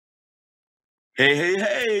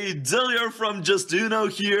Hey, Dillier from Just Uno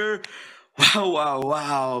here.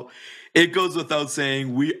 Wow. It goes without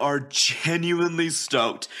saying, we are genuinely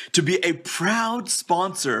stoked to be a proud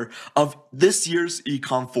sponsor of this year's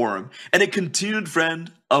Ecomm Forum and a continued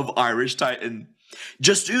friend of Irish Titan.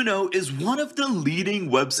 Just Uno is one of the leading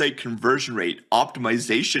website conversion rate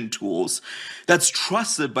optimization tools that's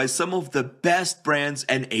trusted by some of the best brands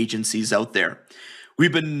and agencies out there.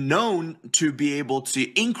 We've been known to be able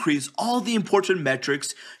to increase all the important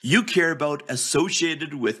metrics you care about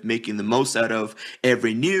associated with making the most out of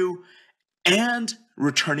every new and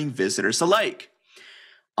returning visitors alike.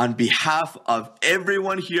 On behalf of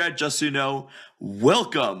everyone here at Just Uno,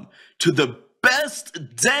 welcome to the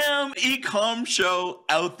best damn e-com show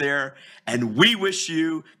out there, and we wish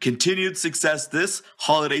you continued success this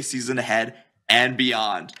holiday season ahead and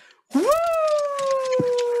beyond. Woo!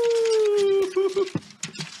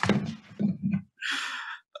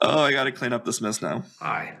 Oh, I gotta clean up this mess now.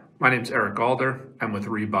 Hi, my name's Eric Alder. I'm with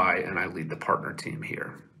Rebuy and I lead the partner team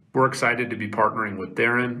here. We're excited to be partnering with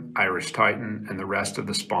Darin, Irish Titan, and the rest of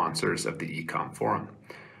the sponsors of the Ecomm Forum.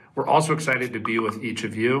 We're also excited to be with each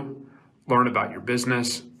of you, learn about your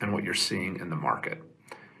business and what you're seeing in the market.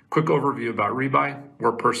 Quick overview about Rebuy.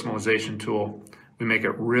 We're a personalization tool. We make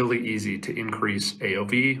it really easy to increase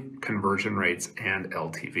AOV, conversion rates, and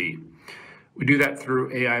LTV. We do that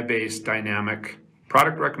through AI-based dynamic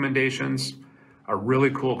product recommendations, a really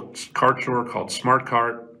cool cart store called Smart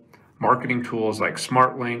Cart, marketing tools like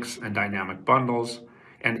Smart Links and dynamic bundles,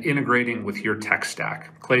 and integrating with your tech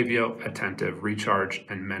stack, Klaviyo, Attentive, Recharge,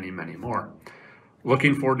 and many more.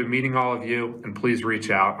 Looking forward to meeting all of you, and please reach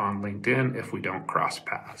out on LinkedIn if we don't cross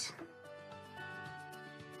paths.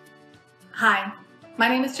 Hi, my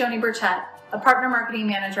name is Joni Burchett, a partner marketing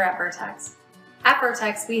manager at Vertex. At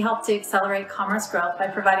Vertex, we help to accelerate commerce growth by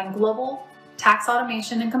providing global tax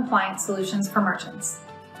automation and compliance solutions for merchants.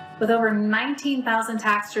 With over 19,000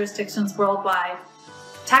 tax jurisdictions worldwide,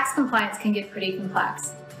 tax compliance can get pretty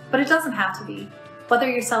complex, but it doesn't have to be. Whether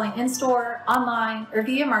you're selling in-store, online, or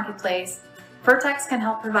via marketplace, Vertex can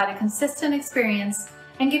help provide a consistent experience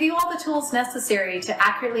and give you all the tools necessary to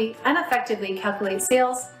accurately and effectively calculate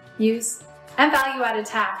sales, use, and value-added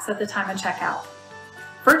tax at the time of checkout.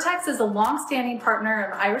 Vertex is a long-standing partner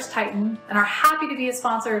of Irish Titan and are happy to be a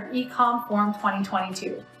sponsor of Ecomm Forum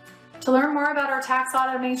 2022. To learn more about our tax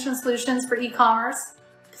automation solutions for e-commerce,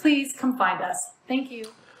 please come find us. Thank you.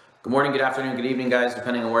 Good morning, good afternoon, good evening, guys,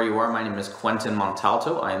 depending on where you are. My name is Quentin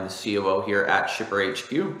Montalto. I am the COO here at Shipper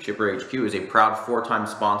HQ. Shipper HQ is a proud four-time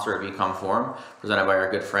sponsor of Ecomm Forum, presented by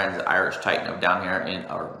our good friends Irish Titan down here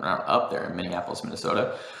up there in Minneapolis,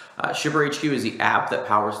 Minnesota. Shipper HQ is the app that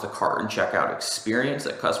powers the cart and checkout experience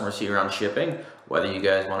that customers see around shipping. Whether you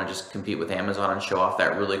guys want to just compete with Amazon and show off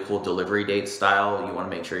that really cool delivery date style, you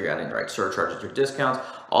want to make sure you're adding the right surcharges or discounts,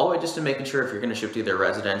 all the way just to making sure if you're going to ship to either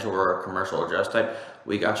residential or a commercial address type,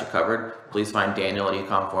 we got you covered. Please find Daniel at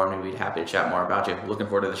Ecomm Forum and we'd be happy to chat more about you. Looking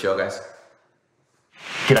forward to the show, guys.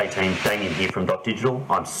 G'day team, Damien here from Digital.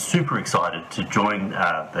 I'm super excited to join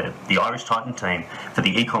the Irish Titan team for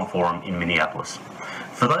the Ecomm Forum in Minneapolis.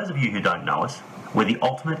 For those of you who don't know us, we're the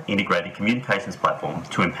ultimate integrated communications platform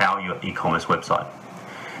to empower your e-commerce website.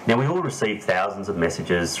 Now, we all receive thousands of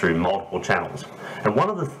messages through multiple channels, and one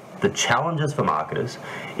of the challenges for marketers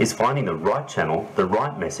is finding the right channel, the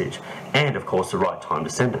right message, and of course the right time to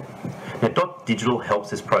send it. Now, Digital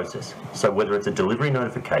helps this process. So whether it's a delivery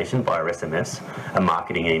notification via SMS, a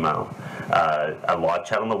marketing email, a live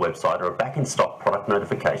chat on the website, or a back-in-stock product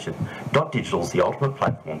notification, Digital is the ultimate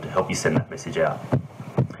platform to help you send that message out.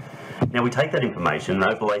 Now, we take that information and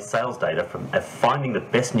overlay sales data from finding the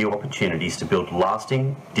best new opportunities to build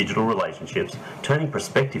lasting digital relationships, turning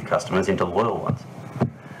prospective customers into loyal ones.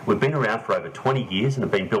 We've been around for over 20 years and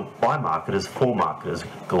have been built by marketers for marketers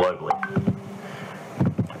globally.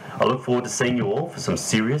 I look forward to seeing you all for some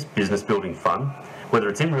serious business building fun, whether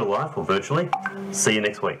it's in real life or virtually. See you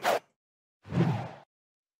next week.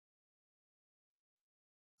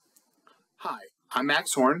 Hi, I'm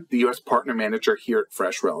Max Horn, the U.S. Partner Manager here at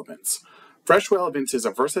Fresh Relevance. Fresh Relevance is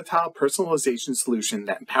a versatile personalization solution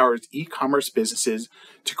that empowers e-commerce businesses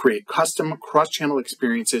to create custom cross-channel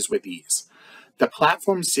experiences with ease. The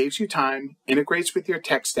platform saves you time, integrates with your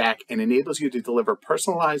tech stack, and enables you to deliver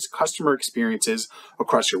personalized customer experiences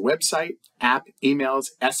across your website, app, emails,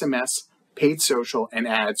 SMS, paid social, and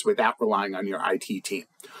ads without relying on your IT team.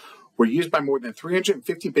 We're used by more than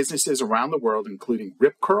 350 businesses around the world, including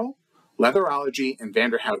Rip Curl, Leatherology, and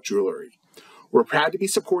Vanderhout Jewelry. We're proud to be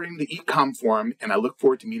supporting the Ecomm Forum, and I look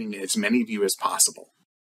forward to meeting as many of you as possible.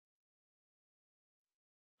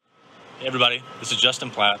 Hey everybody, this is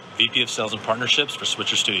Justin Platt, VP of Sales and Partnerships for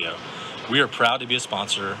Switcher Studio. We are proud to be a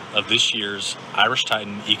sponsor of this year's Irish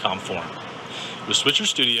Titan Ecomm Forum. With Switcher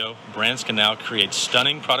Studio, brands can now create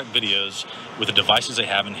stunning product videos with the devices they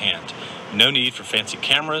have in hand. No need for fancy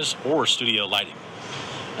cameras or studio lighting.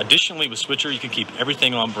 Additionally, with Switcher, you can keep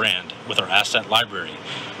everything on brand with our asset library.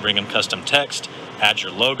 Bring them custom text, add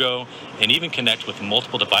your logo, and even connect with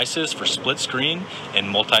multiple devices for split screen and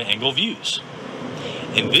multi-angle views.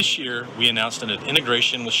 And this year, we announced an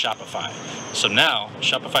integration with Shopify. So now,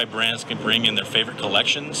 Shopify brands can bring in their favorite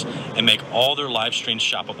collections and make all their live streams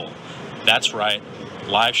shoppable. That's right,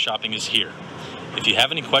 live shopping is here. If you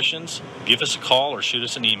have any questions, give us a call or shoot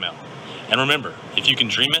us an email. And remember, if you can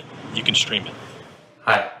dream it, you can stream it.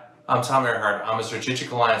 Hi, I'm Tom Arehart. I'm a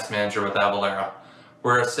Strategic Alliance Manager with Avalara.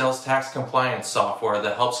 We're a sales tax compliance software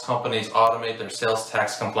that helps companies automate their sales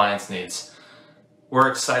tax compliance needs. We're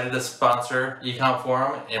excited to sponsor Ecomm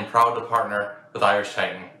Forum and proud to partner with Irish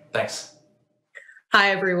Titan. Thanks.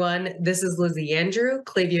 Hi, everyone. This is Lizzie Andrew,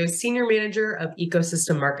 Klaviyo's Senior Manager of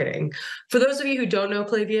Ecosystem Marketing. For those of you who don't know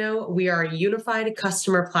Klaviyo, we are a unified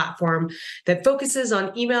customer platform that focuses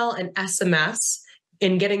on email and SMS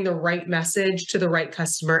in getting the right message to the right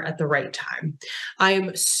customer at the right time. I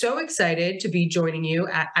am so excited to be joining you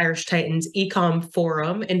at Irish Titan's Ecomm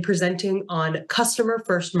Forum and presenting on customer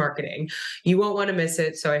first marketing. You won't want to miss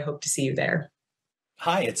it, so I hope to see you there.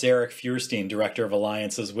 Hi, it's Eric Feuerstein, Director of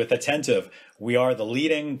Alliances with Attentive. We are the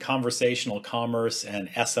leading conversational commerce and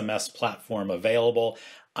SMS platform available.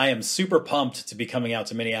 I am super pumped to be coming out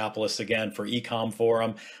to Minneapolis again for Ecomm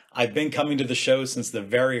Forum. I've been coming to the show since the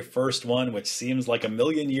very first one, which seems like a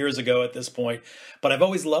million years ago at this point. But I've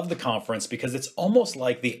always loved the conference because it's almost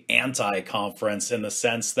like the anti-conference in the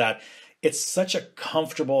sense that it's such a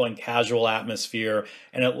comfortable and casual atmosphere,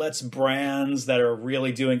 and it lets brands that are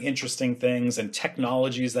really doing interesting things and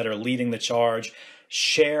technologies that are leading the charge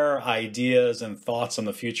share ideas and thoughts on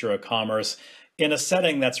the future of commerce in a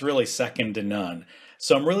setting that's really second to none.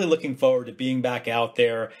 So I'm really looking forward to being back out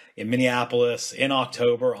there in Minneapolis in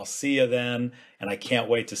October. I'll see you then, and I can't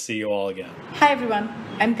wait to see you all again. Hi everyone,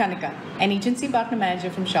 I'm Kanika, an agency partner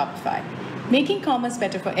manager from Shopify. Making commerce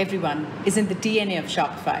better for everyone is in the DNA of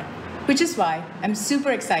Shopify, which is why I'm super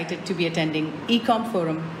excited to be attending Ecomm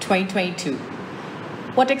Forum 2022.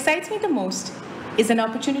 What excites me the most is an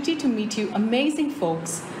opportunity to meet you amazing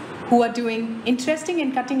folks who are doing interesting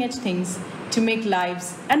and cutting-edge things to make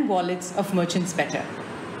lives and wallets of merchants better.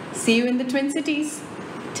 See you in the Twin Cities.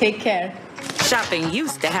 Take care. Shopping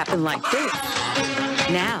used to happen like this.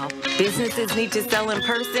 Now, businesses need to sell in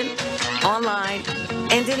person, online,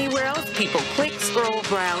 and anywhere else people click, scroll,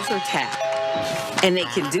 browse, or tap. And they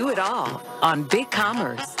can do it all on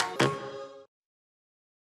BigCommerce.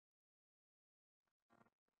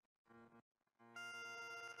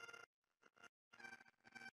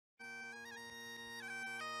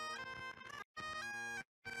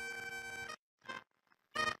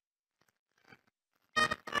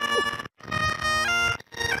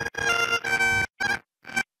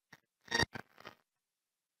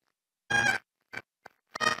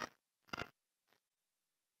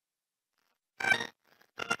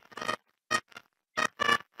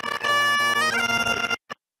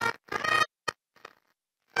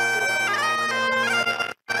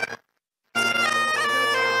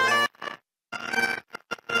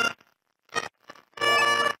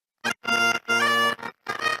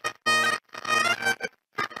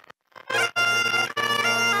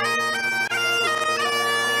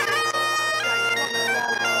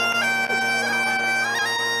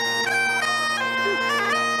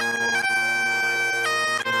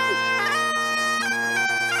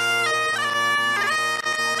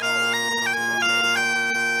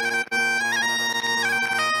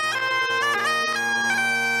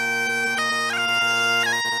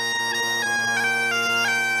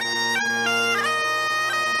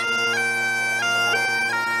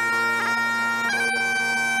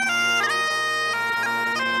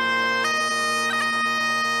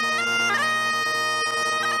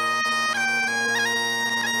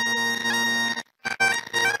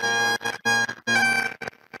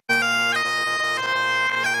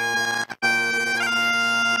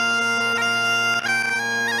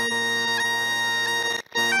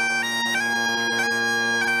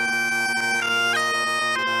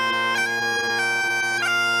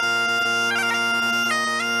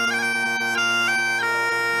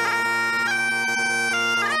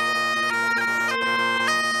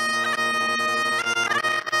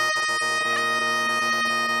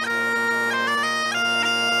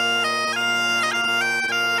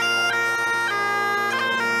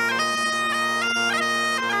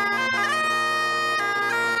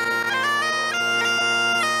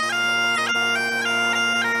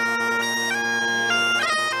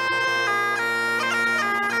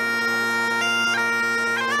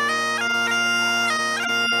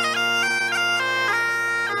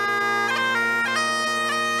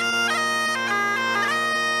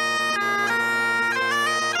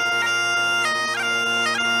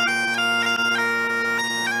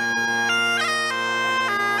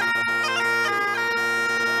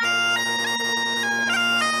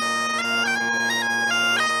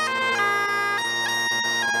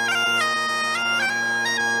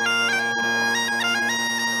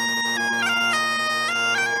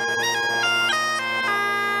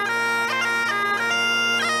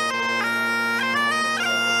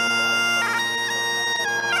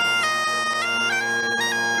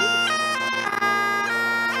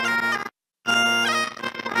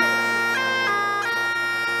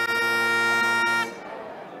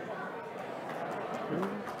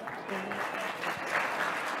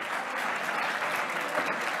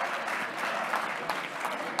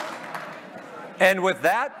 And with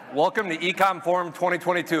that, welcome to Ecomm Forum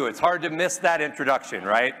 2022. It's hard to miss that introduction,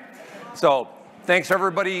 right? So thanks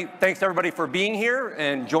everybody for being here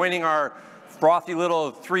and joining our frothy little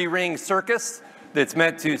three-ring circus that's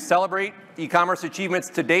meant to celebrate e-commerce achievements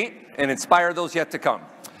to date and inspire those yet to come.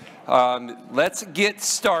 Let's get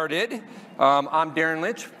started. I'm Darin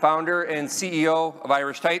Lynch, founder and CEO of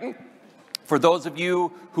Irish Titan. For those of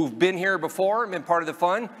you who've been here before and been part of the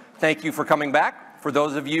fun, thank you for coming back. For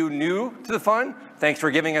those of you new to the fun, thanks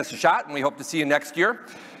for giving us a shot, and we hope to see you next year.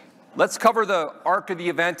 Let's cover the arc of the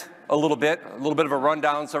event a little bit of a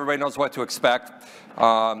rundown so everybody knows what to expect.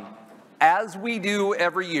 As we do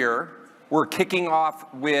every year, we're kicking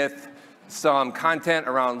off with some content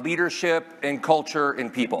around leadership and culture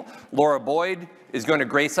and people. Laura Boyd is going to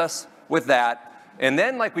grace us with that. And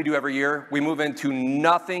then, like we do every year, we move into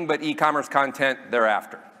nothing but e-commerce content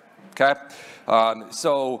thereafter, okay?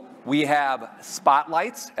 So we have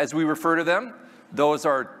spotlights, as we refer to them. Those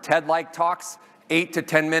are TED-like talks, 8 to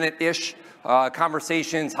 10 minute-ish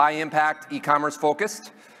conversations, high impact, e-commerce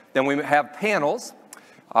focused. Then we have panels.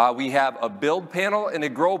 We have a build panel and a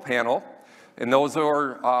grow panel, and those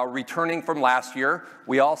are returning from last year.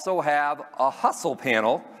 We also have a hustle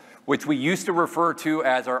panel, which we used to refer to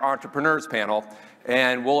as our entrepreneurs panel,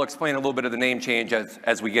 and we'll explain a little bit of the name change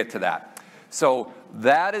as we get to that. So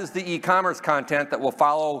that is the e-commerce content that will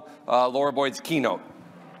follow Laura Boyd's keynote.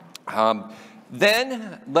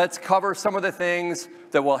 Then let's cover some of the things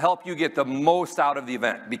that will help you get the most out of the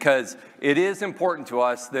event, because it is important to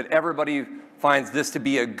us that everybody finds this to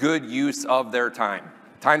be a good use of their time.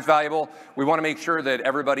 Time's valuable. We want to make sure that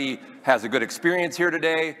everybody has a good experience here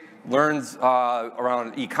today, learns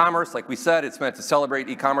around e-commerce. Like we said, it's meant to celebrate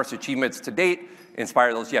e-commerce achievements to date,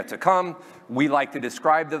 inspire those yet to come. We like to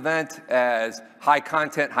describe the event as high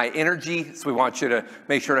content, high energy, so we want you to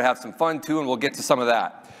make sure to have some fun too, and we'll get to some of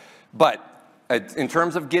that. But in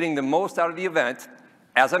terms of getting the most out of the event,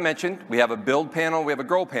 as I mentioned, we have a build panel, we have a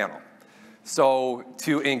grow panel. So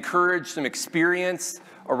to encourage some experience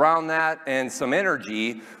around that and some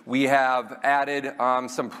energy, we have added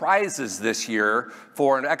some prizes this year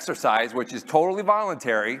for an exercise, which is totally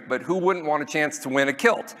voluntary, but who wouldn't want a chance to win a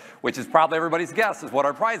kilt, which is probably everybody's guess is what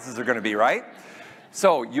our prizes are going to be, right?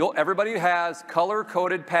 So everybody has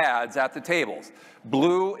color-coded pads at the tables,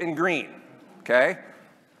 blue and green, okay?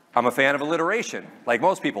 I'm a fan of alliteration, like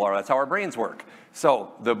most people are. That's how our brains work.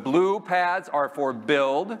 So the blue pads are for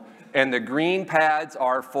build, and the green pads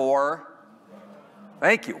are for...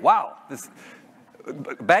 Thank you. Wow.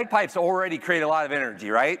 Bagpipes already create a lot of energy,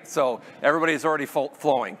 right? So everybody's already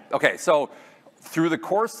flowing. Okay, so through the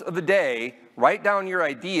course of the day, write down your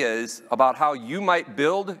ideas about how you might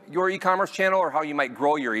build your e-commerce channel or how you might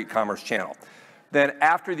grow your e-commerce channel. Then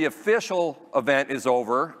after the official event is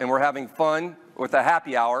over and we're having fun with a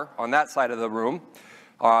happy hour on that side of the room,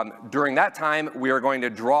 during that time, we are going to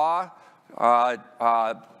draw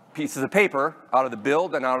pieces of paper out of the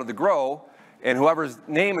build and out of the grow. And whoever's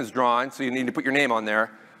name is drawn, so you need to put your name on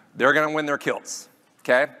there, they're going to win their kilts,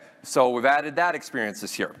 okay? So we've added that experience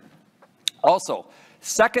this year. Also,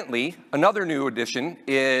 secondly, another new addition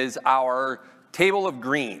is our table of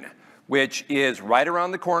green, which is right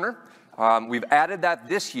around the corner. We've added that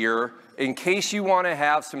this year in case you want to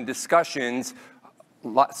have some discussions,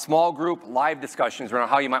 small group live discussions around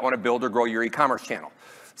how you might want to build or grow your e-commerce channel.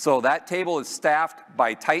 So that table is staffed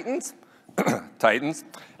by Titans,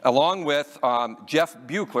 along with Jeff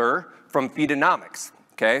Buechler from Feedonomics.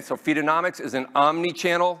 Okay, so Feedonomics is an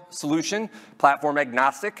omni-channel solution, platform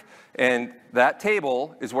agnostic, and that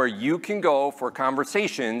table is where you can go for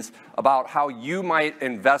conversations about how you might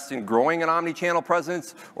invest in growing an omni-channel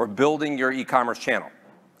presence or building your e-commerce channel.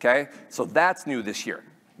 Okay, so that's new this year.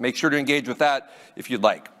 Make sure to engage with that if you'd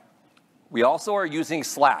like. We also are using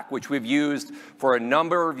Slack, which we've used for a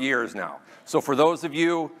number of years now. So for those of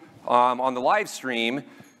you on the live stream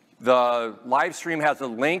has a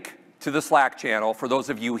link to the Slack channel. For those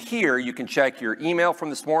of you here, you can check your email from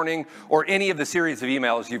this morning or any of the series of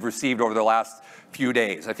emails you've received over the last few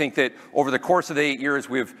days. I think that over the course of the 8 years,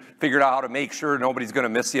 we've figured out how to make sure nobody's going to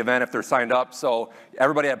miss the event if they're signed up. So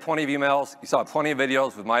everybody had plenty of emails. You saw plenty of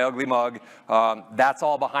videos with my ugly mug. That's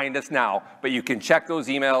all behind us now. But you can check those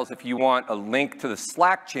emails if you want a link to the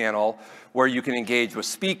Slack channel where you can engage with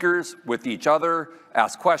speakers, with each other,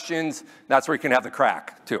 ask questions. That's where you can have the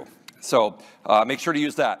crack, too. So make sure to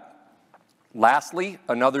use that. Lastly,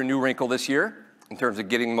 another new wrinkle this year, in terms of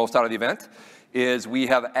getting the most out of the event, is we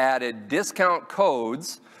have added discount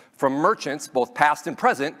codes from merchants, both past and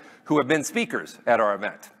present, who have been speakers at our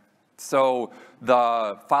event. So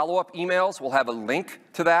the follow-up emails will have a link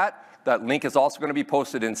to that. That link is also going to be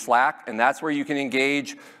posted in Slack, and that's where you can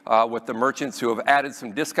engage with the merchants who have added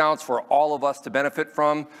some discounts for all of us to benefit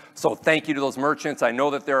from. So thank you to those merchants. I know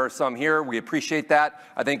that there are some here. We appreciate that.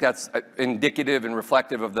 I think that's indicative and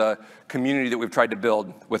reflective of the community that we've tried to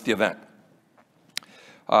build with the event.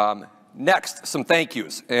 Next, some thank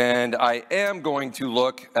yous. And I am going to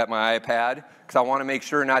look at my iPad because I want to make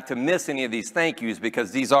sure not to miss any of these thank yous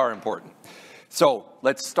because these are important. So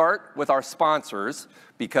let's start with our sponsors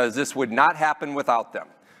because this would not happen without them.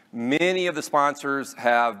 Many of the sponsors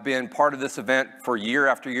have been part of this event for year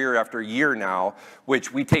after year after year now,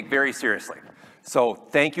 which we take very seriously. So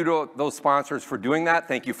thank you to those sponsors for doing that.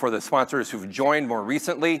 Thank you for the sponsors who've joined more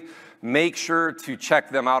recently. Make sure to check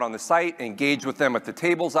them out on the site, engage with them at the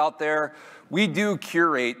tables out there. We do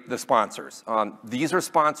curate the sponsors. These are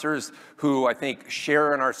sponsors who I think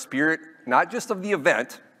share in our spirit, not just of the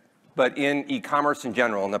event, but in e-commerce in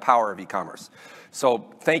general and the power of e-commerce. So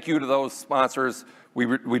thank you to those sponsors.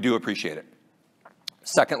 We do appreciate it.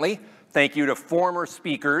 Secondly, thank you to former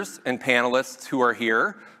speakers and panelists who are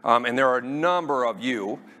here, and there are a number of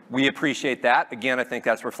you. We appreciate that. Again, I think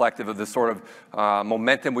that's reflective of the sort of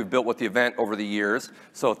momentum we've built with the event over the years.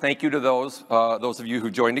 So thank you to those of you who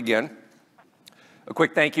joined again. A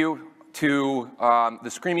quick thank you to the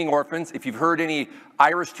Screaming Orphans. If you've heard any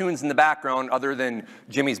Irish tunes in the background other than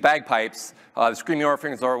Jimmy's Bagpipes, the Screaming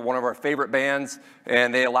Orphans are one of our favorite bands,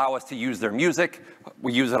 and they allow us to use their music.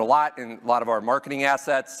 We use it a lot in a lot of our marketing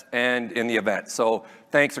assets and in the event. So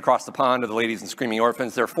thanks across the pond to the ladies in Screaming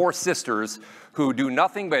Orphans. They're four sisters who do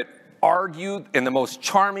nothing but argue in the most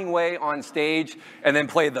charming way on stage and then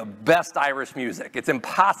play the best Irish music. It's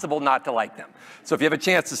impossible not to like them. So if you have a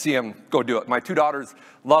chance to see them, go do it. My two daughters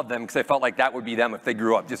love them because they felt like that would be them if they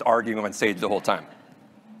grew up just arguing on stage the whole time.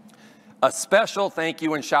 A special thank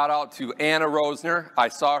you and shout out to Anna Rosner. I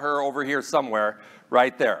saw her over here somewhere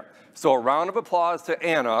right there. So a round of applause to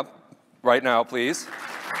Anna right now, please.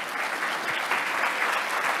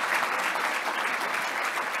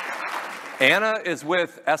 Anna is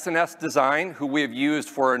with S&S Design, who we have used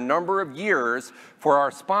for a number of years for our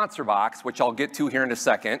sponsor box, which I'll get to here in a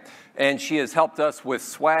second. And she has helped us with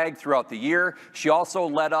swag throughout the year. She also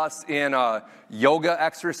led us in a yoga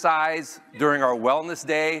exercise during our wellness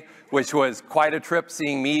day, which was quite a trip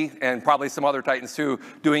seeing me and probably some other Titans too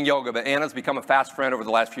doing yoga. But Anna's become a fast friend over the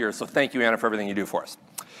last few years. So thank you, Anna, for everything you do for us.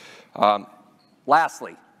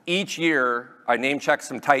 Lastly, each year, I name check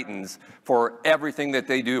some Titans for everything that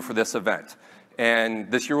they do for this event. And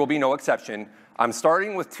this year will be no exception. I'm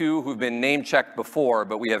starting with two who've been name checked before,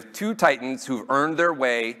 but we have two Titans who've earned their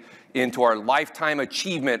way into our Lifetime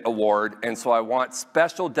Achievement Award, and so I want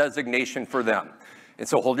special designation for them. And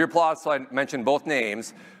so hold your applause so I mention both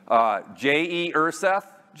names. J.E. Urseth.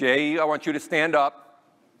 J.E., I want you to stand up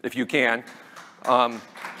if you can.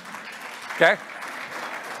 Okay?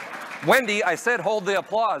 Wendy, I said hold the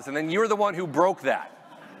applause, and then you're the one who broke that.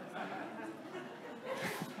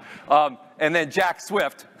 And then Jack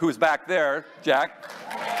Swift, who's back there. Jack.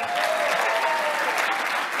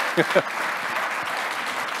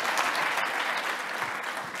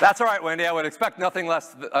 That's all right, Wendy. I would expect nothing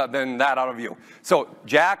less than that out of you. So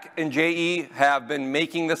Jack and J.E. have been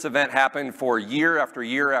making this event happen for year after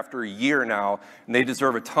year after year now, and they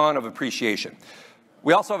deserve a ton of appreciation.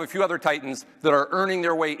 We also have a few other Titans that are earning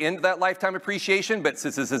their way into that lifetime appreciation, but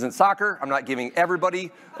since this isn't soccer, I'm not giving everybody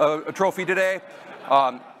a trophy today.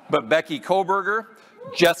 But Becky Koberger,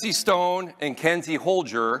 Jesse Stone, and Kenzie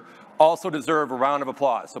Holger also deserve a round of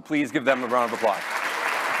applause. So please give them a round of applause.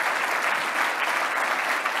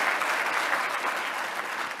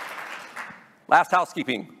 Last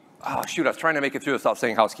housekeeping. Oh, shoot, I was trying to make it through without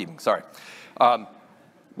saying housekeeping. Sorry.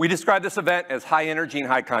 We describe this event as high energy and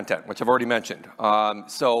high content, which I've already mentioned.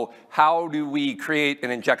 So how do we create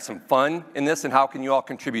and inject some fun in this, and how can you all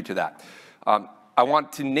contribute to that? I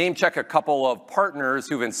want to name check a couple of partners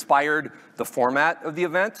who've inspired the format of the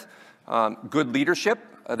event. Good Leadership,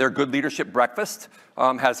 their Good Leadership Breakfast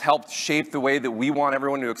has helped shape the way that we want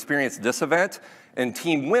everyone to experience this event. And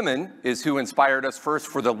Team Women is who inspired us first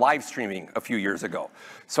for the live streaming a few years ago.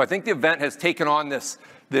 So I think the event has taken on this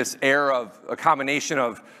air of a combination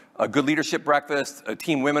of a Good Leadership Breakfast, a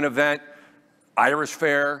Team Women event, Irish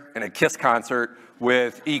Fair, and a KISS concert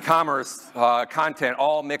with e-commerce content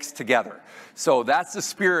all mixed together. So that's the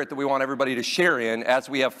spirit that we want everybody to share in as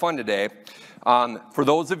we have fun today. For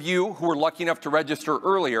those of you who were lucky enough to register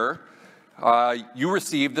earlier, you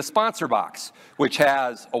received the sponsor box, which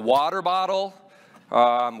has a water bottle.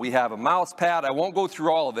 We have a mouse pad. I won't go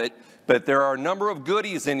through all of it, but there are a number of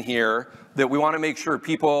goodies in here that we want to make sure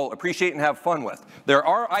people appreciate and have fun with. There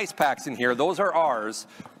are ice packs in here. Those are ours.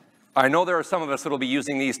 I know there are some of us that will be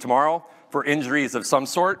using these tomorrow for injuries of some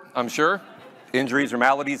sort, I'm sure, injuries or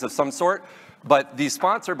maladies of some sort. But these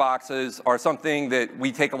sponsor boxes are something that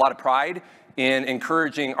we take a lot of pride in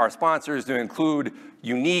encouraging our sponsors to include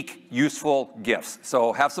unique, useful gifts.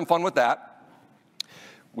 So have some fun with that.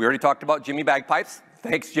 We already talked about Jimmy Bagpipes.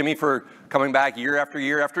 Thanks, Jimmy, for coming back year after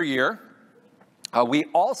year after year. We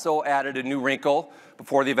also added a new wrinkle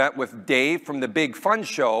before the event with Dave from the Big Fun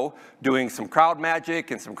Show doing some crowd magic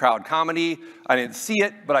and some crowd comedy. I didn't see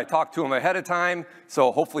it, but I talked to him ahead of time,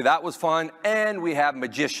 so hopefully that was fun. And we have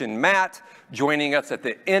magician Matt joining us at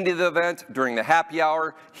the end of the event during the happy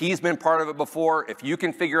hour. He's been part of it before. If you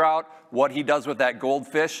can figure out what he does with that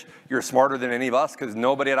goldfish, you're smarter than any of us, because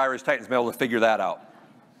nobody at Irish Titan's been able to figure that out.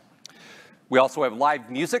 We also have live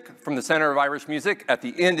music from the Center of Irish Music at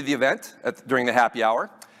the end of the event during the happy hour.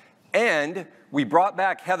 And we brought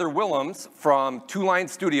back Heather Willems from Two Line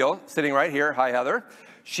Studio, sitting right here. Hi, Heather.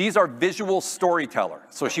 She's our visual storyteller.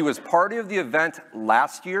 So she was part of the event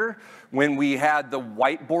last year when we had the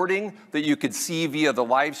whiteboarding that you could see via the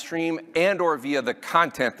live stream and or via the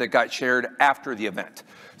content that got shared after the event.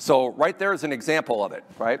 So right there is an example of it,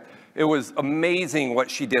 right? It was amazing what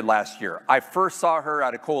she did last year. I first saw her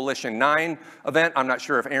at a Coalition 9 event. I'm not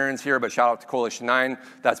sure if Aaron's here, but shout out to Coalition 9.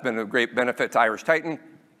 That's been a great benefit to Irish Titan.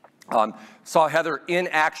 Saw Heather in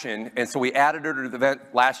action, and so we added her to the event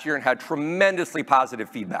last year and had tremendously positive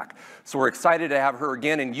feedback. So we're excited to have her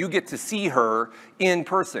again, and you get to see her in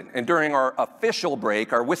person. And during our official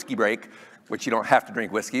break, our whiskey break, which you don't have to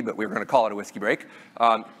drink whiskey, but we're going to call it a whiskey break,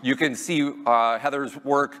 you can see Heather's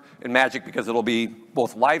work and magic because it'll be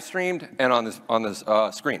both live streamed and on this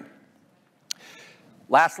screen.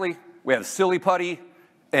 Lastly, we have Silly Putty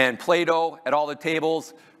and Play-Doh at all the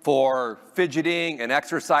tables for fidgeting and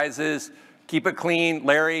exercises. Keep it clean.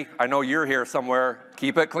 Larry, I know you're here somewhere.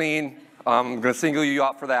 Keep it clean. I'm going to single you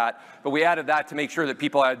out for that. But we added that to make sure that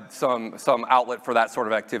people had some outlet for that sort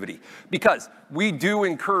of activity. Because we do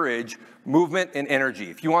encourage movement and energy.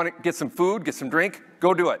 If you want to get some food, get some drink,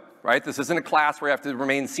 go do it, right? This isn't a class where you have to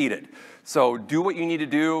remain seated. So do what you need to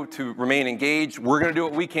do to remain engaged. We're going to do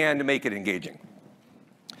what we can to make it engaging.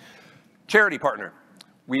 Charity partner.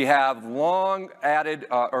 We have long added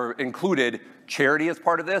or included charity as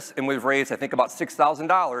part of this, and we've raised, I think, about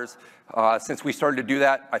 $6,000 since we started to do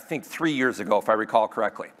that, I think 3 years ago, if I recall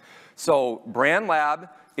correctly. So Brand Lab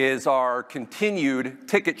is our continued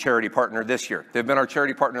ticket charity partner this year. They've been our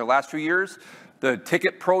charity partner the last few years. The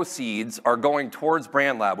ticket proceeds are going towards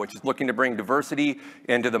Brand Lab, which is looking to bring diversity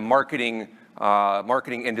into the marketing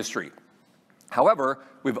industry. However,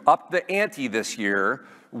 we've upped the ante this year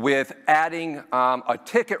with adding a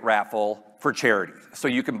ticket raffle for charity. So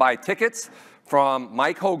you can buy tickets from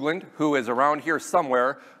Mike Hoagland, who is around here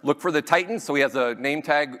somewhere. Look for the Titan. So he has a name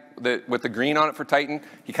tag with the green on it for Titan.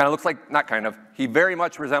 He kind of looks like, not kind of, he very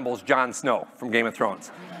much resembles Jon Snow from Game of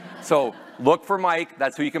Thrones. So look for Mike.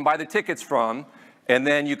 That's who you can buy the tickets from. And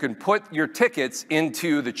then you can put your tickets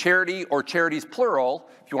into the charity or charities plural,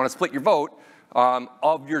 if you want to split your vote,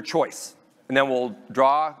 of your choice. And then we'll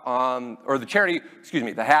draw, or the charity, excuse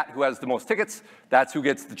me, the hat who has the most tickets, that's who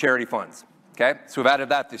gets the charity funds, okay? So we've added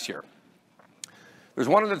that this year. There's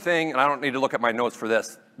one other thing, and I don't need to look at my notes for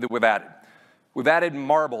this, that we've added. We've added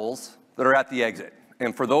marbles that are at the exit.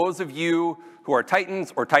 And for those of you who are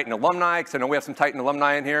Titans or Titan alumni, because I know we have some Titan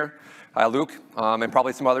alumni in here, Luke, and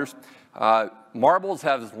probably some others, marbles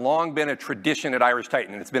has long been a tradition at Irish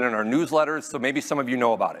Titan, and it's been in our newsletters, so maybe some of you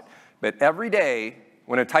know about it. But every day,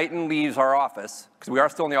 when a Titan leaves our office, because we are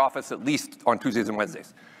still in the office at least on Tuesdays and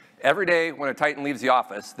Wednesdays, every day when a Titan leaves the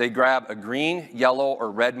office, they grab a green, yellow,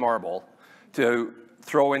 or red marble to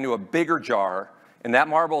throw into a bigger jar, and that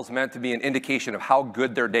marble is meant to be an indication of how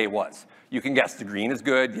good their day was. You can guess the green is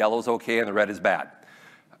good, yellow's okay, and the red is bad.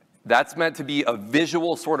 That's meant to be a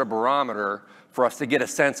visual sort of barometer for us to get a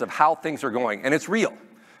sense of how things are going, and it's real.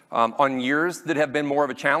 On years that have been more of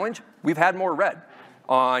a challenge, we've had more red.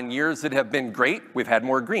 On years that have been great, we've had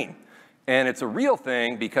more green. And it's a real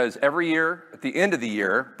thing because every year, at the end of the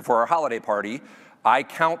year, before our holiday party, I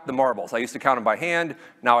count the marbles. I used to count them by hand.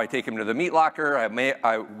 Now I take them to the meat locker.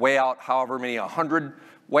 I weigh out however many 100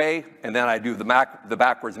 weigh, and then I do the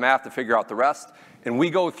backwards math to figure out the rest. And we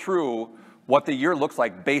go through what the year looks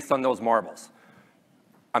like based on those marbles.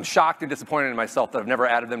 I'm shocked and disappointed in myself that I've never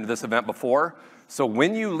added them to this event before. So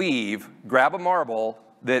when you leave, grab a marble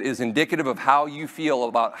that is indicative of how you feel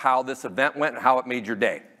about how this event went and how it made your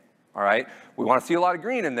day, all right? We want to see a lot of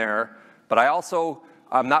green in there, but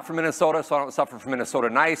I'm not from Minnesota, so I don't suffer from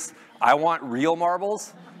Minnesota nice. I want real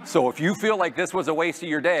marbles, so if you feel like this was a waste of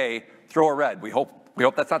your day, throw a red. We hope We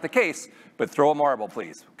hope that's not the case, but throw a marble,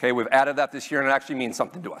 please. Okay, we've added that this year, and it actually means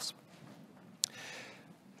something to us.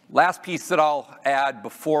 Last piece that I'll add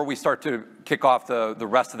before we start to kick off the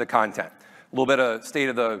rest of the content. A little bit of state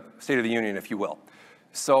of the union, if you will.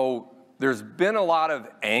 So there's been a lot of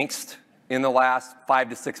angst in the last 5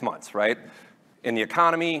 to 6 months, right? In the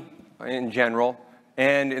economy in general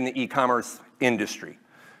and in the e-commerce industry.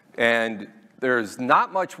 And there's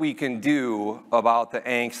not much we can do about the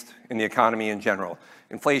angst in the economy in general.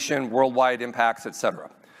 Inflation, worldwide impacts, et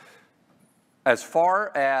cetera. As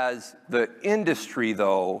far as the industry,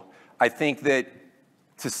 though, I think that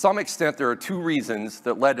to some extent there are 2 reasons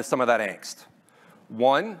that led to some of that angst.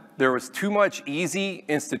 One, there was too much easy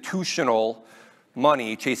institutional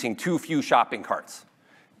money chasing too few shopping carts.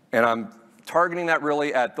 And I'm targeting that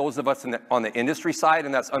really at those of us on the industry side,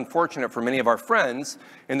 and that's unfortunate for many of our friends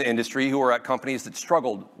in the industry who are at companies that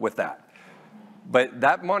struggled with that. But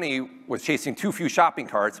that money was chasing too few shopping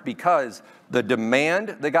carts because the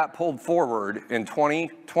demand that got pulled forward in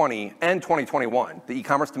 2020 and 2021, the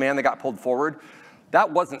e-commerce demand that got pulled forward,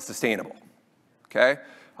 that wasn't sustainable, okay?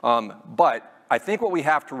 But I think what we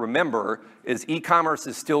have to remember is e-commerce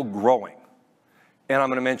is still growing. And I'm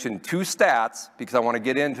going to mention 2 stats because I want to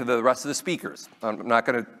get into the rest of the speakers. I'm not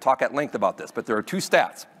going to talk at length about this, but there are 2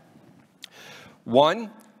 stats. One,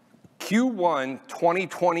 Q1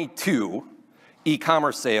 2022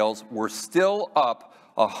 e-commerce sales were still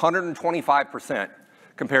up 125%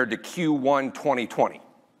 compared to Q1 2020.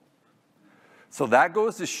 So that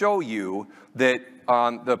goes to show you that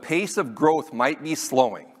the pace of growth might be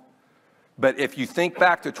slowing. But if you think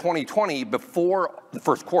back to 2020, before the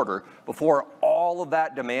first quarter, before all of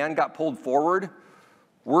that demand got pulled forward,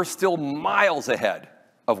 we're still miles ahead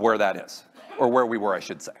of where that is, or where we were, I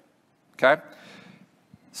should say, okay?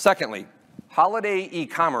 Secondly, holiday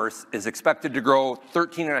e-commerce is expected to grow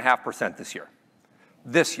 13.5%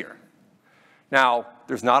 this year. Now,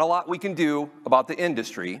 there's not a lot we can do about the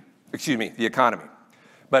industry, the economy.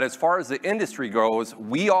 But as far as the industry goes,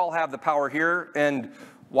 we all have the power here and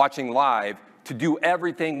watching live to do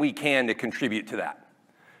everything we can to contribute to that,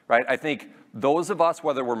 right? I think those of us,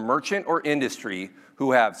 whether we're merchant or industry,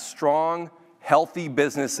 who have strong, healthy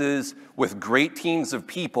businesses with great teams of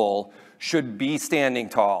people should be standing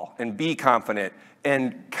tall and be confident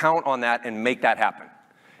and count on that and make that happen.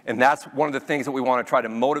 And that's one of the things that we want to try to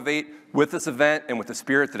motivate with this event and with the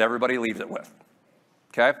spirit that everybody leaves it with,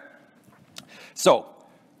 okay? So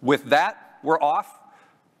with that, we're off.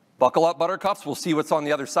 Buckle up, Buttercups. We'll see what's on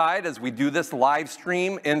the other side as we do this live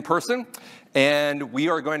stream in person. And we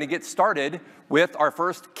are going to get started with our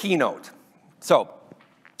first keynote. So,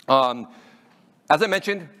 as I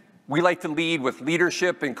mentioned, we like to lead with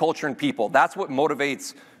leadership and culture and people. That's what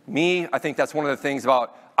motivates me. I think that's one of the things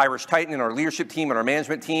about Irish Titan and our leadership team and our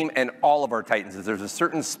management team and all of our Titans is there's a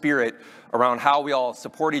certain spirit around how we all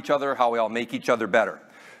support each other, how we all make each other better.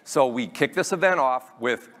 So we kick this event off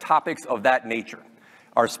with topics of that nature.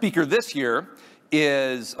 Our speaker this year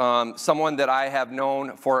is someone that I have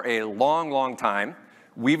known for a long, long time.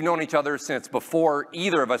 We've known each other since before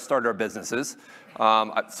either of us started our businesses.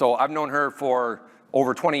 So I've known her for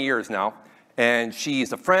over 20 years now. And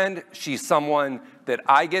she's a friend. She's someone that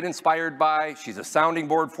I get inspired by. She's a sounding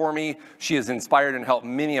board for me. She has inspired and helped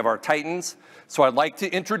many of our Titans. So I'd like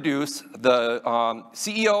to introduce the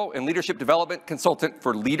CEO and Leadership Development Consultant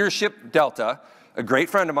for Leadership Delta, a great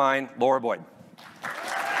friend of mine, Laura Boyd.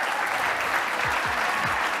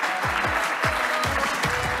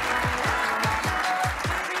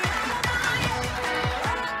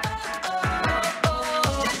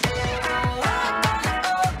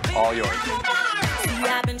 All yours.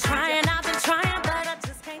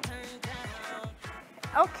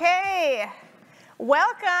 Okay,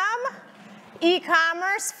 welcome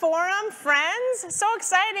Ecommerce Forum friends. So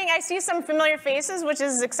exciting. I see some familiar faces, which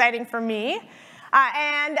is exciting for me.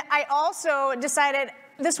 And I also decided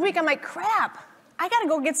this week, I'm like, crap, I gotta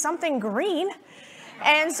go get something green.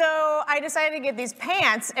 And so I decided to get these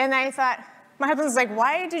pants, and I thought, my husband's like,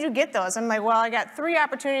 why did you get those? I'm like, well, I got 3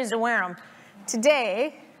 opportunities to wear them.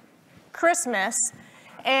 Today, Christmas,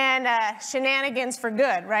 and shenanigans for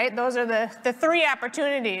good, right? Those are the 3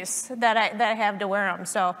 opportunities that I have to wear them.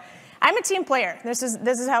 So I'm a team player. This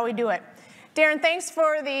is how we do it. Darin, thanks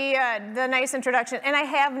for the nice introduction. And I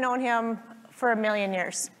have known him for a million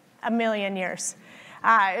years. It's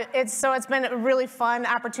been a really fun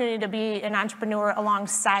opportunity to be an entrepreneur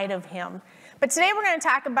alongside of him. But today we're going to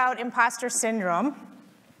talk about imposter syndrome.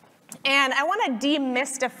 And I want to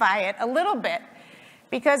demystify it a little bit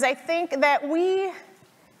because I think that we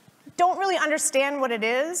don't really understand what it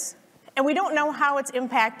is, And we don't know how it's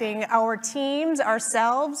impacting our teams,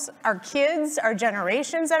 ourselves, our kids, our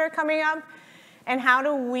generations that are coming up, and how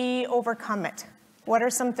do we overcome it? What are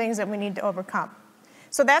some things that we need to overcome?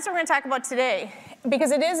 So that's what we're going to talk about today,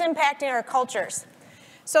 because it is impacting our cultures.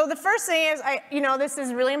 So the first thing is, this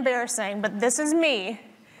is really embarrassing, but this is me.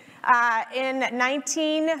 In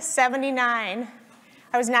 1979,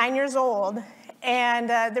 I was 9 years old, and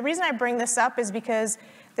the reason I bring this up is because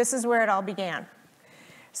this is where it all began.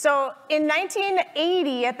 So in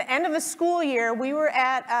 1980, at the end of the school year, we were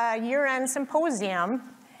at a year-end symposium,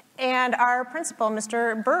 and our principal,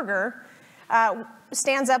 Mr. Berger,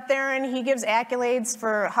 stands up there and he gives accolades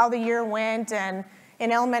for how the year went. And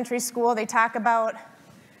in elementary school, they talk about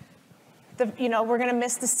we're going to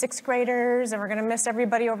miss the 6th graders, and we're going to miss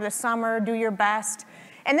everybody over the summer. Do your best.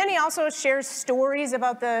 And then he also shares stories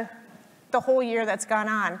about the whole year that's gone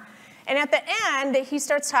on. And at the end, he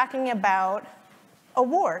starts talking about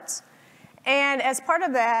awards. And as part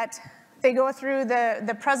of that, they go through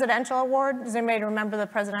the presidential award. Does anybody remember the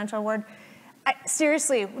presidential award?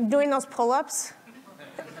 Seriously, doing those pull-ups?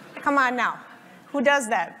 Come on now. Who does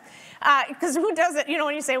that? Because who does it?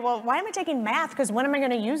 When you say, well, why am I taking math? Because when am I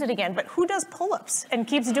going to use it again? But who does pull-ups and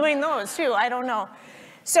keeps doing those too? I don't know.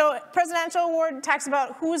 So presidential award talks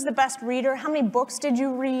about who's the best reader, how many books did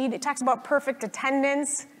you read? It talks about perfect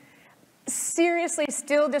attendance. Seriously,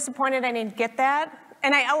 still disappointed I didn't get that.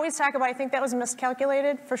 And I always talk about, I think that was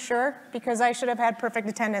miscalculated for sure, because I should have had perfect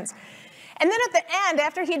attendance. And then at the end,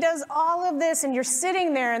 after he does all of this, and you're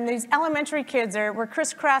sitting there, and these elementary kids were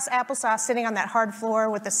crisscross applesauce sitting on that hard floor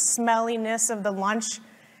with the smelliness of the lunch.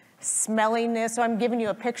 Smelliness, so I'm giving you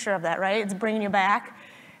a picture of that, right? It's bringing you back.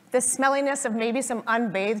 The smelliness of maybe some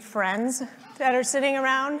unbathed friends that are sitting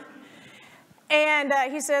around. And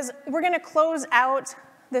he says, we're going to close out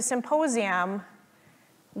the symposium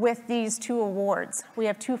with these 2 awards. We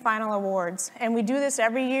have 2 final awards, and we do this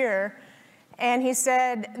every year. And he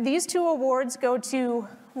said, these 2 awards go to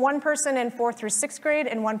one person in 4th through 6th grade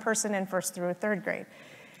and one person in 1st through 3rd grade.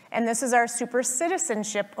 And this is our Super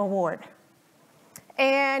Citizenship Award.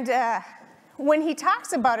 And when he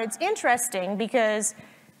talks about it, it's interesting because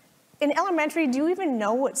in elementary, do you even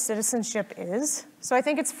know what citizenship is? So I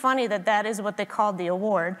think it's funny that that is what they called the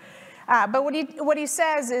award. But what he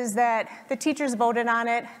says is that the teachers voted on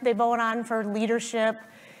it. They vote on for leadership.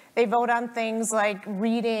 They vote on things like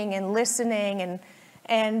reading and listening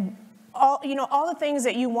and all the things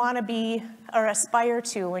that you want to be or aspire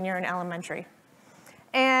to when you're in elementary.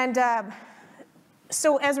 And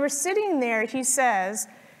so as we're sitting there, he says,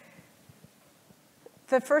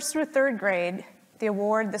 the 1st through 3rd grade, the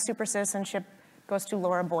award, the Super Citizenship, goes to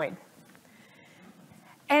Laura Boyd.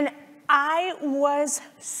 And I was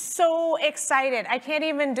so excited. I can't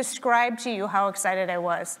even describe to you how excited I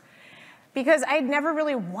was, because I'd never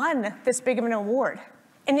really won this big of an award.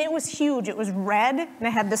 And it was huge. It was red, and I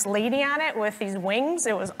had this lady on it with these wings.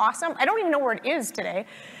 It was awesome. I don't even know where it is today.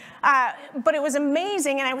 But it was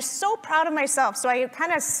amazing, and I was so proud of myself. So I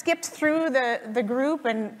kind of skipped through the group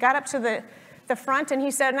and got up to the front, and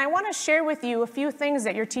he said, and I want to share with you a few things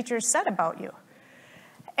that your teachers said about you.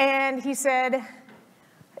 And he said,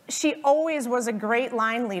 she always was a great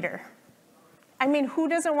line leader. I mean, who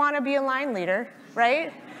doesn't want to be a line leader,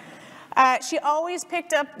 right? She always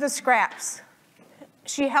picked up the scraps.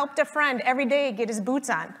 She helped a friend every day get his boots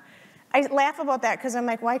on. I laugh about that because I'm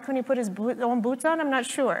like, why couldn't he put his own boots on? I'm not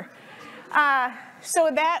sure.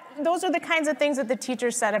 So those are the kinds of things that the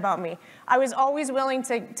teachers said about me. I was always willing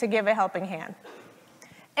to give a helping hand.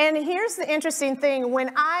 And here's the interesting thing.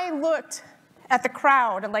 When I looked at the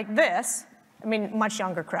crowd like this, I mean, much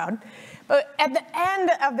younger crowd, but at the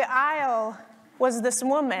end of the aisle was this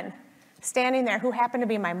woman standing there who happened to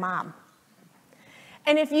be my mom.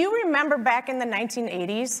 And if you remember back in the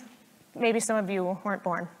 1980s, maybe some of you weren't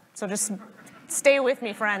born, so just stay with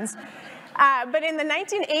me, friends. But in the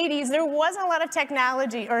 1980s, there wasn't a lot of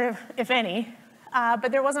technology, or if any,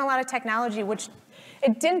 but there wasn't a lot of technology, which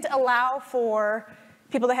it didn't allow for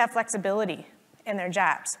people to have flexibility in their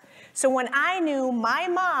jobs. So when I knew my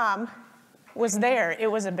mom was there,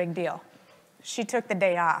 it was a big deal. She took the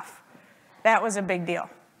day off. That was a big deal.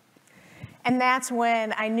 And that's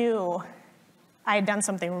when I knew I had done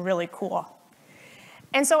something really cool.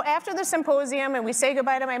 And so after the symposium, and we say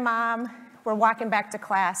goodbye to my mom, we're walking back to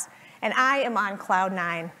class, and I am on cloud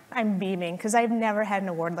 9. I'm beaming, because I've never had an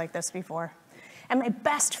award like this before. And my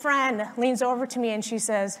best friend leans over to me, and she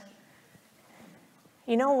says,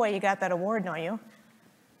 you know why you got that award, don't you?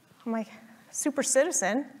 I'm like, super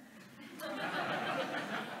citizen.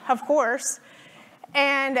 Of course.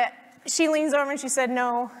 And she leans over and she said,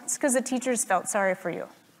 no, it's because the teachers felt sorry for you.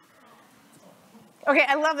 Okay,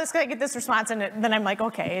 I love this because I get this response, and then I'm like,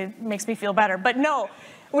 okay, it makes me feel better. But no,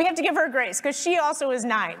 we have to give her grace because she also is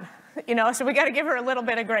 9, so we got to give her a little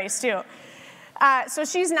bit of grace too. So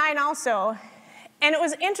she's 9 also, and it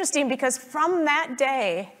was interesting because from that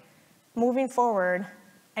day, moving forward,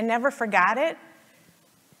 I never forgot it.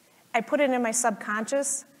 I put it in my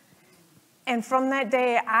subconscious, and from that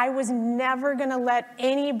day, I was never going to let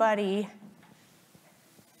anybody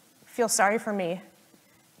feel sorry for me.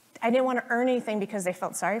 I didn't want to earn anything because they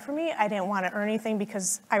felt sorry for me. I didn't want to earn anything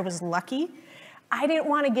because I was lucky. I didn't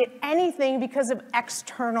want to get anything because of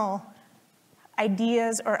external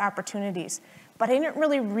ideas or opportunities. But I didn't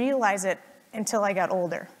really realize it until I got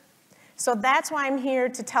older. So that's why I'm here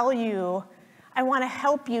to tell you, I want to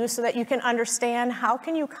help you so that you can understand how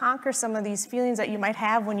can you conquer some of these feelings that you might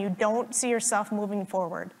have when you don't see yourself moving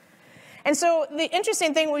forward. And so the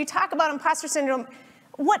interesting thing, when we talk about imposter syndrome,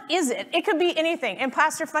 what is it? It could be anything.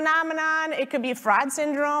 Imposter phenomenon, it could be fraud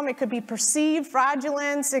syndrome, it could be perceived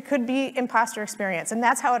fraudulence, it could be imposter experience. And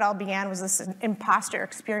that's how it all began, was this imposter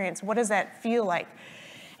experience. What does that feel like?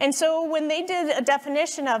 And so when they did a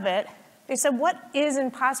definition of it, they said, what is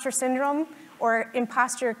imposter syndrome or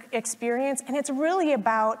imposter experience? And it's really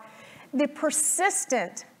about the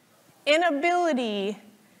persistent inability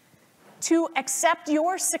to accept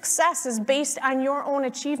your successes based on your own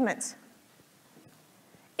achievements.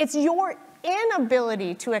 It's your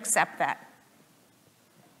inability to accept that.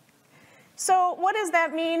 So what does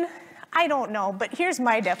that mean? I don't know, but here's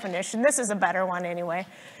my definition. This is a better one anyway.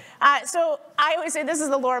 So I always say this is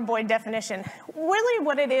the Laura Boyd definition. Really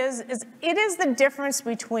what it is it is the difference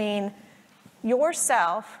between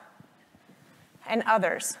yourself and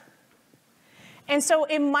others. And so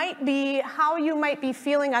it might be how you might be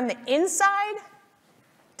feeling on the inside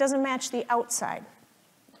doesn't match the outside.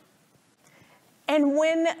 And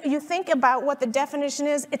when you think about what the definition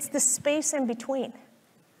is, it's the space in between.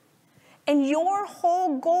 And your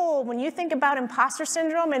whole goal, when you think about imposter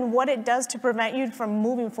syndrome and what it does to prevent you from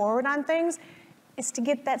moving forward on things, is to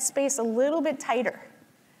get that space a little bit tighter.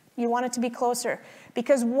 You want it to be closer.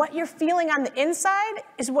 Because what you're feeling on the inside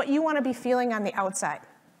is what you want to be feeling on the outside.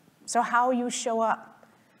 So how you show up.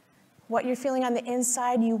 What you're feeling on the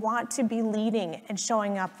inside, you want to be leading and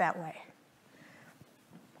showing up that way.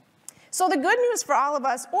 So the good news for all of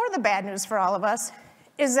us, or the bad news for all of us,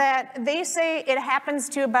 is that they say it happens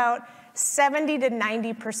to about 70 to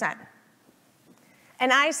 90%.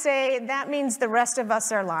 And I say that means the rest of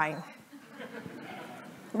us are lying.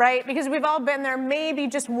 Right? Because we've all been there maybe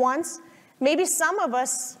just once. Maybe some of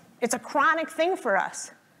us, it's a chronic thing for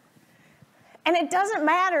us. And it doesn't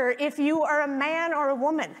matter if you are a man or a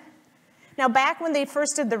woman. Now, back when they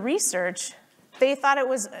first did the research, they thought it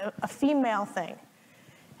was a female thing.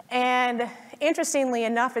 And interestingly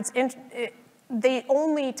enough, they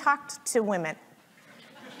only talked to women.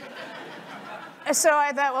 So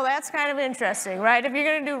I thought, well, that's kind of interesting, right? If you're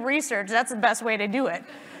going to do research, that's the best way to do it,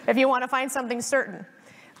 if you want to find something certain.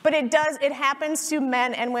 But it happens to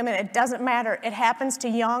men and women. It doesn't matter. It happens to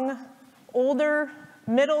young, older,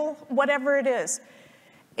 middle, whatever it is.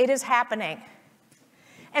 It is happening.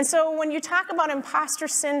 And so when you talk about imposter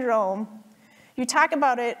syndrome, you talk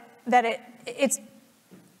about it that it's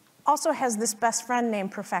also has this best friend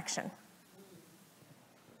named perfection.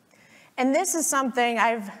 And this is something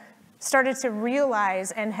I've started to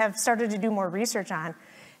realize and have started to do more research on.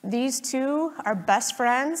 These two are best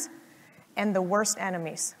friends and the worst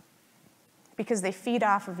enemies because they feed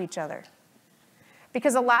off of each other.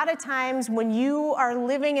 Because a lot of times when you are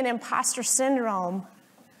living in imposter syndrome,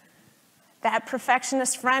 that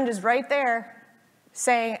perfectionist friend is right there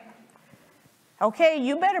saying, okay,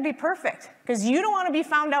 you better be perfect because you don't want to be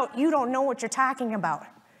found out you don't know what you're talking about.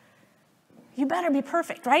 You better be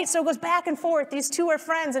perfect, right? So it goes back and forth. These two are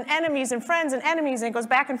friends and enemies and friends and enemies, and it goes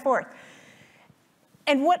back and forth.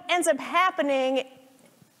 And what ends up happening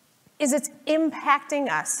is it's impacting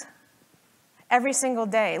us every single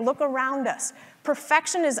day. Look around us.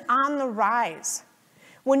 Perfection is on the rise.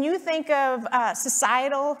 When you think of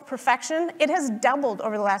societal perfection, it has doubled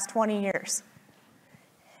over the last 20 years.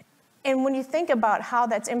 And when you think about how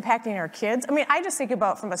that's impacting our kids, I mean, I just think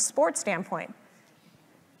about from a sports standpoint.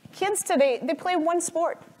 Kids today, they play one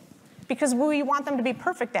sport because we want them to be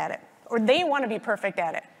perfect at it, or they want to be perfect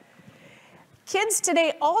at it. Kids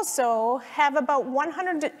today also have about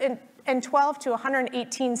 112 to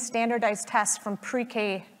 118 standardized tests from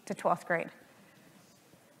pre-K to 12th grade.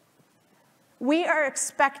 We are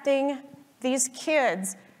expecting these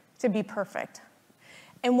kids to be perfect.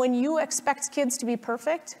 And when you expect kids to be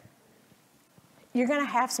perfect, you're going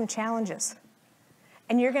to have some challenges.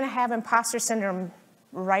 And you're going to have imposter syndrome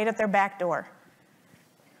right at their back door.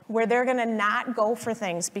 where they're going to not go for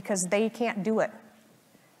things because they can't do it.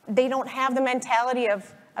 They don't have the mentality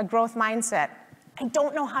of a growth mindset. I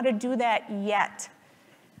don't know how to do that yet.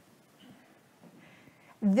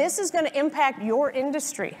 This is going to impact your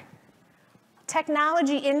industry.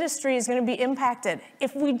 Technology industry is going to be impacted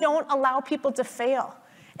if we don't allow people to fail,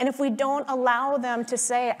 and if we don't allow them to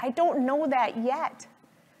say, I don't know that yet.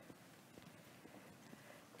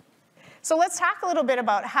 So let's talk a little bit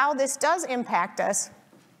about how this does impact us,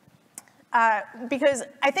 because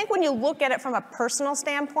I think when you look at it from a personal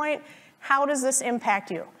standpoint, how does this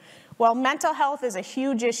impact you? Well, mental health is a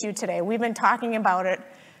huge issue today. We've been talking about it,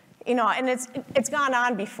 you know, and it's gone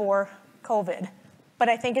on before COVID, but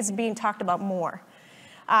I think it's being talked about more.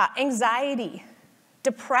 Anxiety,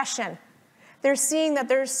 depression. They're seeing that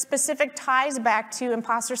there's specific ties back to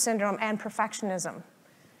imposter syndrome and perfectionism.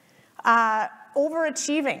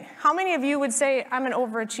 Overachieving. How many of you would say, I'm an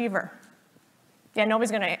overachiever? Yeah,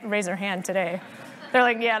 nobody's going to raise their hand today. They're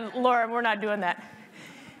like, yeah, Laura, we're not doing that.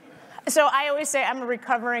 So I always say I'm a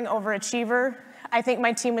recovering overachiever. I think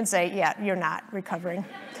my team would say, yeah, you're not recovering.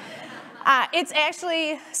 It's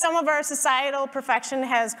actually, some of our societal perfection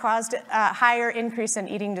has caused a higher increase in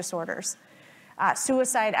eating disorders,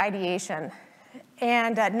 suicide ideation,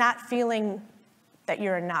 and not feeling that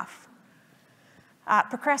you're enough.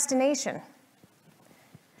 Procrastination.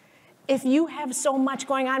 If you have so much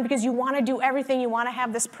going on because you want to do everything, you want to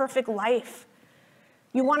have this perfect life,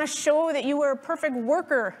 you want to show that you are a perfect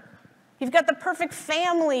worker, you've got the perfect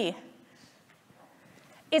family,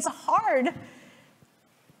 it's hard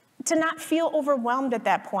to not feel overwhelmed at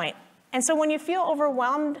that point. And so when you feel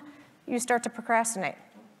overwhelmed, you start to procrastinate.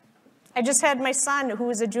 I just had my son, who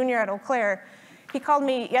was a junior at Eau Claire, he called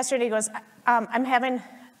me yesterday, he goes, I'm having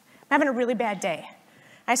a really bad day.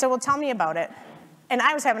 I said, well, tell me about it. And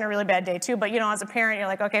I was having a really bad day too, but you know, as a parent, you're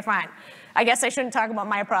like, okay, fine. I guess I shouldn't talk about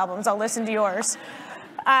my problems, I'll listen to yours.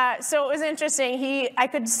 So it was interesting, I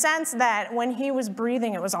could sense that when he was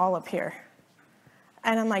breathing, it was all up here.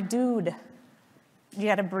 And I'm like, dude, you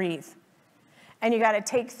gotta breathe. And you gotta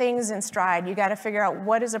take things in stride. You gotta figure out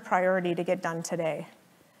what is a priority to get done today.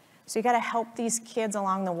 So you gotta help these kids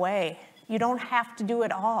along the way. You don't have to do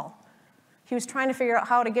it all. He was trying to figure out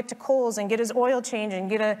how to get to Kohl's and get his oil change and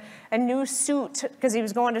get a new suit because he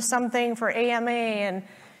was going to something for AMA, and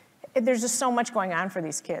there's just so much going on for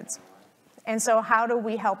these kids. And so how do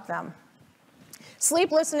we help them?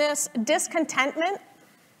 Sleeplessness, discontentment.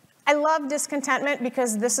 I love discontentment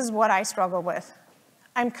because this is what I struggle with.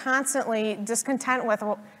 I'm constantly discontent with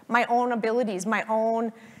my own abilities, my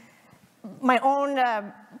own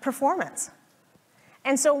performance.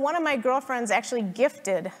 And so one of my girlfriends actually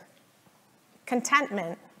gifted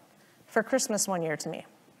contentment for Christmas one year to me.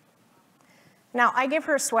 Now, I give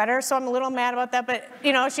her a sweater, so I'm a little mad about that, but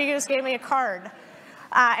you know, she just gave me a card.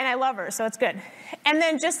 And I love her, so it's good. And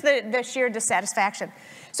then just the sheer dissatisfaction.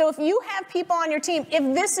 So if you have people on your team,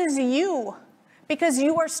 if this is you, because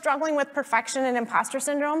you are struggling with perfection and imposter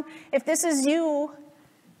syndrome, if this is you,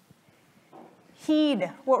 heed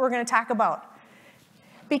what we're going to talk about.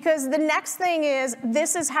 Because the next thing is,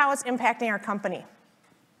 this is how it's impacting our company.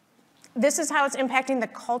 This is how it's impacting the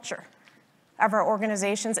culture of our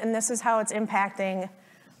organizations, and this is how it's impacting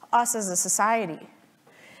us as a society.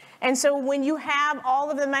 And so when you have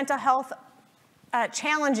all of the mental health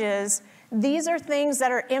challenges, these are things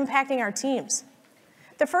that are impacting our teams.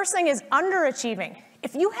 The first thing is underachieving.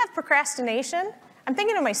 If you have procrastination, I'm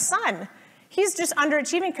thinking of my son. He's just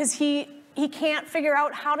underachieving because he can't figure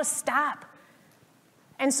out how to stop.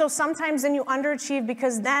 And so sometimes then you underachieve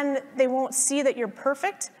because then they won't see that you're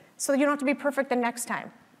perfect, so you don't have to be perfect the next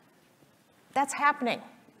time. That's happening.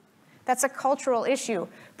 That's a cultural issue.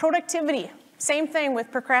 Productivity, same thing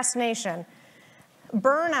with procrastination.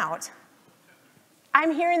 Burnout.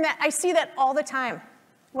 I'm hearing that, I see that all the time.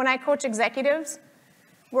 When I coach executives,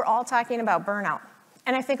 we're all talking about burnout.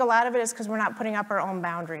 And I think a lot of it is because we're not putting up our own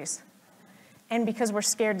boundaries. And because we're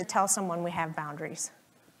scared to tell someone we have boundaries.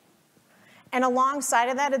 And alongside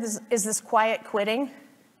of that is this quiet quitting.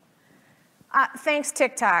 Thanks,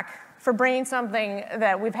 TikTok, for bringing something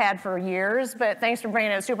that we've had for years, but thanks for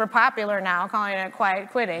bringing it super popular now, calling it quiet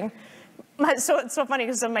quitting. So it's so funny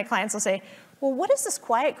because some of my clients will say, well, what is this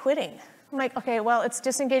quiet quitting? I'm like, okay, well, it's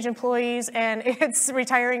disengaged employees and it's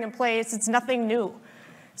retiring employees. It's nothing new.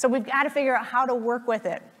 So we've got to figure out how to work with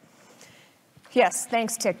it. Yes,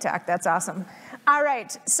 thanks, TikTok. That's awesome. All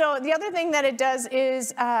right, so the other thing that it does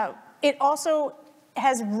is it also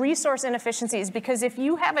has resource inefficiencies, because if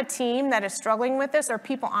you have a team that is struggling with this, or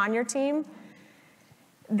people on your team,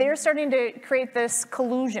 they're starting to create this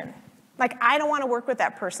collusion. Like, I don't want to work with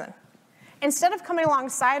that person. instead of coming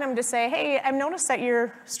alongside them to say, hey, I've noticed that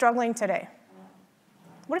you're struggling today.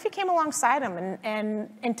 What if you came alongside them and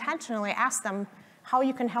intentionally asked them how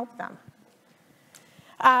you can help them?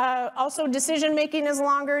 Also, decision-making is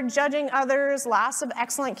longer, judging others, loss of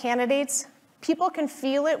excellent candidates. People can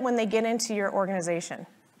feel it when they get into your organization.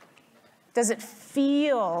 Does it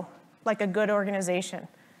feel like a good organization?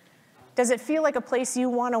 Does it feel like a place you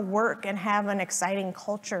want to work and have an exciting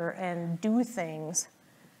culture and do things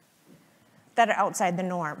that are outside the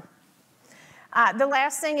norm? The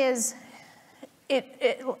last thing is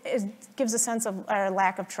it gives a sense of a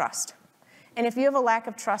lack of trust. And if you have a lack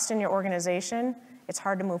of trust in your organization, it's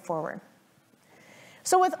hard to move forward.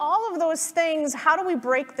 So with all of those things, how do we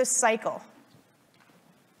break this cycle?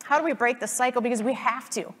 How do we break the cycle? Because we have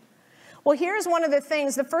to. Well, here's one of the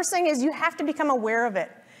things. The first thing is you have to become aware of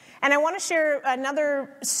it. And I want to share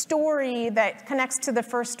another story that connects to the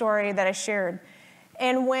first story that I shared.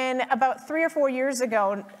 And when about 3 or 4 years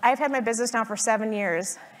ago, I've had my business now for 7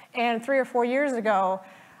 years, and 3 or 4 years ago,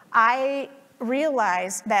 I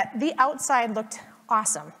realized that the outside looked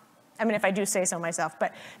awesome. I mean, if I do say so myself,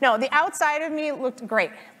 but no, the outside of me looked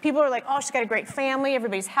great. People are like, oh, she's got a great family,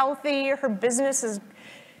 everybody's healthy, her business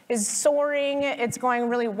is soaring, it's going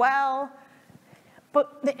really well.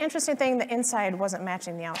 But the interesting thing, the inside wasn't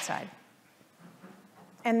matching the outside.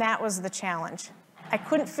 And that was the challenge. I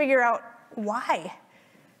couldn't figure out why.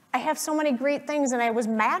 I have so many great things, and I was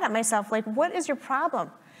mad at myself, like, what is your problem?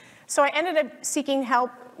 So I ended up seeking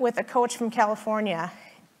help with a coach from California,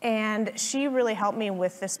 and she really helped me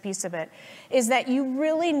with this piece of it, is that you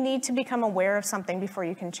really need to become aware of something before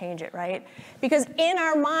you can change it, right? Because in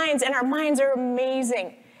our minds, and our minds are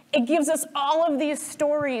amazing, it gives us all of these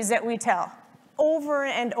stories that we tell over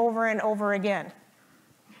and over and over again.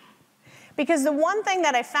 Because the one thing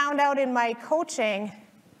that I found out in my coaching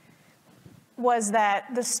was that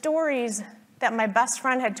the stories that my best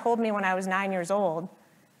friend had told me when I was 9 years old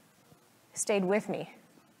stayed with me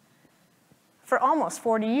for almost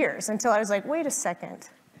 40 years until I was like, wait a second.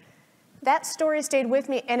 That story stayed with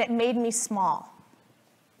me, and it made me small.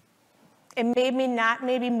 It made me not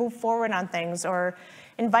maybe move forward on things or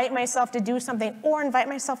invite myself to do something or invite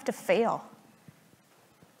myself to fail,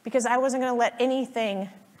 because I wasn't going to let anything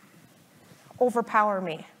overpower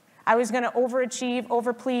me. I was going to overachieve,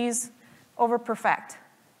 overplease, overperfect.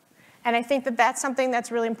 And I think that that's something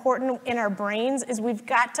that's really important in our brains, is we've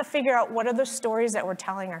got to figure out what are the stories that we're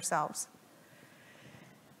telling ourselves.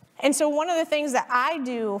 And so one of the things that I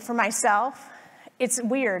do for myself, it's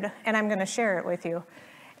weird, and I'm going to share it with you,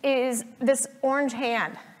 is this orange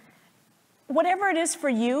hand. Whatever it is for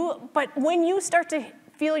you, but when you start to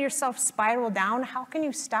feel yourself spiral down, how can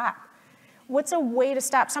you stop? What's a way to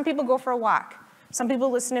stop? Some people go for a walk. Some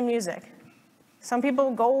people listen to music. Some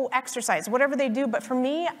people go exercise, whatever they do. But for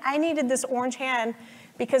me, I needed this orange hand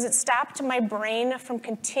because it stopped my brain from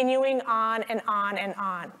continuing on and on and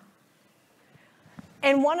on.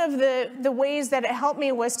 And one of the ways that it helped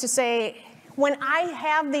me was to say, when I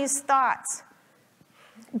have these thoughts,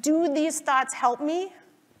 do these thoughts help me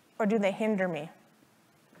or do they hinder me?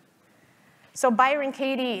 So Byron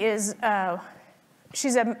Katie is,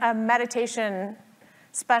 she's a meditation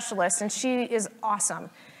specialist, and she is awesome.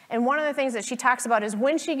 And one of the things that she talks about is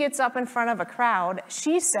when she gets up in front of a crowd,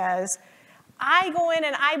 she says, I go in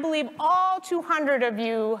and I believe all 200 of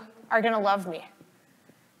you are going to love me.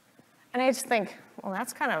 And I just think, well,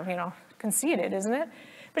 that's kind of, conceited, isn't it?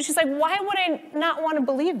 But she's like, why would I not want to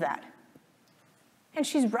believe that? And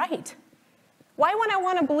she's right. Why would I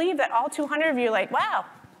want to believe that all 200 of you are like, wow,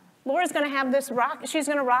 Laura's going to have this rock, she's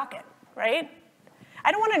going to rock it, right?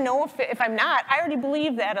 I don't want to know if I'm not. I already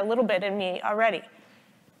believe that a little bit in me already.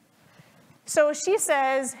 So she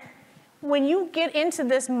says, when you get into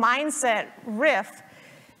this mindset riff,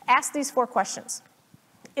 ask these 4 questions.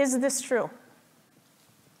 Is this true?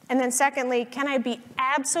 And then secondly, can I be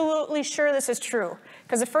absolutely sure this is true?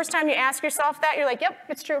 Because the first time you ask yourself that, you're like, yep,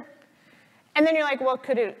 it's true. And then you're like, well,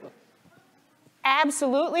 could it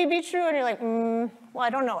absolutely be true? And you're like, well, I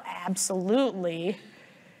don't know absolutely,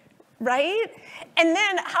 right? And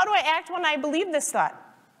then how do I act when I believe this thought?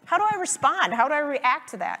 How do I respond? How do I react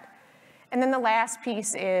to that? And then the last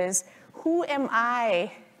piece is, who am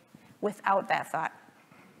I without that thought?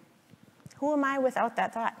 Who am I without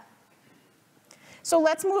that thought? So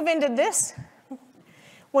let's move into this.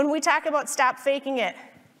 When we talk about stop faking it,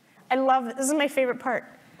 I love this. This is my favorite part.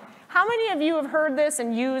 How many of you have heard this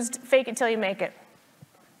and used fake it till you make it?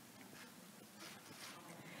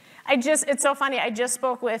 It's so funny. I just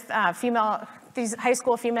spoke with these high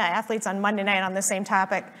school female athletes on Monday night on the same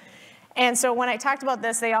topic. And so when I talked about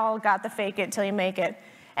this, they all got the fake it till you make it.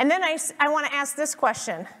 And then I want to ask this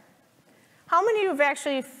question. How many of you have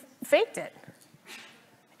actually faked it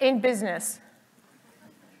in business?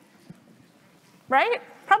 Right?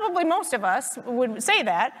 Probably most of us would say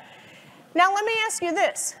that. Now let me ask you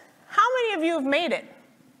this. How many of you have made it?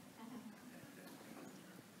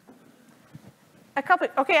 A couple.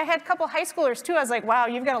 Okay, I had a couple high schoolers too. I was like, wow,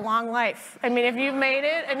 you've got a long life. I mean, if you've made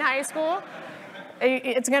it in high school,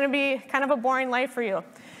 it's going to be kind of a boring life for you.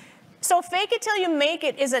 So fake it till you make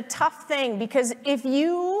it is a tough thing, because if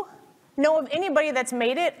you know of anybody that's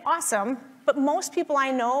made it, awesome. But most people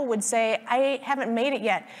I know would say, I haven't made it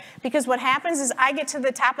yet. Because what happens is I get to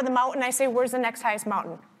the top of the mountain, I say, where's the next highest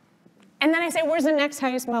mountain? And then I say, where's the next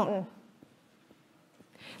highest mountain?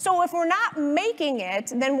 So if we're not making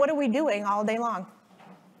it, then what are we doing all day long?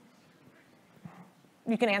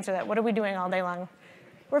 You can answer that. What are we doing all day long?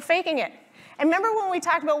 We're faking it. And remember when we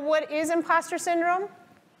talked about what is imposter syndrome?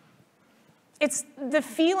 It's the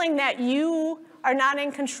feeling that you are not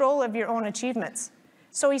in control of your own achievements.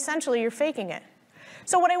 So essentially, you're faking it.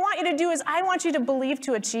 So what I want you to do is I want you to believe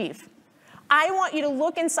to achieve. I want you to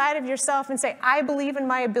look inside of yourself and say, I believe in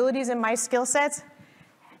my abilities and my skill sets,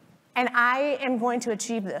 and I am going to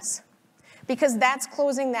achieve this. Because that's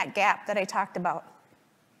closing that gap that I talked about.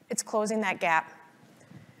 It's closing that gap.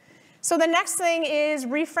 So the next thing is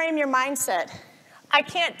reframe your mindset. I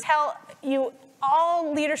can't tell you,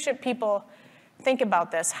 all leadership people think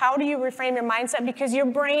about this. How do you reframe your mindset? Because your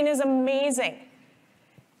brain is amazing.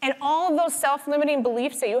 And all of those self-limiting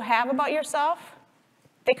beliefs that you have about yourself,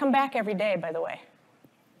 they come back every day, by the way.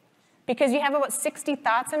 Because you have about 60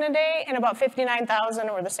 thoughts in a day, and about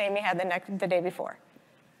 59,000 were the same you had the day before.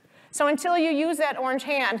 So until you use that orange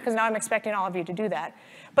hand, because now I'm expecting all of you to do that,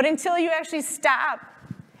 but until you actually stop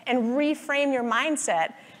and reframe your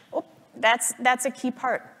mindset, that's a key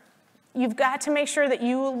part. You've got to make sure that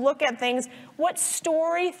you look at things. What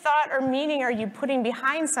story, thought, or meaning are you putting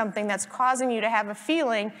behind something that's causing you to have a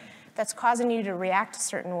feeling, that's causing you to react a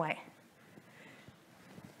certain way?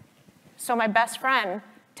 So my best friend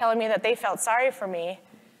telling me that they felt sorry for me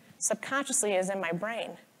subconsciously is in my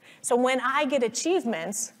brain. So when I get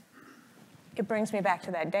achievements, it brings me back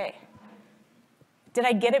to that day. Did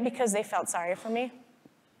I get it because they felt sorry for me?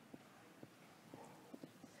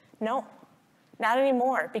 No, not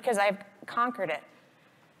anymore, because I've conquered it.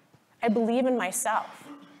 I believe in myself.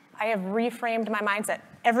 I have reframed my mindset.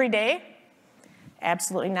 Every day?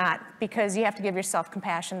 Absolutely not, because you have to give yourself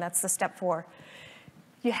compassion. That's the step 4.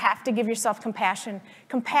 You have to give yourself compassion.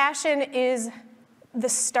 Compassion is the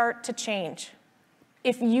start to change.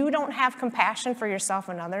 If you don't have compassion for yourself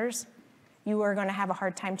and others, you are going to have a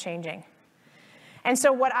hard time changing. And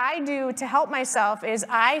so what I do to help myself is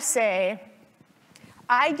I say,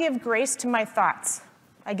 I give grace to my thoughts.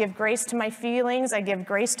 I give grace to my feelings. I give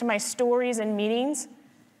grace to my stories and meanings.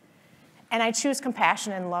 And I choose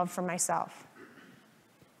compassion and love for myself.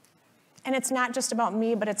 And it's not just about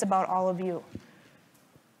me, but it's about all of you.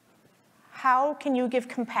 How can you give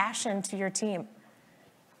compassion to your team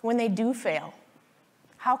when they do fail?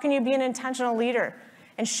 How can you be an intentional leader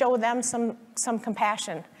and show them some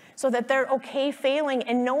compassion so that they're okay failing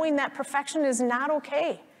and knowing that perfection is not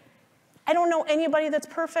okay? I don't know anybody that's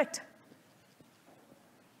perfect.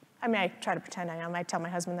 I mean, I try to pretend I am. I tell my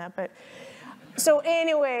husband that, but so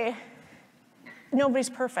anyway, nobody's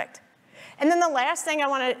perfect. And then the last thing I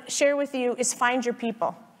want to share with you is find your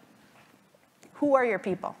people. Who are your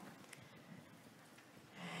people?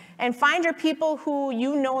 And find your people who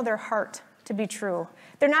you know their heart to be true.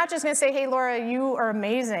 They're not just going to say, hey, Laura, you are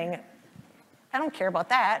amazing. I don't care about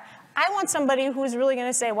that. I want somebody who's really going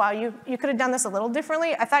to say, wow, you could have done this a little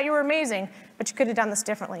differently. I thought you were amazing, but you could have done this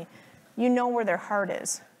differently. You know where their heart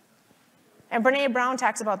is. And Brené Brown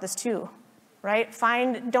talks about this too, right?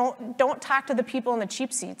 Don't talk to the people in the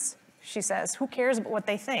cheap seats, she says. Who cares about what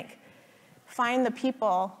they think? Find the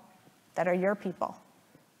people that are your people.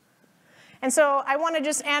 And so I want to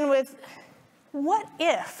just end with, what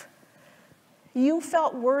if you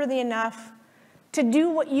felt worthy enough to do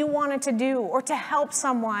what you wanted to do or to help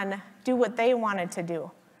someone do what they wanted to do?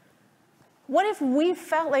 What if we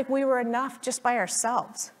felt like we were enough just by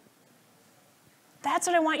ourselves? That's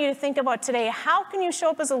what I want you to think about today. How can you show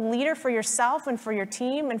up as a leader for yourself and for your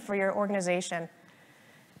team and for your organization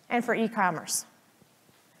and for e-commerce?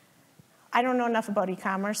 I don't know enough about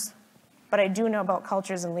e-commerce, but I do know about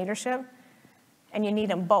cultures and leadership, and you need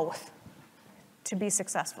them both to be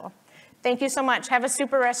successful. Thank you so much. Have a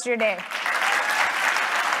super rest of your day.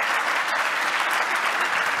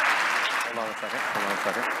 Hold on a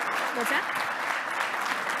second. What's that?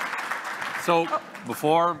 So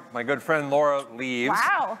before my good friend Laura leaves,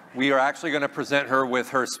 we are actually going to present her with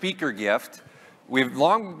her speaker gift. We've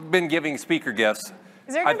long been giving speaker gifts.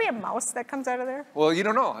 Is there going to be a mouse that comes out of there? Well, you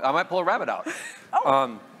don't know. I might pull a rabbit out.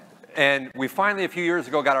 Oh. And we finally, a few years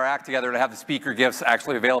ago, got our act together to have the speaker gifts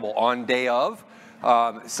actually available on day of.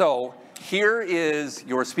 So here is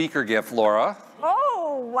your speaker gift, Laura.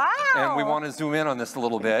 Oh, wow. And we want to zoom in on this a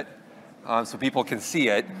little bit so people can see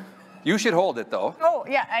it. You should hold it, though. Oh,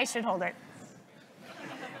 yeah, I should hold it.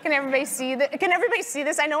 Can everybody see this? Can everybody see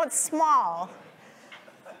this? I know it's small.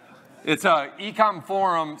 It's a Ecomm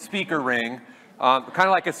Forum speaker ring, kind of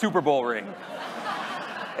like a Super Bowl ring.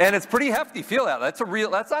 And it's pretty hefty. Feel that. That's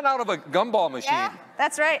not out of a gumball machine. Yeah,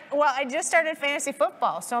 that's right. Well, I just started fantasy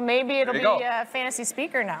football, so maybe it'll be a fantasy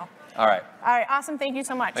speaker now. All right. All right, awesome. Thank you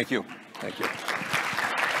so much. Thank you. Thank you. You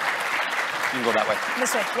can go that way.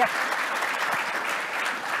 This way, yep.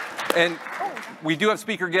 And we do have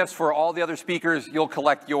speaker gifts for all the other speakers. You'll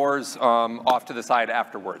collect yours off to the side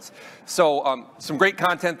afterwards. So some great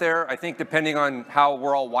content there. I think depending on how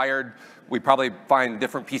we're all wired, we probably find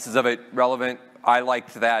different pieces of it relevant. I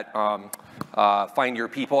liked that find your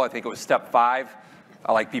people. I think it was step 5.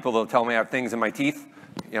 I like people that'll tell me I have things in my teeth,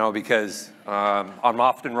 you know, because I'm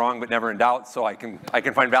often wrong but never in doubt. So I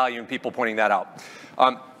can find value in people pointing that out.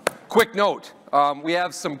 Quick note. We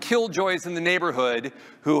have some killjoys in the neighborhood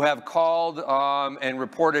who have called and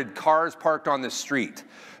reported cars parked on the street.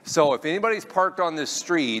 So if anybody's parked on this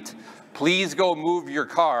street, please go move your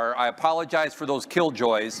car. I apologize for those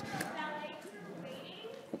killjoys.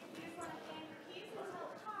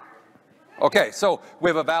 Okay, so we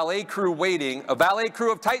have a valet crew waiting, a valet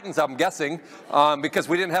crew of Titans, I'm guessing, because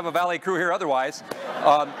we didn't have a valet crew here otherwise.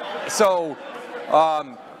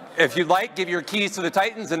 If you'd like, give your keys to the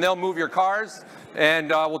Titans and they'll move your cars and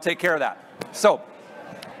we'll take care of that. So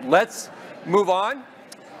let's move on.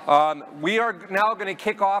 We are now going to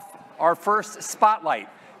kick off our first spotlight.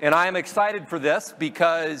 And I am excited for this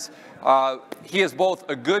because he is both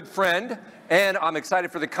a good friend and I'm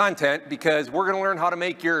excited for the content because we're going to learn how to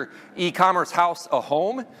make your e-commerce house a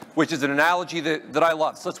home, which is an analogy that I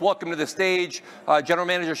love. So let's welcome to the stage General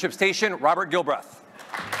Manager ShipStation, Robert Gilbreath.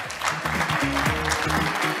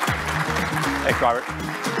 Thanks, Robert.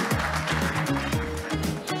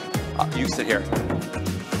 You sit here.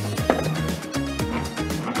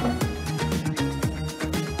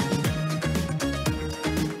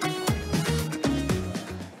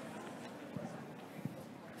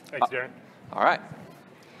 Thanks, Darin. All right.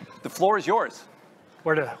 The floor is yours.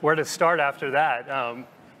 Where to start after that? I'm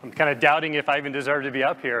kind of doubting if I even deserve to be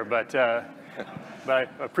up here, but I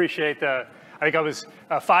appreciate the. I think I was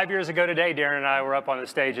 5 years ago today, Darin and I were up on the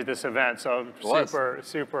stage at this event, so I'm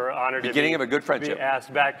super honored to be, of a good friendship. Be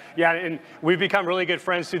asked back. Yeah, and we've become really good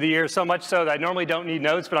friends through the years, so much so that I normally don't need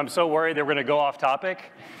notes, but I'm so worried that we're going to go off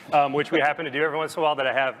topic, which we happen to do every once in a while, that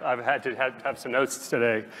I've had to have some notes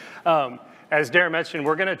today. As Darin mentioned,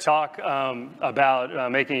 we're going to talk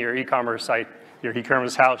about making your e-commerce site, your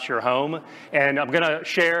e-commerce house, your home, and I'm going to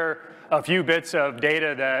share a few bits of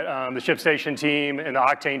data that the ShipStation team and the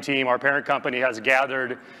Octane team, our parent company, has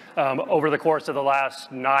gathered over the course of the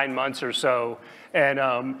last 9 months or so. And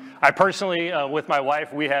I personally, with my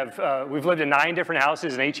wife, we've lived in 9 different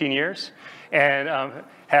houses in 18 years and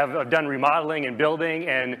have done remodeling and building,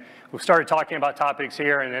 and we've started talking about topics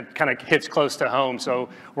here, and it kind of hits close to home. So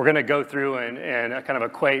we're going to go through and kind of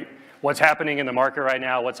equate what's happening in the market right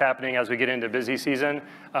now, what's happening as we get into busy season,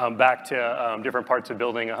 back to different parts of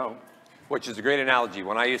building a home. Which is a great analogy.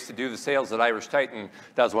 When I used to do the sales at Irish Titan,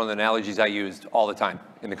 that was one of the analogies I used all the time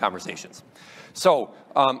in the conversations. So,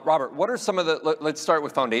 Robert, what are some of the, let's start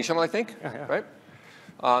with foundational, I think, right?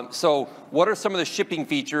 So what are some of the shipping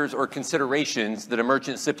features or considerations that a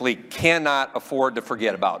merchant simply cannot afford to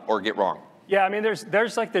forget about or get wrong? Yeah, I mean,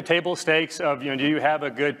 there's like the table stakes of, do you have a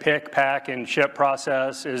good pick, pack, and ship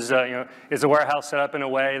process? Is the warehouse set up in a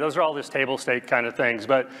way? Those are all just table stake kind of things.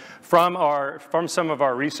 But from some of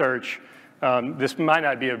our research, this might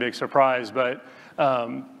not be a big surprise, but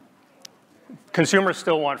consumers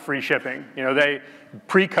still want free shipping.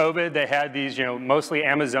 Pre-COVID, they had these, mostly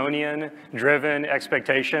Amazonian-driven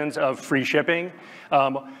expectations of free shipping.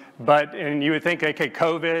 And you would think, okay,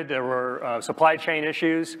 COVID, there were supply chain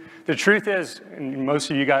issues. The truth is, and most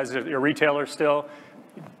of you guys are retailers still,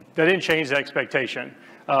 that didn't change the expectation.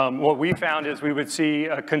 What we found is we would see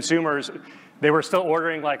consumers, they were still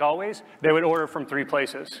ordering like always. They would order from 3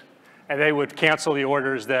 places, and they would cancel the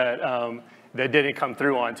orders that didn't come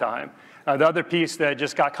through on time. The other piece that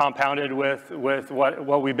just got compounded with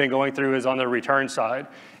what we've been going through is on the return side.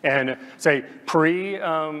 And say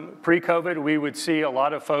pre-COVID, we would see a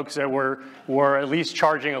lot of folks that were at least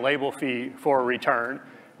charging a label fee for a return.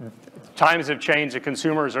 Times have changed. The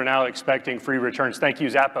consumers are now expecting free returns. Thank you,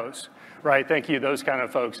 Zappos, right? Thank you, those kind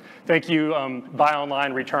of folks. Thank you, buy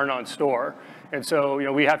online, return on store. And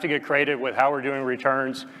so, we have to get creative with how we're doing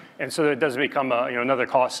returns, and so that it doesn't become another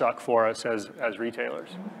cost suck for us as retailers.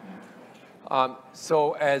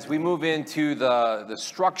 So as we move into the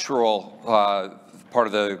structural part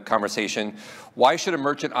of the conversation, why should a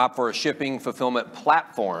merchant opt for a shipping fulfillment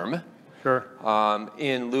platform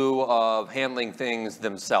in lieu of handling things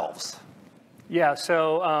themselves? Yeah,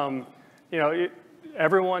 so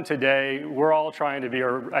everyone today, we're all trying to be,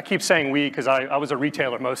 or I keep saying we because I was a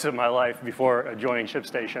retailer most of my life before joining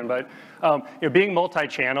ShipStation, but being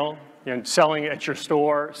multi-channel, selling at your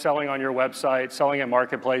store, selling on your website, selling at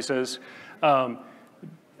marketplaces,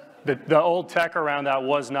 the old tech around that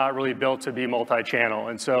was not really built to be multi-channel.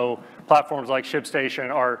 And so platforms like ShipStation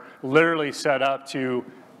are literally set up to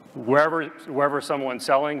wherever someone's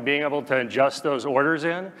selling, being able to ingest those orders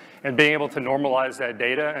in and being able to normalize that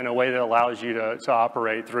data in a way that allows you to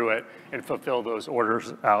operate through it and fulfill those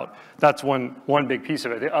orders out. That's one big piece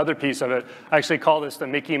of it. The other piece of it, I actually call this the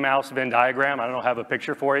Mickey Mouse Venn diagram. I don't have a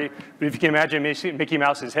picture for you, but if you can imagine Mickey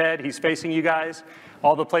Mouse's head, he's facing you guys.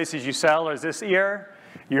 All the places you sell is this ear.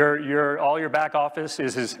 All your back office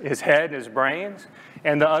is his head and his brains,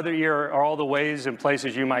 and the other ear are all the ways and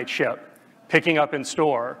places you might ship. Picking up in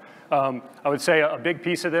store. I would say a big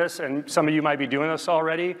piece of this, and some of you might be doing this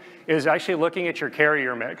already, is actually looking at your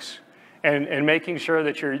carrier mix and making sure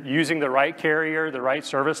that you're using the right carrier, the right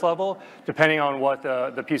service level, depending on what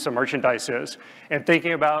the piece of merchandise is. And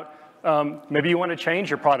thinking about maybe you want to change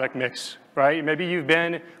your product mix, right? Maybe you've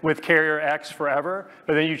been with carrier X forever,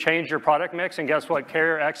 but then you change your product mix, and guess what?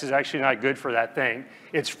 Carrier X is actually not good for that thing.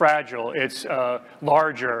 It's fragile, it's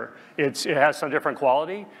larger, it has some different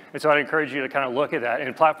quality, and so I'd encourage you to kind of look at that.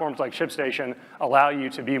 And platforms like ShipStation allow you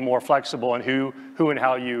to be more flexible in who and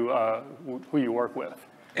how who you work with.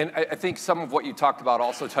 And I think some of what you talked about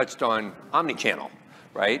also touched on omnichannel,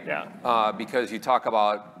 right? Yeah. Because you talk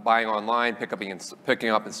about buying online, picking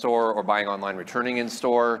up in store, or buying online, returning in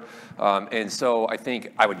store. And so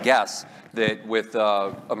I would guess that with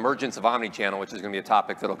the emergence of omnichannel, which is going to be a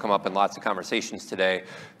topic that will come up in lots of conversations today,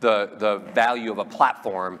 the value of a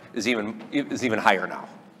platform is even higher now.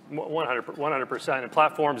 100%. And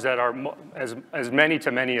platforms that are as many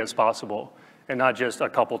to many as possible, and not just a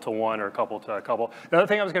couple to one or a couple to a couple. The other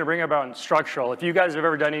thing I was going to bring up about structural, if you guys have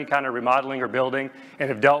ever done any kind of remodeling or building and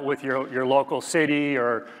have dealt with your local city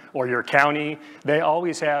or your county, they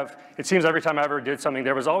always have, it seems every time I ever did something,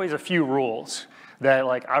 there was always a few rules that,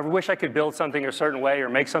 like, I wish I could build something a certain way or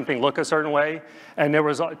make something look a certain way. And I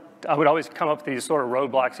would always come up with these sort of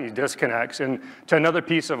roadblocks, these disconnects. And to another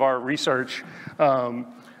piece of our research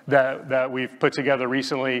that we've put together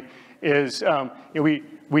recently is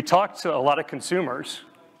we talked to a lot of consumers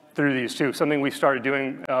through these too. Something we started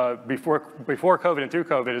doing before COVID and through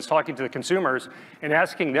COVID is talking to the consumers and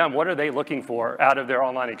asking them what are they looking for out of their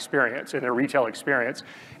online experience and their retail experience.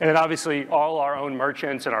 And then obviously all our own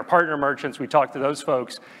merchants and our partner merchants, we talked to those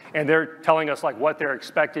folks, and they're telling us like what they're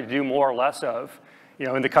expected to do more or less of,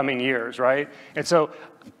 in the coming years, right? And so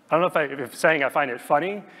I don't know if saying I find it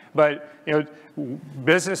funny, but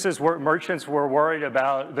merchants were worried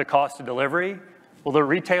about the cost of delivery. Well, the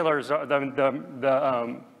retailers,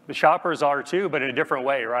 the shoppers are too, but in a different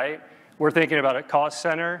way, right? We're thinking about a cost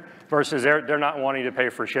center versus they're not wanting to pay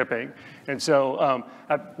for shipping. And so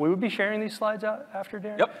we would be sharing these slides out after,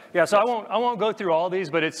 Darin? Yep. Yeah, so I won't go through all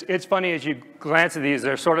these, but it's funny as you glance at these,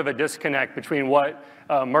 there's sort of a disconnect between what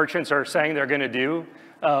merchants are saying they're going to do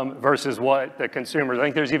versus what the consumers. I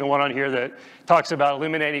think there's even one on here that talks about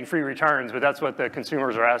eliminating free returns, but that's what the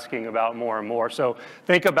consumers are asking about more and more. So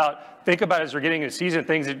think about as we're getting into season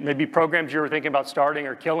things that maybe programs you were thinking about starting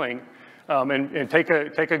or killing, and take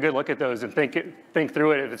a good look at those and think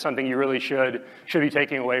through it if it's something you really should be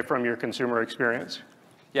taking away from your consumer experience.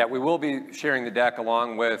 Yeah, we will be sharing the deck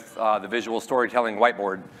along with the visual storytelling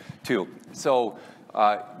whiteboard too. So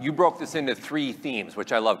you broke this into 3 themes,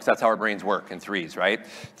 which I love because that's how our brains work in 3s, right?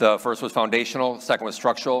 The first was foundational, second was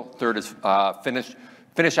structural, third is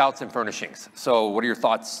finish outs and furnishings. So what are your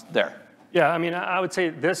thoughts there? Yeah, I mean, I would say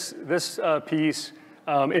this piece,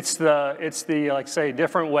 it's the like say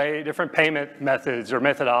different payment methods or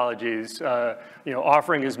methodologies,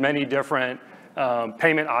 offering as many different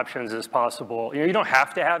payment options as possible. You don't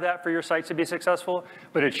have to have that for your sites to be successful,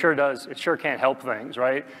 but it sure does. It sure can help things,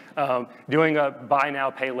 right? Doing a buy now,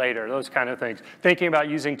 pay later, those kind of things. Thinking about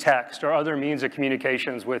using text or other means of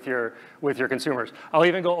communications with your consumers. I'll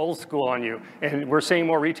even go old school on you, and we're seeing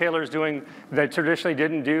more retailers doing that traditionally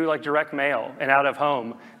didn't do, like direct mail and out of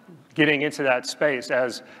home. getting into that space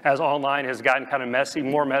as online has gotten kind of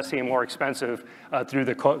more messy and more expensive through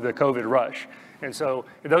the COVID rush. And so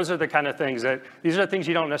those are the kind of things these are the things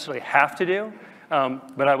you don't necessarily have to do,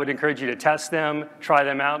 but I would encourage you to test them, try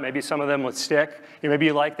them out. Maybe some of them would stick. Maybe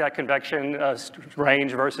you like that convection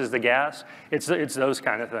range versus the gas. It's those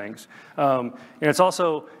kind of things. And it's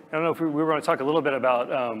also, I don't know if we were going to talk a little bit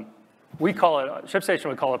about, we call it, ShipStation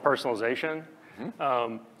would call it personalization.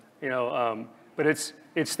 But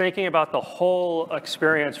it's thinking about the whole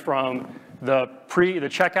experience from the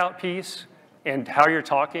checkout piece and how you're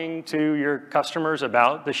talking to your customers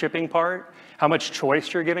about the shipping part, how much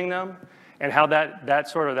choice you're giving them, and how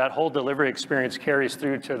that whole delivery experience carries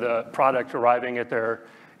through to the product arriving at their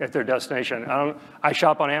destination. I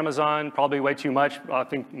shop on Amazon probably way too much. I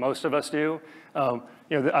think most of us do.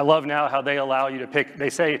 I love now how they allow you to pick. They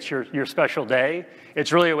say it's your special day.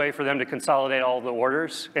 It's really a way for them to consolidate all the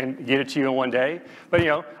orders and get it to you in one day. But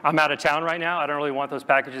I'm out of town right now. I don't really want those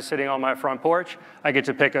packages sitting on my front porch. I get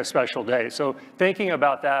to pick a special day. So thinking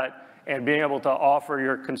about that and being able to offer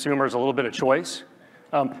your consumers a little bit of choice.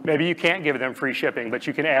 Maybe you can't give them free shipping, but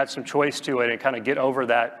you can add some choice to it and kind of get over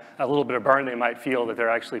that a little bit of burn they might feel that they're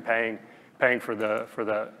actually paying for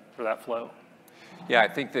that flow. Yeah, I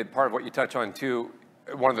think that part of what you touch on too,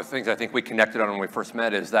 one of the things I think we connected on when we first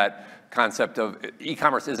met is that concept of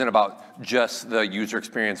e-commerce isn't about just the user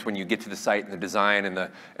experience when you get to the site and the design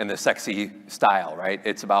and the sexy style, right?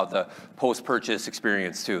 It's about the post-purchase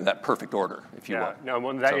experience too, that perfect order, if you will.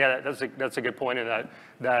 That's a good point in that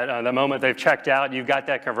the moment they've checked out, you've got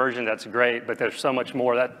that conversion, that's great, but there's so much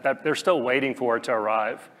more that they're still waiting for it to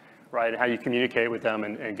arrive, right? And how you communicate with them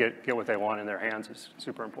and get what they want in their hands is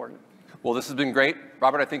super important. Well, this has been great.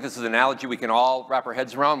 Robert, I think this is an analogy we can all wrap our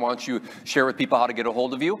heads around. Why don't you share with people how to get a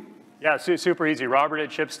hold of you? Yeah, super easy. Robert at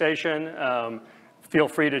ShipStation. Feel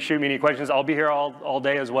free to shoot me any questions. I'll be here all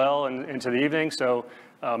day as well and into the evening. So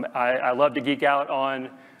I love to geek out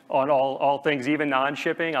on all things, even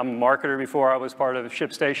non-shipping. I'm a marketer before I was part of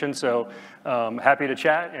ShipStation. So happy to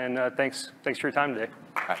chat, and thanks for your time today.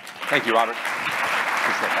 All right. Thank you, Robert.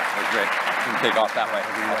 Appreciate that. That was great. You can take off that way.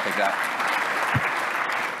 I'll take that.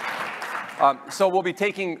 So we'll be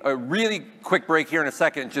taking a really quick break here in a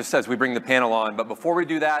second, just as we bring the panel on. But before we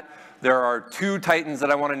do that, there are two Titans that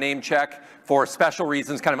I want to name check for special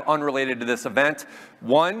reasons, kind of unrelated to this event.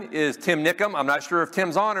 One is Tim Nickum. I'm not sure if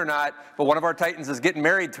Tim's on or not, but one of our Titans is getting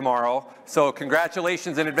married tomorrow. So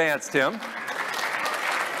congratulations in advance, Tim.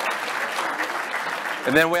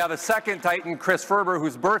 And then we have a second Titan, Chris Ferber,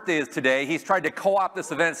 whose birthday is today. He's tried to co-opt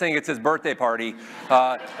this event saying it's his birthday party.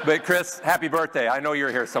 But Chris, happy birthday. I know you're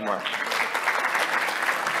here somewhere.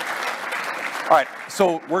 All right,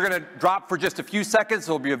 so we're going to drop for just a few seconds.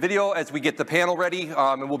 There'll be a video as we get the panel ready,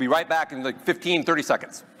 and we'll be right back in like 15, 30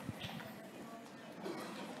 seconds.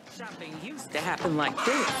 Shopping used to happen like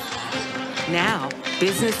this. Now,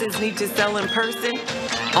 businesses need to sell in person,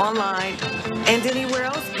 online, and anywhere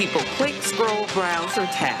else people click, scroll, browse, or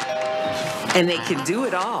tap. And they can do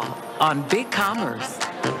it all on BigCommerce.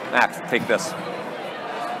 Max, take this.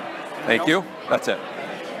 Thank you. That's it.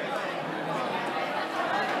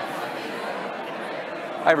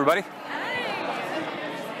 Hi, everybody. Hi.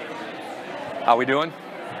 How we doing?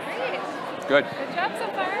 Great. Good. Good job so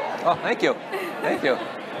far. Oh, thank you. Thank you.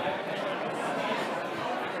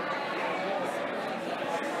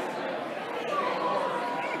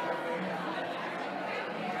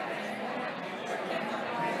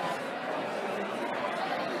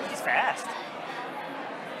 It's fast.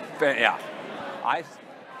 Yeah.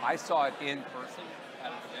 I saw it in person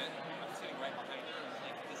at an event. I'm sitting right behind her. I was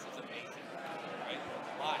like, this is amazing. Right?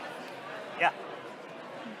 Live. Yeah.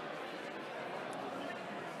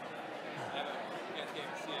 I haven't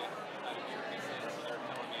see it. I have earpieces, so they're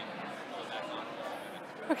telling me, oh, that's on.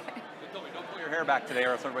 Okay. They told me, don't pull your hair back today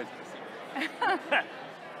or else everybody's going to see it.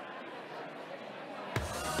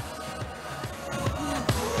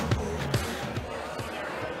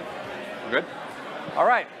 Good? All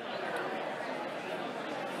right.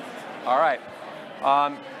 All right.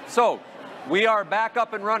 So we are back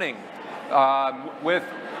up and running with,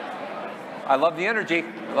 I love the energy.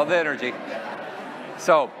 I love the energy.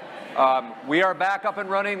 So we are back up and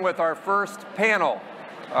running with our first panel.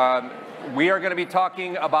 We are going to be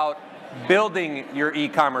talking about building your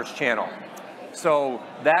e-commerce channel. So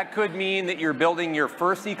that could mean that you're building your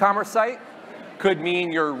first e-commerce site, could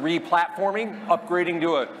mean you're re-platforming, upgrading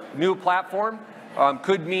to a new platform.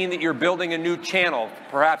 Could mean that you're building a new channel.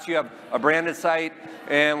 Perhaps you have a branded site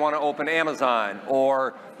and want to open Amazon,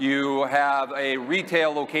 or you have a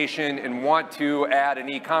retail location and want to add an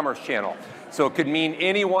e-commerce channel. So it could mean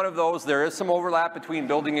any one of those. There is some overlap between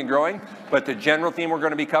building and growing, but the general theme we're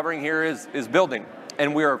going to be covering here is building.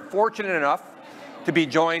 And we are fortunate enough to be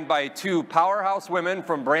joined by two powerhouse women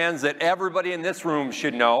from brands that everybody in this room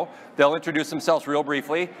should know. They'll introduce themselves real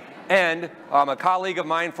briefly. And a colleague of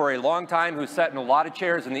mine for a long time who's sat in a lot of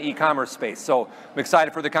chairs in the e-commerce space. So I'm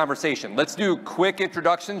excited for the conversation. Let's do quick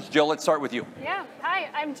introductions. Jill, let's start with you. Yeah, hi,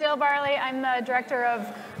 I'm Jill Barley. I'm the Director of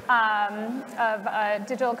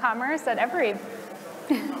Digital Commerce at Evereve.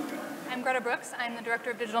 I'm Greta Brooks. I'm the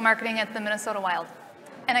Director of Digital Marketing at the Minnesota Wild.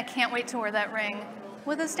 And I can't wait to wear that ring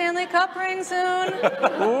with a Stanley Cup ring soon.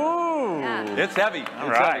 Ooh, yeah. It's heavy. All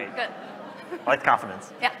right. Good. I like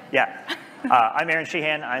confidence. Yeah. Yeah. I'm Aaron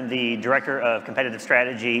Sheehan. I'm the Director of Competitive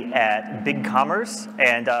Strategy at Bigcommerce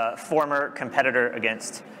and former competitor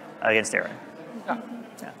against Darin. Yeah.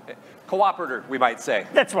 Cooperator, we might say.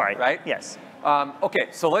 That's right. Right? Yes. Okay,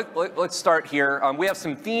 so let's start here. We have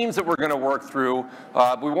some themes that we're going to work through.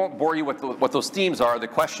 We won't bore you with what those themes are. The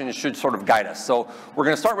questions should sort of guide us. So we're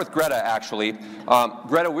going to start with Greta, actually.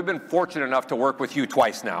 Greta, we've been fortunate enough to work with you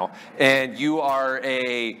twice now, and you are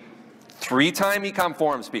a 3-time Ecom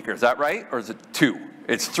Forum speaker. Is that right? Or is it 2?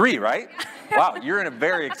 It's 3, right? Wow, you're in a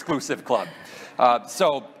very exclusive club.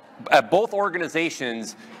 So at both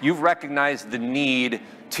organizations, you've recognized the need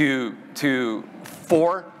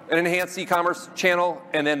for an enhanced e-commerce channel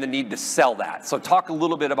and then the need to sell that. So talk a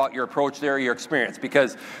little bit about your approach there, your experience,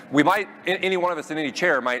 because we might, any one of us in any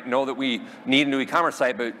chair might know that we need a new e-commerce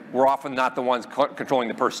site, but we're often not the ones controlling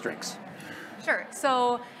the purse strings. Sure.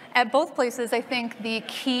 So at both places, I think the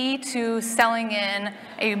key to selling in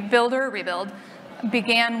a build or a rebuild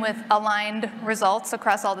began with aligned results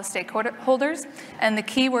across all the stakeholders. And the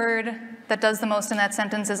key word that does the most in that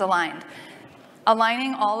sentence is aligned.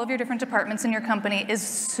 Aligning all of your different departments in your company is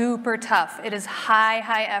super tough. It is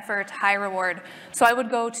high effort, high reward. So I would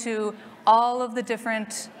go to all of the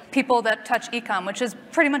different people that touch ecom, which is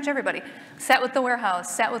pretty much everybody. Sat with the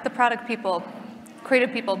warehouse, sat with the product people,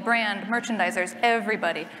 creative people, brand, merchandisers,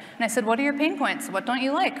 everybody. And I said, what are your pain points? What don't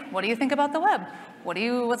you like? What do you think about the web?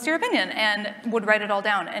 What's your opinion? And would write it all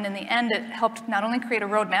down. And in the end, it helped not only create a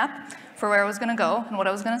roadmap for where I was gonna go and what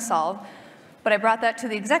I was gonna solve, but I brought that to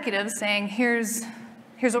the executives saying, here's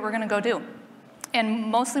what we're gonna go do. And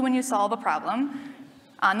mostly when you solve a problem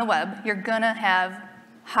on the web, you're gonna have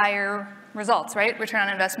higher results, right? Return on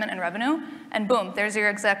investment and revenue, and boom, there's your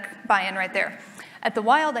exec buy-in right there. At the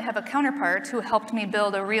Wild, I have a counterpart who helped me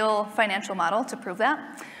build a real financial model to prove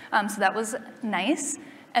that. So that was nice.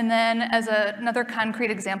 And then as another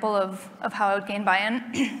concrete example of how I would gain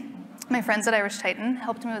buy-in, my friends at Irish Titan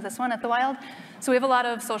helped me with this one at the Wild. So we have a lot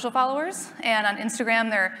of social followers, and on Instagram,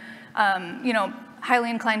 they're highly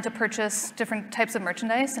inclined to purchase different types of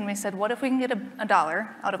merchandise. And we said, what if we can get $1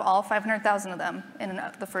 out of all 500,000 of them in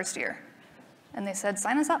the first year? And they said,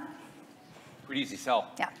 sign us up. Pretty easy sell,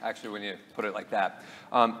 yeah. Actually, when you put it like that.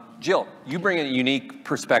 Jill, you bring a unique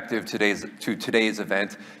perspective to today's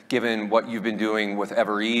event, given what you've been doing with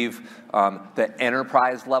Evereve, the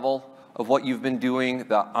enterprise level of what you've been doing,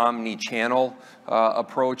 the omni-channel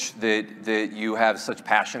approach that you have such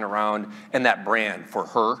passion around, and that brand for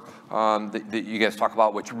her that you guys talk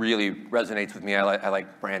about, which really resonates with me. I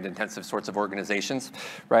like brand-intensive sorts of organizations,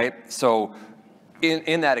 right? So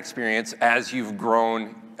in that experience, as you've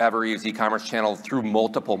grown Evereve's e-commerce channel through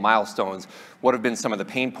multiple milestones, what have been some of the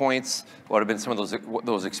pain points? What have been some of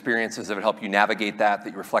those experiences that have helped you navigate that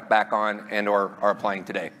you reflect back on and or are applying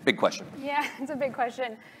today? Big question. Yeah, it's a big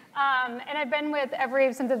question. And I've been with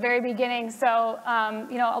Evereve since the very beginning, so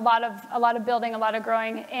a lot of building, a lot of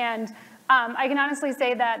growing, and I can honestly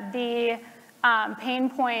say that the pain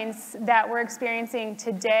points that we're experiencing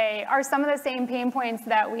today are some of the same pain points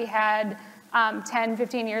that we had 10,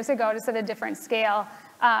 15 years ago, just at a different scale.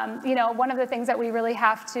 One of the things that we really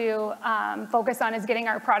have to focus on is getting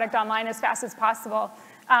our product online as fast as possible.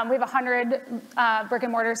 We have 100 brick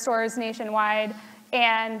and mortar stores nationwide.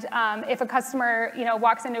 And if a customer,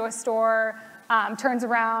 walks into a store, turns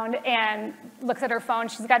around and looks at her phone,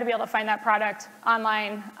 she's got to be able to find that product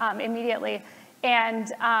online immediately. And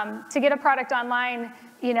to get a product online,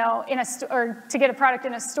 or to get a product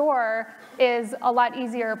in a store is a lot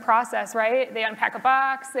easier process, right? They unpack a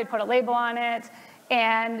box, they put a label on it,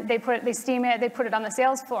 and they steam it, they put it on the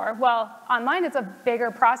sales floor. Well, online it's a bigger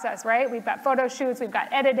process, right? We've got photo shoots, we've got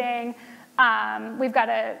editing. We've got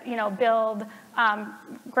to, build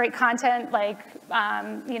great content like,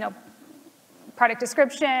 product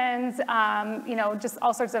descriptions, just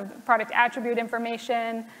all sorts of product attribute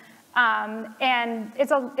information. And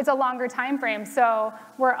it's a longer time frame, so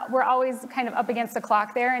we're always kind of up against the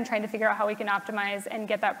clock there and trying to figure out how we can optimize and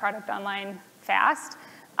get that product online fast.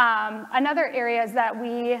 Another area is that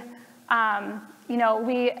we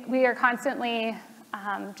are constantly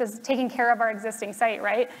just taking care of our existing site,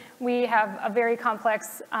 right? We have a very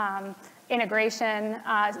complex integration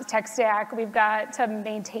tech stack. We've got to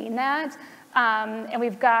maintain that, and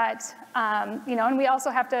we've got, and we also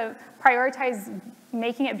have to prioritize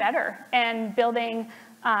making it better and building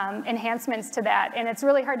enhancements to that. And it's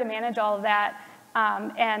really hard to manage all of that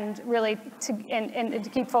and really to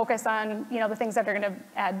keep focus on the things that are going to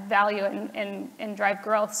add value and drive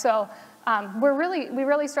growth. So we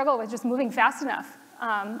really struggle with just moving fast enough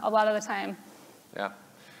a lot of the time. Yeah.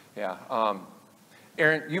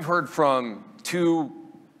 Aaron, you've heard from two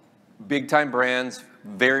big-time brands,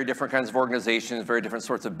 very different kinds of organizations, very different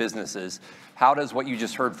sorts of businesses. How does what you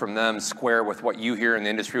just heard from them square with what you hear in the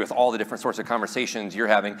industry with all the different sorts of conversations you're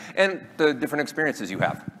having and the different experiences you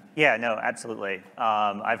have? Yeah, no, absolutely.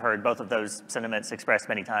 I've heard both of those sentiments expressed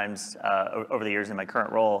many times over the years in my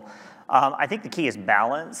current role. I think the key is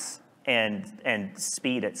balance and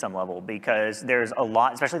speed at some level, because there's a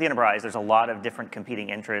lot, especially the enterprise, there's a lot of different competing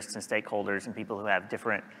interests and stakeholders and people who have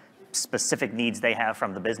different specific needs they have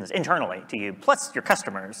from the business internally to you, plus your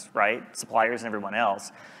customers, right? Suppliers and everyone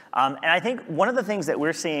else. And I think one of the things that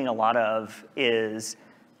we're seeing a lot of is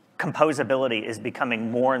composability is becoming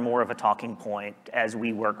more and more of a talking point as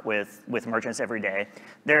we work with merchants every day.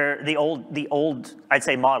 The old, I'd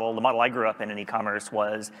say model, the model I grew up in e-commerce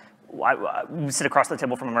was, I sit across the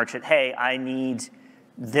table from a merchant, hey, I need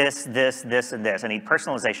this, this, this, and this. I need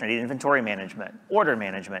personalization, I need inventory management, order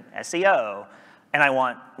management, SEO, and I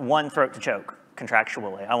want one throat to choke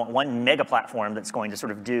contractually. I want one mega platform that's going to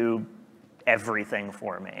sort of do everything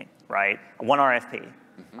for me, right? One RFP.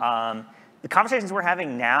 The conversations we're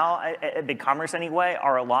having now at BigCommerce anyway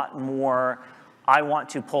are a lot more, I want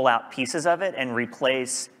to pull out pieces of it and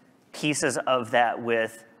replace pieces of that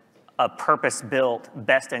with a purpose-built,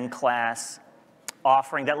 best-in-class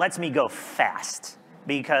offering that lets me go fast.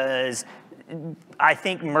 Because I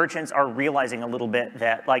think merchants are realizing a little bit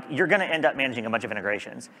that, like, you're going to end up managing a bunch of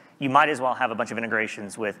integrations. You might as well have a bunch of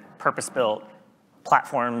integrations with purpose-built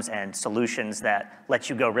platforms and solutions that let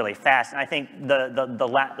you go really fast. And I think the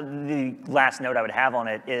last note I would have on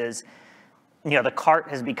it is, the cart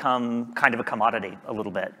has become kind of a commodity a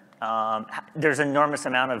little bit. There's an enormous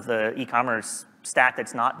amount of the e-commerce stack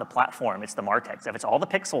that's not the platform, it's the MarTech stuff. It's all the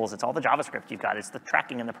pixels, it's all the JavaScript you've got, it's the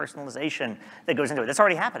tracking and the personalization that goes into it. That's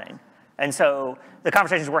already happening. And so the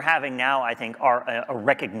conversations we're having now, I think, are a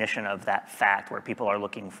recognition of that fact, where people are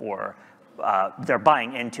looking for, they're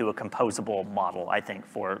buying into a composable model, I think,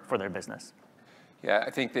 for their business. Yeah, I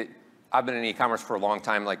think that I've been in e-commerce for a long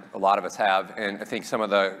time, like a lot of us have, and I think some of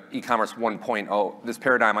the e-commerce 1.0, this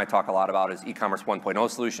paradigm I talk a lot about is e-commerce 1.0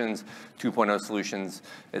 solutions, 2.0 solutions,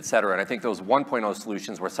 et cetera. And I think those 1.0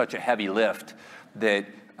 solutions were such a heavy lift that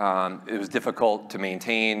it was difficult to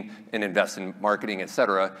maintain and invest in marketing, et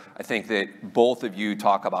cetera. I think that both of you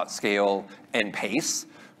talk about scale and pace,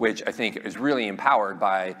 which I think is really empowered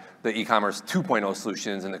by the e-commerce 2.0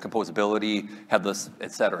 solutions and the composability, headless,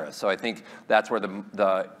 et cetera. So I think that's where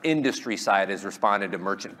the industry side has responded to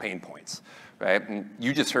merchant pain points, right? And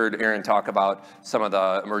you just heard Aaron talk about some of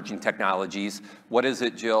the emerging technologies. What is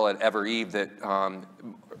it, Jill, at EverEve that,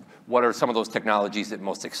 what are some of those technologies that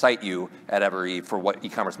most excite you at EverEve for what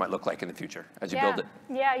e-commerce might look like in the future as you build it?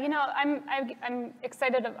 Yeah, I'm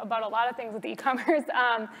excited about a lot of things with e-commerce.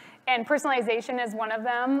 And personalization is one of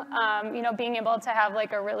them. Being able to have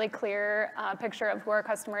like a really clear picture of who our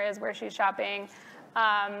customer is, where she's shopping,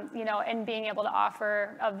 and being able to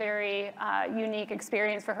offer a very unique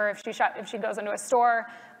experience for her. If she goes into a store,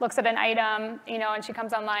 looks at an item, and she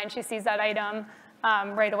comes online, she sees that item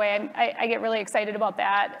right away. I get really excited about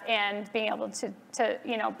that, and being able to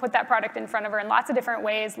put that product in front of her in lots of different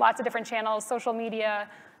ways, lots of different channels, social media,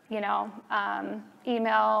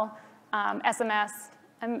 email, SMS.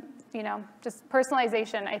 Just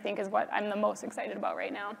personalization, I think, is what I'm the most excited about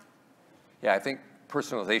right now. Yeah, I think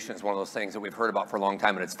personalization is one of those things that we've heard about for a long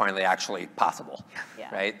time, and it's finally actually possible,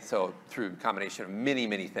 right? So through a combination of many,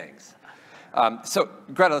 many things. So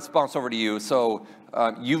Greta, let's bounce over to you. So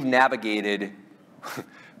you've navigated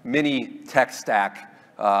many tech stack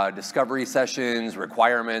discovery sessions,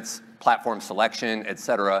 requirements, platform selection, et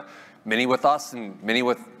cetera, many with us and many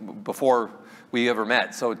with before we ever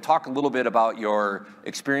met. So talk a little bit about your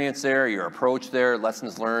experience there, your approach there,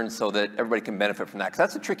 lessons learned, so that everybody can benefit from that. Because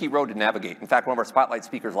that's a tricky road to navigate. In fact, one of our spotlight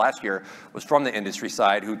speakers last year was from the industry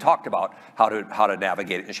side, who talked about how to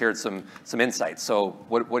navigate it and shared some insights. So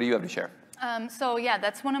what do you have to share? So yeah,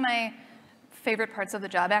 that's one of my favorite parts of the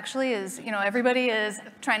job, actually, is, you know, everybody is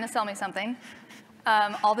trying to sell me something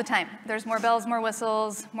all the time. There's more bells, more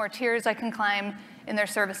whistles, more tiers I can climb in their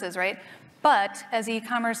services, right? But as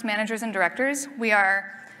e-commerce managers and directors, we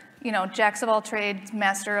are, you know, jacks of all trades,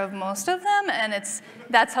 master of most of them, and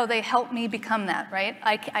that's how they help me become that, right?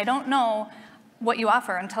 I don't know what you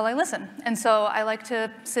offer until I listen. And so I like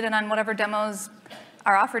to sit in on whatever demos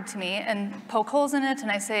are offered to me and poke holes in it,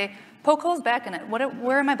 and I say, poke holes back in it.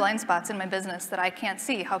 Where are my blind spots in my business that I can't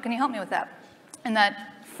see? How can you help me with that? And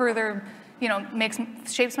that further, you know,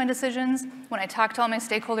 shapes my decisions. When I talk to all my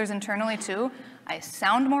stakeholders internally too, I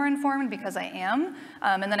sound more informed because I am,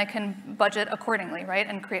 and then I can budget accordingly, right,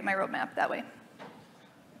 and create my roadmap that way.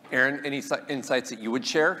 Aaron, any insights that you would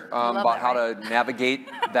share about how to navigate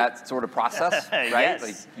that sort of process, right? Yes.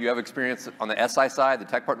 Like, you have experience on the SI side, the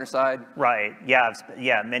tech partner side? Right,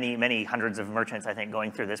 yeah, many hundreds of merchants, I think,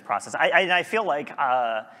 going through this process. I feel like,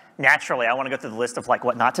 naturally, I want to go through the list of like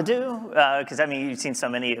what not to do, because I mean, you've seen so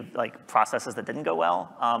many like processes that didn't go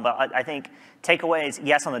well, but I think takeaways,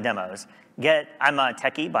 yes, on the demos. I'm a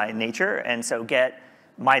techie by nature, and so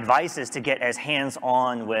my advice is to get as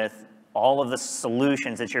hands-on with all of the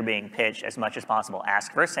solutions that you're being pitched as much as possible.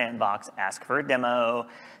 Ask for a sandbox, ask for a demo,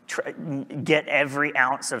 get every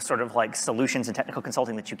ounce of sort of like solutions and technical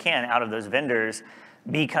consulting that you can out of those vendors,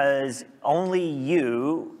 because only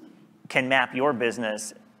you can map your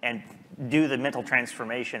business and do the mental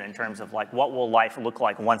transformation in terms of like, what will life look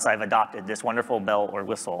like once I've adopted this wonderful bell or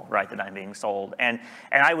whistle, right, that I'm being sold. And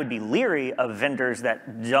I would be leery of vendors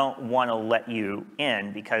that don't want to let you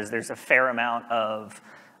in, because there's a fair amount of,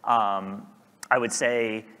 I would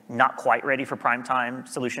say, not quite ready for prime time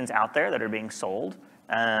solutions out there that are being sold.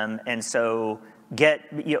 And so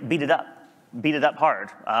beat it up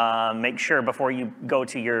hard. Make sure before you go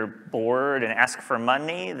to your board and ask for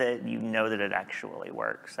money that you know that it actually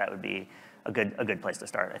works. That would be a good place to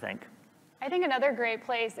start, I think. I think another great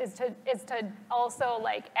place is to also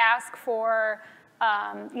like ask for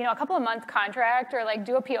you know, a couple of month contract, or like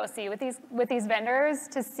do a POC with these vendors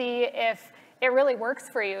to see if it really works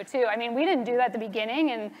for you too. I mean, we didn't do that at the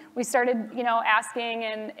beginning, and we started, you know, asking,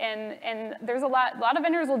 and there's a lot of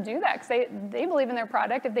vendors will do that because they believe in their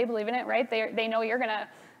product. If they believe in it, right, they know you're gonna,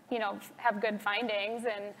 you know, have good findings,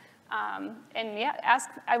 and yeah,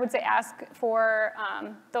 I would say ask for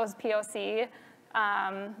those POC,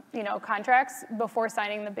 you know, contracts before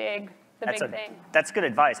signing the big thing. That's good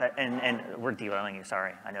advice, and we're derailing you.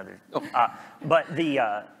 Sorry, I know there's, but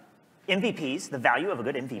the. MVPs, the value of a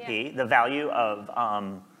good MVP, the value of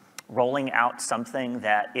rolling out something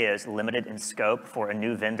that is limited in scope for a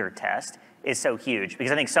new vendor test is so huge,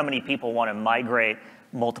 because I think so many people want to migrate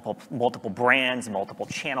multiple brands, multiple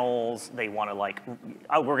channels. They want to like,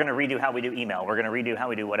 oh, we're going to redo how we do email. We're going to redo how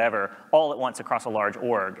we do whatever, all at once across a large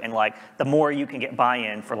org. And like, the more you can get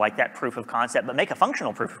buy-in for like that proof of concept, but make a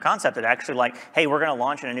functional proof of concept that actually like, hey, we're going to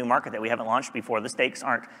launch in a new market that we haven't launched before. The stakes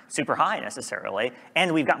aren't super high necessarily,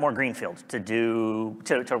 and we've got more greenfield to do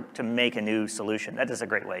to make a new solution. That is a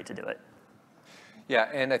great way to do it. Yeah,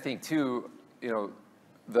 and I think too, you know,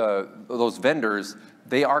 those vendors,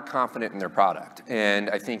 they are confident in their product, and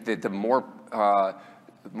I think that the more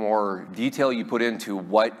detail you put into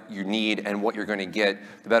what you need and what you're going to get,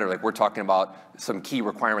 the better. Like, we're talking about some key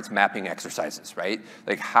requirements mapping exercises, right?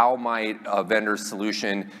 Like, how might a vendor's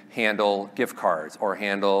solution handle gift cards, or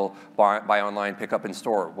handle buy online, pick up in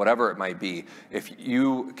store, whatever it might be. If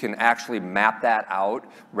you can actually map that out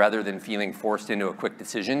rather than feeling forced into a quick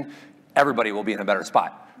decision, everybody will be in a better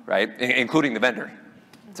spot, right? Including the vendor.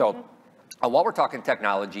 So while we're talking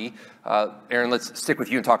technology, Aaron, let's stick with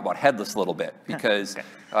you and talk about headless a little bit, because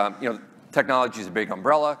you know, technology is a big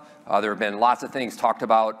umbrella. There have been lots of things talked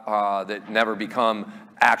about that never become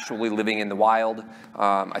actually living in the wild.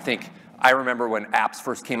 I remember when apps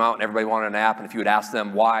first came out and everybody wanted an app, and if you would ask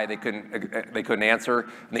them why, they couldn't answer.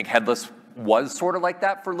 I think headless was sort of like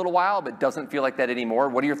that for a little while, but doesn't feel like that anymore.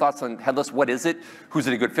 What are your thoughts on headless? What is it? Who's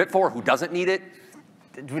it a good fit for? Who doesn't need it?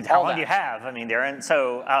 How long do you have? I mean, Darin.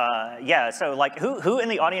 So yeah. So like, who in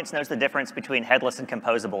the audience knows the difference between headless and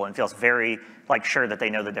composable and feels very like sure that they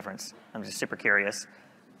know the difference? I'm just super curious.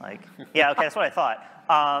 Like, yeah, okay, that's what I thought.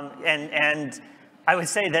 And I would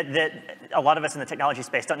say that a lot of us in the technology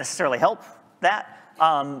space don't necessarily help that.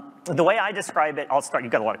 The way I describe it, I'll start,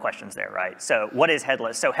 you've got a lot of questions there, right? So what is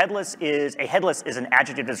headless? So headless is an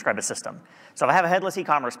adjective to describe a system. So if I have a headless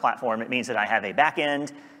e-commerce platform, it means that I have a back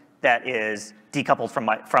end that is decoupled from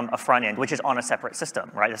a front end, which is on a separate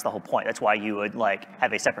system, right? That's the whole point. That's why you would like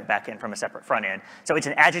have a separate back end from a separate front end. So it's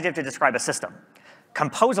an adjective to describe a system.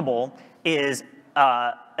 Composable is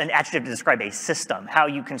an adjective to describe a system, how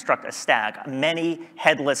you construct a stack. Many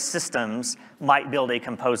headless systems might build a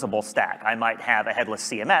composable stack. I might have a headless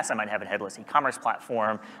CMS, I might have a headless e-commerce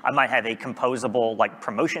platform, I might have a composable like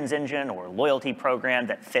promotions engine or loyalty program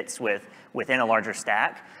that fits within a larger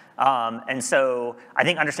stack. And so I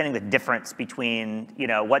think understanding the difference between,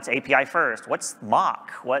 what's API first, what's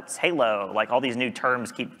mock, what's Halo, like all these new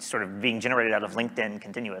terms keep sort of being generated out of LinkedIn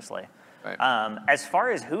continuously. Right. As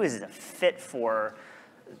far as who is it a fit for,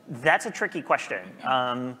 that's a tricky question.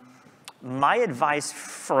 My advice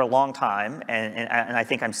for a long time, and I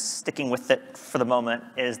think I'm sticking with it for the moment,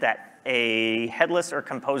 is that a headless or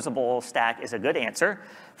composable stack is a good answer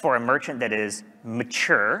for a merchant that is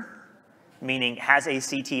mature, meaning has a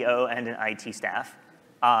CTO and an IT staff,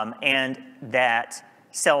 and that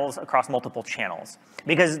sells across multiple channels.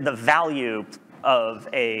 Because the value of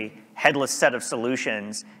a headless set of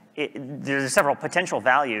solutions, there's several potential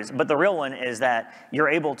values, but the real one is that you're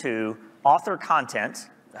able to author content,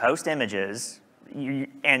 host images,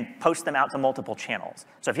 and post them out to multiple channels.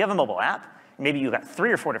 So if you have a mobile app, maybe you've got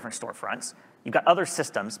 3 or 4 different storefronts, you've got other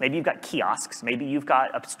systems, maybe you've got kiosks, maybe you've got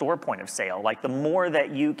a store point of sale. Like the more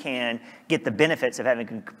that you can get the benefits of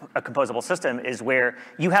having a composable system is where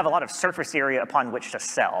you have a lot of surface area upon which to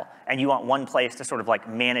sell, and you want one place to sort of like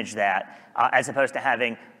manage that, as opposed to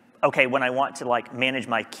having, okay, when I want to like manage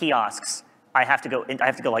my kiosks, I have to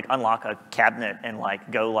go like unlock a cabinet and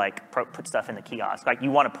like go like put stuff in the kiosk. Like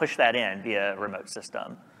you want to push that in via a remote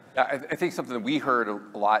system. Yeah, I think something that we heard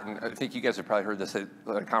a lot, and I think you guys have probably heard this at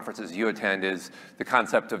conferences you attend, is the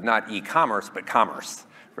concept of not e-commerce, but commerce,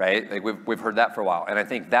 right? Like we've heard that for a while. And I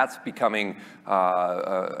think that's becoming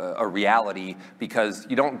a reality because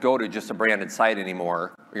you don't go to just a branded site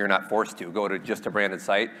anymore, or you're not forced to go to just a branded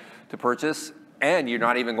site to purchase. And you're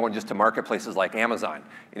not even going just to marketplaces like Amazon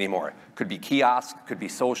anymore. Could be kiosk, could be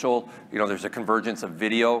social. There's a convergence of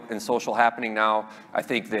video and social happening now. I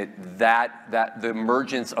think that the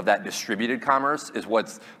emergence of that distributed commerce is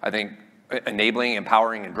what's, I think, enabling,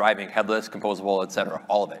 empowering, and driving headless, composable, et cetera,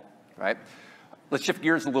 all of it, right? Let's shift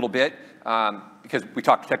gears a little bit because we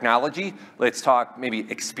talked technology. Let's talk maybe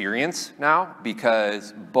experience now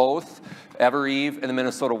because both Evereve and the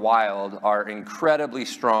Minnesota Wild are incredibly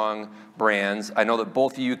strong brands. I know that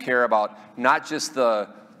both of you care about not just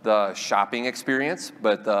the shopping experience,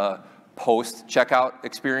 but the post-checkout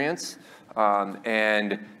experience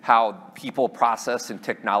and how people, process, and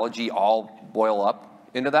technology all boil up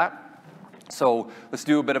into that. So let's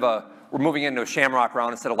do a bit of we're moving into a shamrock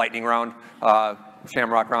round instead of lightning round.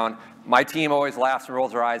 Shamrock round. My team always laughs and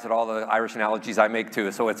rolls their eyes at all the Irish analogies I make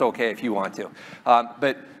too, so it's okay if you want to.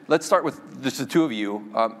 But let's start with just the two of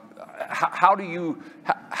you. How do you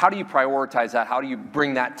prioritize that? How do you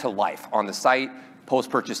bring that to life on the site,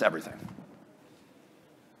 post-purchase, everything?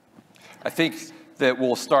 I think that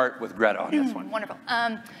we'll start with Greta on this one. Wonderful.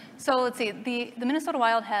 So let's see. The Minnesota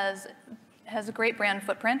Wild has a great brand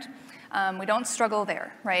footprint. We don't struggle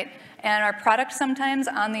there, right? And our product sometimes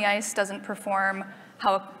on the ice doesn't perform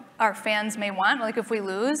how our fans may want. Like if we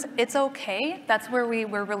lose, it's okay. That's where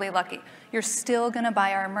we're really lucky. You're still gonna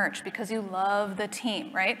buy our merch because you love the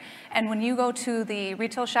team, right? And when you go to the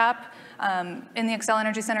retail shop in the Xcel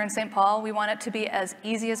Energy Center in St. Paul, we want it to be as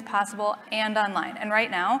easy as possible and online. And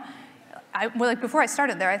right now, before I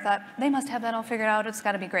started there, I thought, they must have that all figured out. It's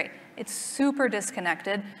got to be great. It's super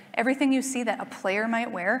disconnected. Everything you see that a player might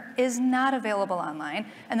wear is not available online.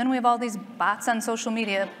 And then we have all these bots on social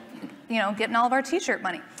media, getting all of our t-shirt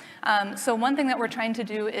money. So one thing that we're trying to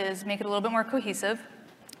do is make it a little bit more cohesive.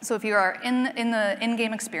 So if you are in the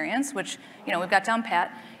in-game experience, which we've got down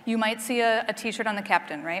pat, you might see a t-shirt on the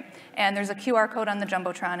captain, right? And there's a QR code on the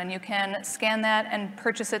Jumbotron, and you can scan that and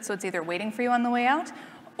purchase it so it's either waiting for you on the way out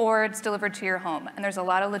or it's delivered to your home. And there's a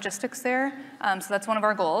lot of logistics there. So that's one of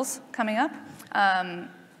our goals coming up. Am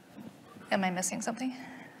I missing something?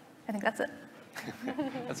 I think that's it.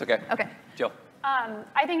 That's okay. Okay. Jill.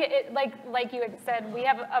 I think like you had said, we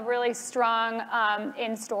have a really strong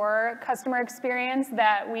in-store customer experience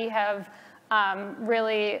that we have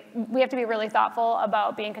we have to be really thoughtful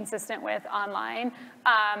about being consistent with online.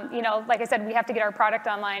 Like I said, we have to get our product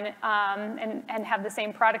online and have the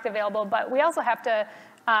same product available, but we also have to,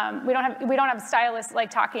 we don't have stylists like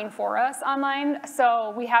talking for us online,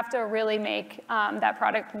 so we have to really make that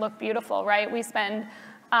product look beautiful, right? We spend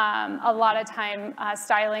a lot of time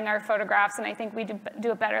styling our photographs, and I think we do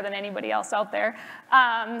it better than anybody else out there.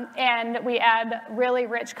 And we add really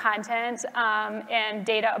rich content and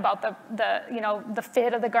data about the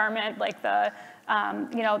fit of the garment, like the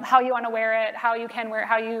how you want to wear it, how you can wear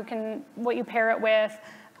it, what you pair it with.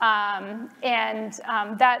 That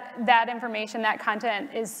information, that content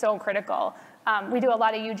is so critical. We do a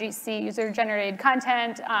lot of UGC, user-generated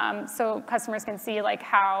content, so customers can see like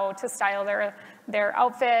how to style their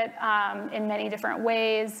outfit in many different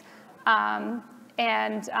ways.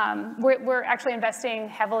 We're actually investing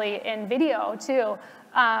heavily in video too.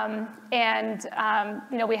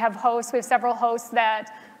 We have hosts. We have several hosts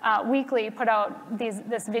that weekly put out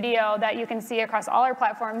this video that you can see across all our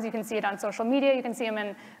platforms. You can see it on social media. You can see them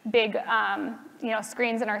in big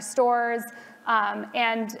screens in our stores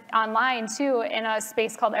and online too, in a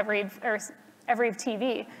space called Evereve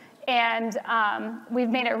TV. And we've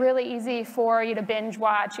made it really easy for you to binge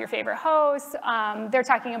watch your favorite hosts. They're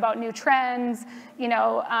talking about new trends,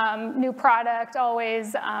 new product,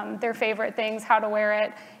 always their favorite things, how to wear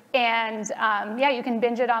it. And you can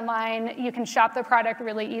binge it online. You can shop the product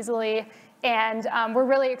really easily. And we're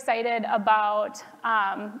really excited about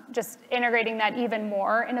just integrating that even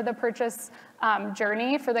more into the purchase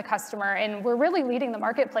journey for the customer. And we're really leading the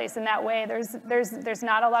marketplace in that way. There's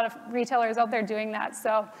not a lot of retailers out there doing that.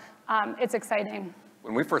 So it's exciting.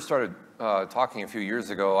 When we first started talking a few years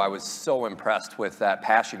ago, I was so impressed with that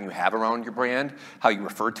passion you have around your brand, how you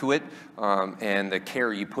refer to it, and the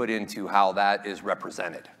care you put into how that is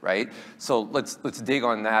represented, right? So let's dig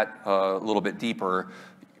on that a little bit deeper,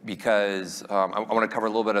 because I want to cover a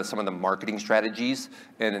little bit of some of the marketing strategies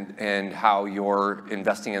and how you're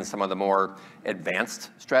investing in some of the more advanced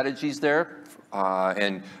strategies there.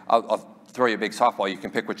 And I'll throw you a big softball. You can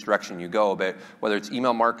pick which direction you go, but whether it's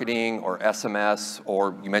email marketing or SMS,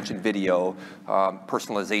 or you mentioned video,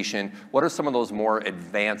 personalization, what are some of those more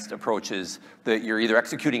advanced approaches that you're either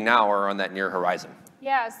executing now or on that near horizon?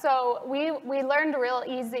 Yeah, so we learned real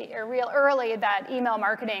early that email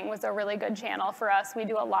marketing was a really good channel for us. We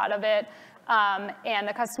do a lot of it, and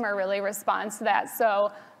the customer really responds to that.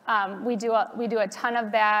 So we do a ton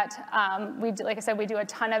of that. Like I said, we do a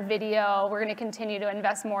ton of video. We're going to continue to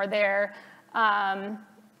invest more there. I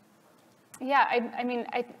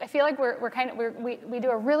feel like we do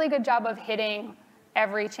a really good job of hitting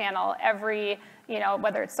every channel,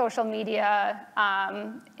 whether it's social media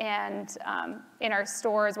and in our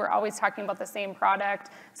stores. We're always talking about the same product,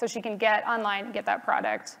 so she can get online and get that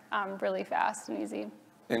product really fast and easy.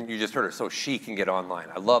 And you just heard her, so she can get online.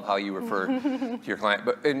 I love how you refer to your client.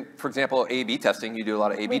 But for example, A/B testing, you do a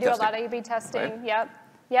lot of A/B testing. We do a lot of A/B testing, right?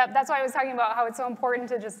 Yep. That's why I was talking about how it's so important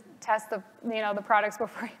to just test the products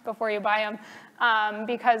before you buy them,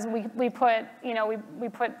 because we put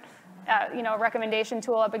a recommendation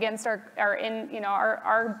tool up against our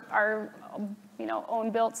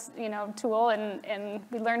own built tool, and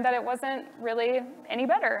we learned that it wasn't really any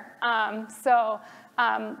better.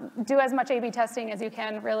 Do as much A/B testing as you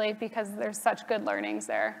can, really, because there's such good learnings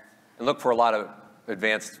there. And look for a lot of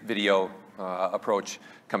advanced video approach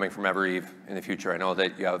coming from Evereve in the future. I know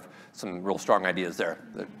that you have some real strong ideas there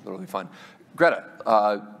that'll be fun. Greta,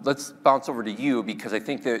 let's bounce over to you, because I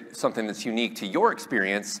think that something that's unique to your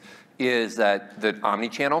experience is that the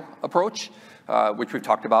omni-channel approach, which we've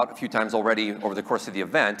talked about a few times already over the course of the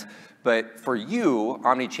event. But for you,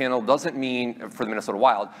 omni-channel doesn't mean, for the Minnesota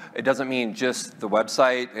Wild, it doesn't mean just the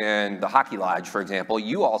website and the hockey lodge, for example.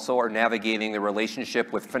 You also are navigating the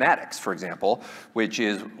relationship with Fanatics, for example, which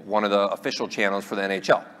is one of the official channels for the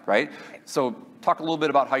NHL, right? So talk a little bit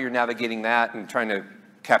about how you're navigating that and trying to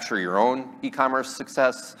capture your own e-commerce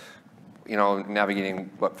success, navigating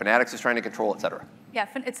what Fanatics is trying to control, et cetera. Yeah,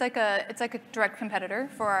 it's like a direct competitor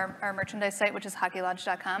for our merchandise site, which is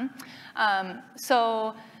hockeylodge.com.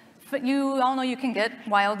 But you all know you can get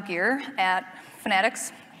Wild gear at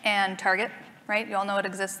Fanatics and Target, right? You all know it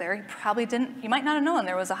exists there. You might not have known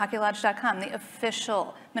there was a hockeylodge.com, the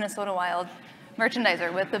official Minnesota Wild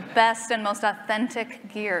merchandiser with the best and most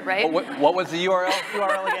authentic gear, right? What was the URL?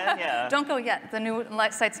 URL again? Yeah. Don't go yet. The new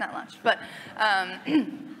site's not launched. But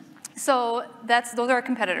so those are our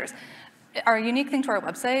competitors. Our unique thing to our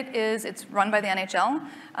website is it's run by the NHL,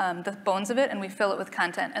 the bones of it, and we fill it with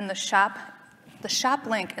content. And the shop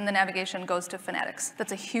link in the navigation goes to Fanatics.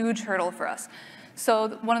 That's a huge hurdle for us.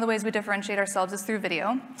 So one of the ways we differentiate ourselves is through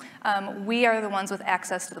video. We are the ones with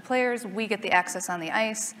access to the players. We get the access on the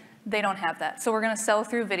ice. They don't have that. So we're going to sell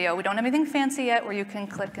through video. We don't have anything fancy yet where you can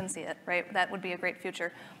click and see it, right? That would be a great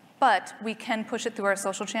future. but we can push it through our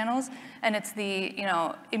social channels, and it's the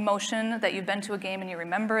emotion that you've been to a game and you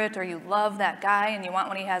remember it, or you love that guy and you want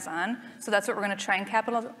what he has on. So that's what we're going to try and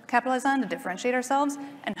capitalize on to differentiate ourselves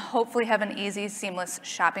and hopefully have an easy, seamless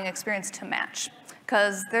shopping experience to match.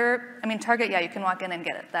 Because Target, yeah, you can walk in and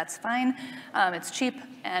get it. That's fine. It's cheap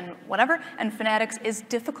and whatever. And Fanatics is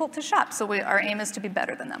difficult to shop, so our aim is to be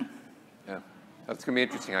better than them. Yeah, that's going to be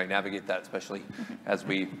interesting how you navigate that, especially as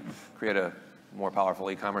we create a more powerful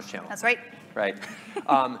e-commerce channel. That's right. Right.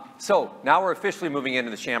 So now we're officially moving into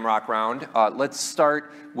the Shamrock round. Let's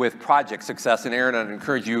start with project success. And Aaron, I'd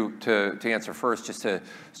encourage you to answer first just to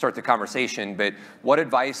start the conversation. But what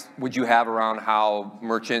advice would you have around how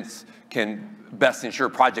merchants can best ensure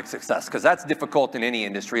project success? Because that's difficult in any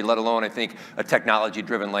industry, let alone, I think, a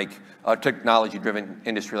technology-driven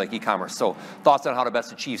industry like e-commerce. So thoughts on how to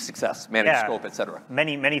best achieve success, manage scope, et cetera.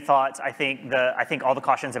 Many thoughts. I think all the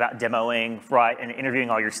cautions about demoing, right, and interviewing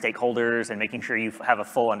all your stakeholders and making sure you have a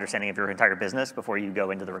full understanding of your entire business before you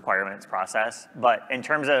go into the requirements process. But in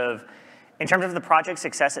terms of the project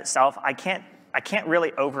success itself, I can't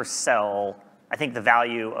really oversell, I think, the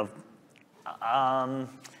value of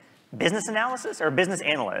business analysis or business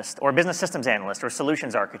analyst or business systems analyst or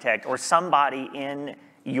solutions architect or somebody in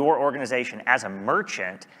your organization as a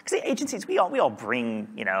merchant. Because the agencies, we all bring,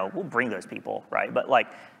 we'll bring those people, right? But like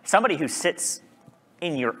somebody who sits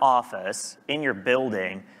in your office, in your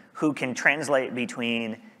building, who can translate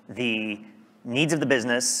between the needs of the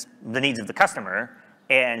business, the needs of the customer,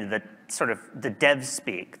 and the sort of the dev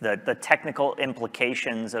speak, the technical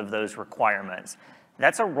implications of those requirements.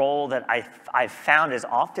 That's a role that I've found is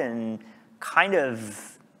often kind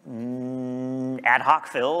of ad hoc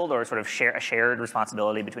filled or sort of a shared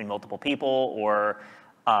responsibility between multiple people, or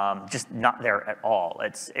just not there at all.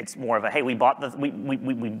 It's more of a, hey, we bought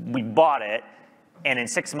it, and in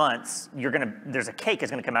 6 months there's a cake is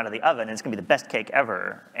gonna come out of the oven, and it's gonna be the best cake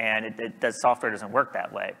ever. And software doesn't work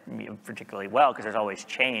that way particularly well because there's always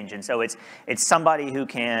change. And so it's somebody who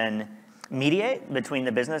can mediate between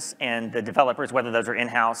the business and the developers, whether those are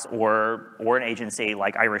in-house or an agency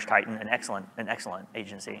like Irish Titan, an excellent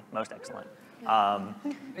agency, most excellent.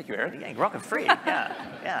 Thank you, Aaron. Yeah, you're welcome. Free.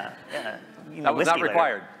 Yeah. That was not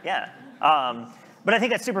required. Yeah. But I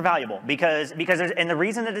think that's super valuable because and the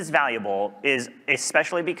reason that it's valuable is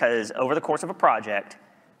especially because over the course of a project,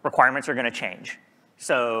 requirements are going to change.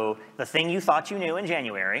 So the thing you thought you knew in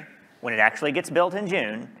January, when it actually gets built in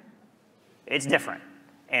June, it's different.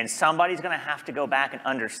 And somebody's going to have to go back and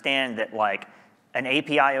understand that, like, an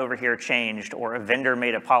API over here changed, or a vendor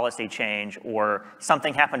made a policy change, or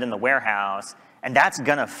something happened in the warehouse, and that's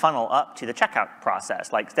going to funnel up to the checkout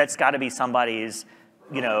process. Like, that's got to be somebody's,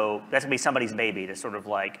 that's going to be somebody's baby to sort of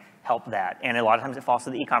like help that. And a lot of times it falls to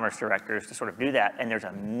the e-commerce directors to sort of do that. And there's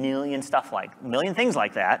a million things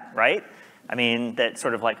like that, right? I mean, that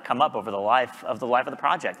sort of like come up over the life of the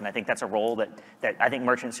project. And I think that's a role that I think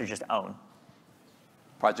merchants should just own.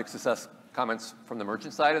 Project success comments from the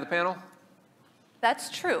merchant side of the panel?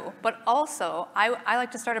 That's true, but also I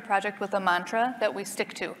like to start a project with a mantra that we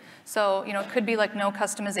stick to. So, it could be like no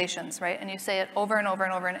customizations, right? And you say it over and over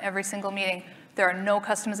and over in every single meeting. There are no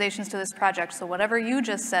customizations to this project. So whatever you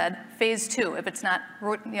just said, phase 2, if it's not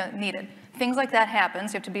needed. Things like that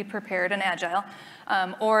happens. You have to be prepared and agile.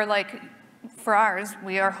 Or like for ours,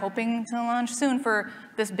 we are hoping to launch soon for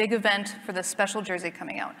this big event for this special jersey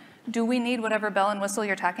coming out. Do we need whatever bell and whistle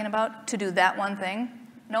you're talking about to do that one thing?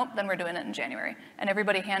 Nope, then we're doing it in January. And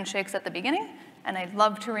everybody handshakes at the beginning, and I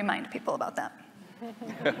love to remind people about that.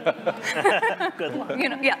 Good luck.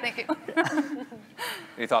 Yeah, thank you.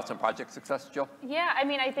 Any thoughts on project success, Jill? Yeah,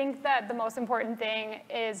 I think that the most important thing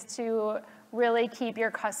is to really keep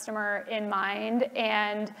your customer in mind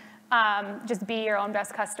and just be your own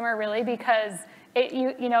best customer, really, because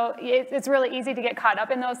it's really easy to get caught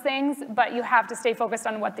up in those things, but you have to stay focused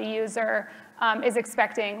on what the user is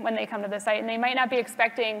expecting when they come to the site. And they might not be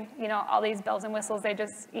expecting, all these bells and whistles. They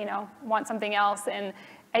just, want something else. And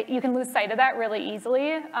you can lose sight of that really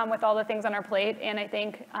easily with all the things on our plate. And I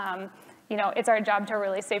think, it's our job to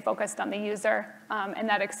really stay focused on the user and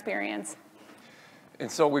that experience.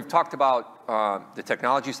 And so we've talked about the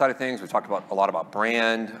technology side of things. We've talked about a lot about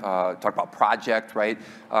brand, talked about project, right?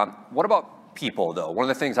 What about people, though? One of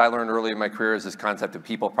the things I learned early in my career is this concept of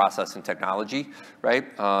people, process, and technology, right?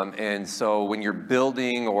 And so when you're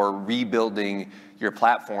building or rebuilding your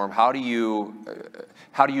platform, how do you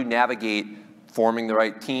navigate forming the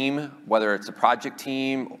right team, whether it's a project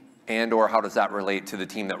team or how does that relate to the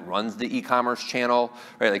team that runs the e-commerce channel,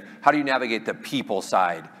 right? Like, how do you navigate the people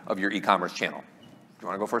side of your e-commerce channel? Do you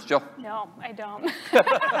want to go first, Jill? No, I don't.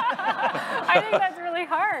 I think that's really really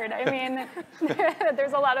hard. I mean,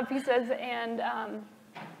 there's a lot of pieces, and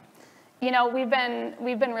you know, we've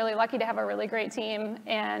been really lucky to have a really great team,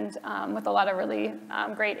 and with a lot of really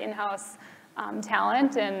great in-house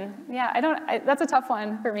talent. And yeah, that's a tough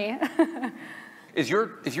one for me. Is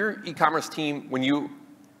your e-commerce team, when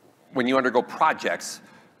you undergo projects,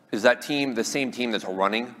 is that team the same team that's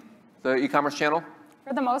running the e-commerce channel?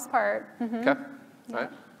 For the most part. Mm-hmm. Okay. All right.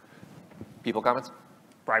 People, comments?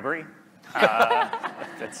 Bribery.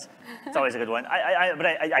 It's always a good one. But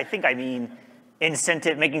I think I mean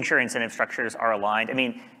incentive, making sure incentive structures are aligned. I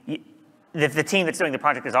mean, if the team that's doing the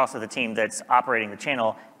project is also the team that's operating the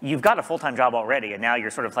channel, you've got a full-time job already, and now you're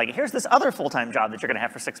sort of like, here's this other full-time job that you're going to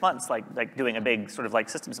have for 6 months, like doing a big sort of like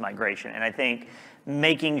systems migration. And I think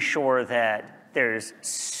making sure that there's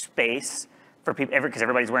space for people, because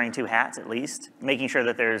everybody's wearing 2 hats at least, making sure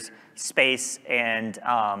that there's space and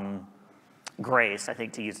grace, I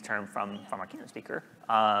think, to use a term from our keynote speaker,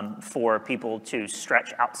 for people to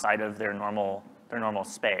stretch outside of their normal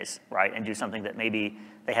space, right, and do something that maybe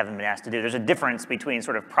they haven't been asked to do. There's a difference between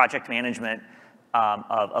sort of project management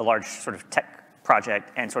of a large sort of tech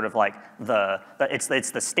project and sort of like it's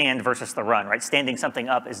the stand versus the run, right? Standing something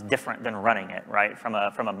up is different than running it, right, from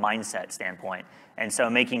a mindset standpoint. And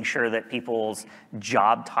so making sure that people's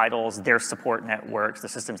job titles, their support networks, the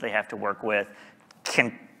systems they have to work with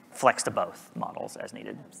can flex to both models as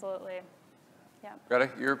needed. Absolutely. Yeah. Greta,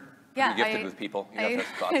 you're gifted with people. I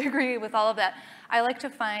agree with all of that. I like to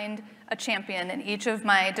find a champion in each of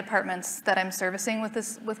my departments that I'm servicing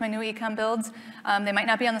with my new ecom builds. They might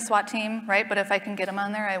not be on the SWAT team, right? But if I can get them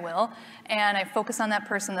on there, I will. And I focus on that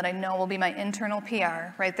person that I know will be my internal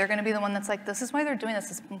PR, right? They're going to be the one that's like, this is why they're doing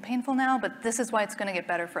this. It's painful now, but this is why it's going to get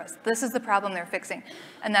better for us. This is the problem they're fixing.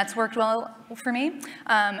 And that's worked well for me.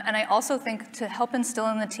 And I also think to help instill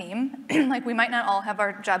in the team, like we might not all have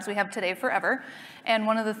our jobs we have today forever. And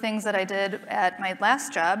one of the things that I did at my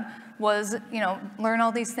last job was, learn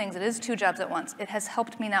all these things. It is 2 jobs at once. It has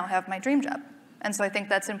helped me now have my dream job. And so I think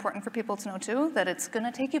that's important for people to know too, that it's going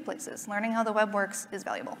to take you places. Learning how the web works is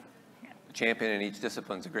valuable. A champion in each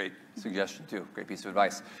discipline is a great suggestion too, great piece of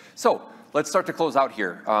advice. So let's start to close out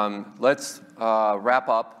here. Let's wrap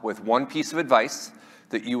up with one piece of advice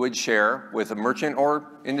that you would share with a merchant or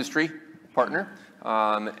industry partner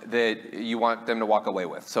that you want them to walk away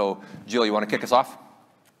with. So Jill, you want to kick us off?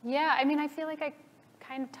 Yeah, I mean, I feel like I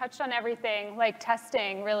kind of touched on everything, like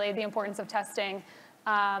testing, really, the importance of testing,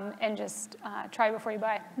 and just try before you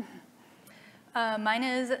buy. Mine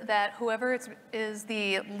is that whoever is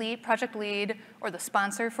the project lead or the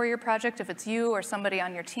sponsor for your project, if it's you or somebody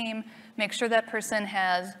on your team, make sure that person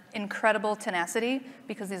has incredible tenacity,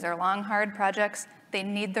 because these are long, hard projects. They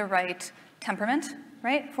need the right temperament,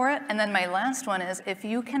 right, for it. And then my last one is, if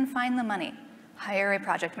you can find the money, hire a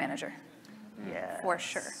project manager. Yeah. For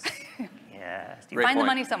sure. Yeah. Find the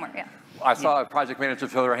money somewhere, yeah. I saw a project manager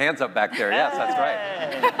throw their hands up back there. Yes,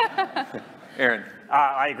 that's right. Aaron.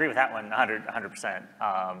 I agree with that one 100%.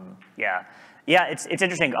 Yeah. Yeah, it's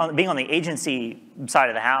interesting. Being on the agency side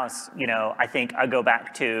of the house, I think I go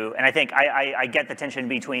back to, and I think I get the tension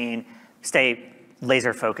between stay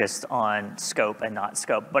laser focused on scope and not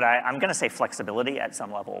scope, but I'm going to say flexibility at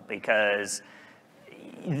some level, because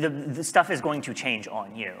the stuff is going to change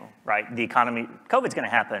on you, right? The economy, COVID's going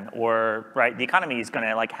to happen, or right, the economy is going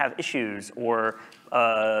to have issues, or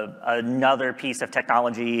another piece of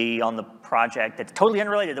technology on the project that's totally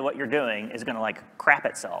unrelated to what you're doing is going to crap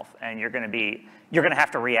itself, and you're going to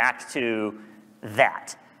have to react to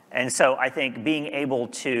that. And so I think being able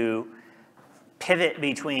to pivot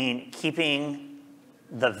between keeping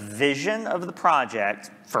the vision of the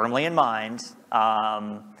project firmly in mind,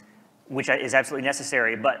 which is absolutely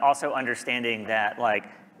necessary, but also understanding that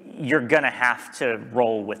you're gonna have to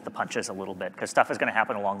roll with the punches a little bit, because stuff is gonna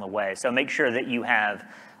happen along the way. So make sure that you have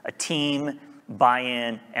a team,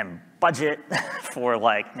 buy-in, and budget for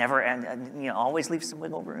never end, always leave some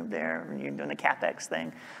wiggle room there when you're doing a CapEx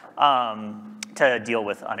thing, to deal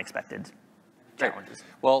with unexpected challenges.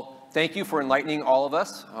 Well, thank you for enlightening all of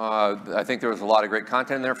us. I think there was a lot of great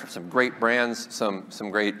content in there for some great brands, some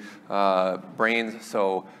great brains.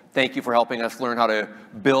 So thank you for helping us learn how to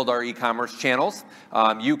build our e-commerce channels.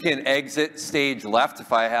 You can exit stage left,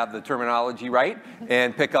 if I have the terminology right,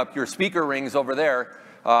 and pick up your speaker rings over there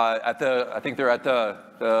I think they're at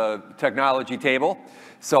the technology table.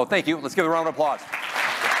 So thank you. Let's give a round of applause.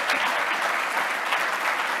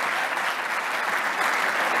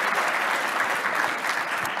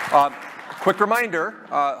 Quick reminder,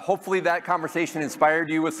 hopefully that conversation inspired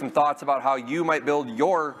you with some thoughts about how you might build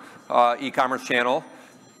your e-commerce channel.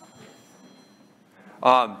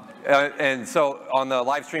 and so on the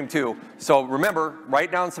live stream too. So remember,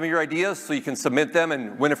 write down some of your ideas so you can submit them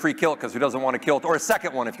and win a free kilt, because who doesn't want a kilt, or a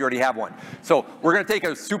second one if you already have one. So we're going to take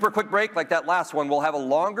a super quick break like that last one. We'll have a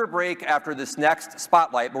longer break after this next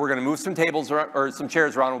spotlight, but we're going to move some tables or some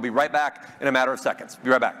chairs around. We'll be right back in a matter of seconds. Be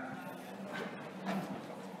right back.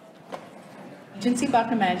 Agency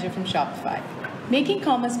Partner Manager from Shopify. Making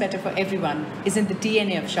commerce better for everyone is in the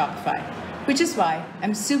DNA of Shopify, which is why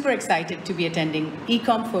I'm super excited to be attending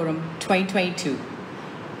Ecomm Forum 2022.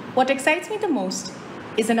 What excites me the most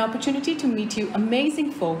is an opportunity to meet you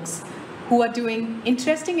amazing folks who are doing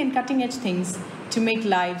interesting and cutting-edge things to make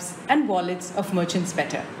lives and wallets of merchants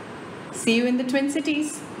better. See you in the Twin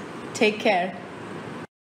Cities. Take care.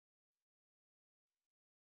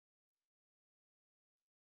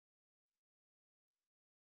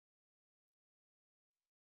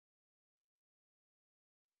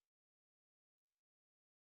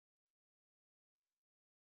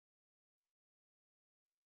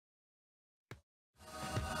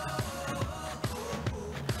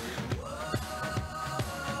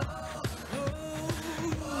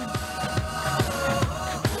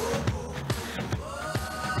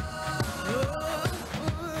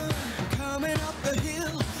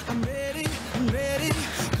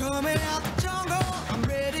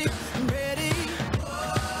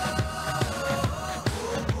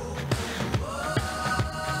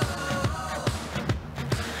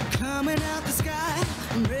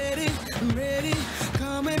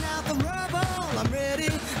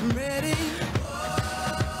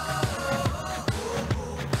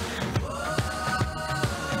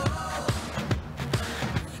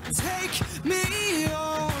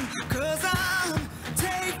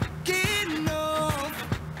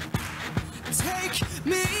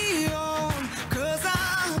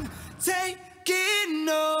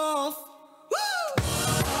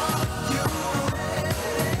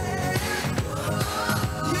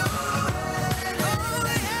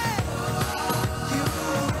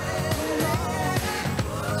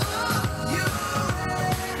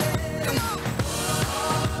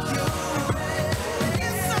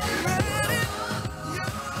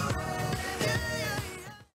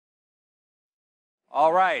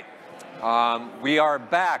 All right, we are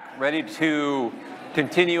back, ready to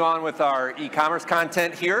continue on with our e-commerce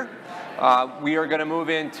content here. We are going to move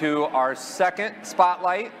into our second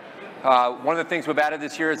spotlight. One of the things we've added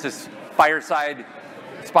this year is this fireside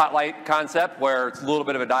spotlight concept, where it's a little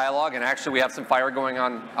bit of a dialogue, and actually we have some fire going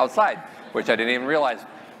on outside, which I didn't even realize.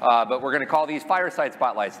 But we're going to call these fireside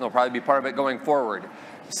spotlights, and they'll probably be part of it going forward.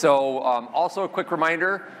 So also a quick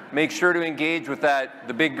reminder, make sure to engage with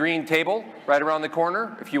the big green table right around the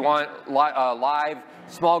corner if you want live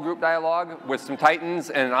small group dialogue with some titans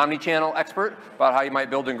and an omni-channel expert about how you might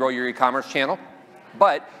build and grow your e-commerce channel.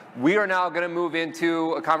 But we are now going to move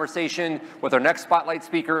into a conversation with our next spotlight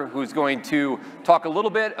speaker, who's going to talk a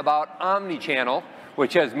little bit about omni-channel,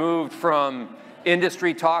 which has moved from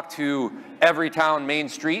industry talk to every town main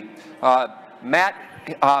street. Matt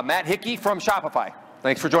Hickey from Shopify.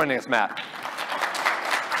 Thanks for joining us, Matt.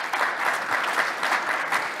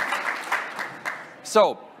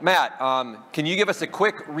 So, Matt, can you give us a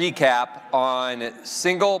quick recap on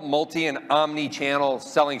single, multi, and omni-channel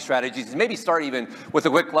selling strategies? And maybe start even with a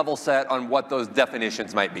quick level set on what those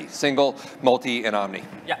definitions might be. Single, multi, and omni.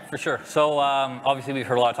 Yeah, for sure. So obviously we've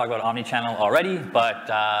heard a lot of talk about omni-channel already, but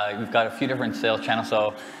we've got a few different sales channels.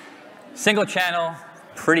 So single channel,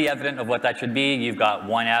 pretty evident of what that should be. You've got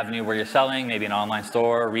one avenue where you're selling, maybe an online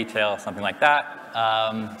store, retail, something like that.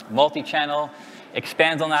 Multi-channel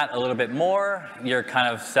expands on that a little bit more. You're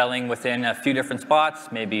kind of selling within a few different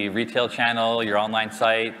spots, maybe retail channel, your online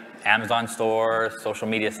site, Amazon store, social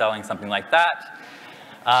media selling, something like that.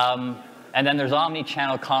 And then there's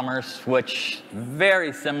omni-channel commerce, which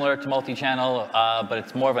very similar to multi-channel, but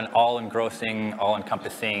it's more of an all-engrossing,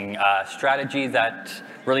 all-encompassing strategy that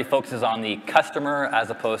really focuses on the customer as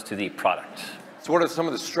opposed to the product. So what are some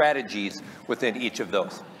of the strategies within each of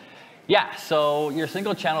those? Yeah, so your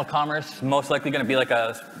single channel commerce, most likely going to be like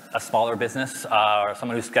a smaller business or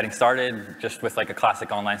someone who's getting started just with like a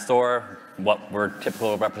classic online store, what we're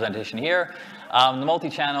typical representation here. The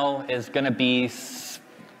multi-channel is going to be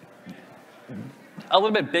a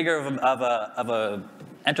little bit bigger of a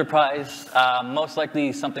enterprise, most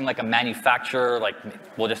likely something like a manufacturer, like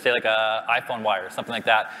we'll just say like a iPhone wire, something like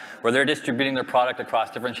that, where they're distributing their product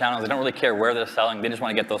across different channels. They don't really care where they're selling. They just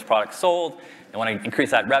want to get those products sold. They want to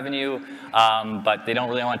increase that revenue, but they don't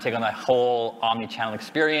really want to take on the whole omni-channel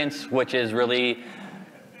experience, which is really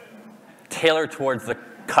tailored towards the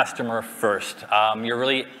customer first. You're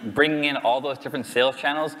really bringing in all those different sales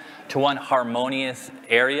channels to one harmonious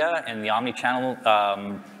area in the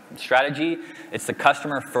omni-channel strategy. It's the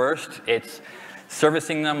customer first. It's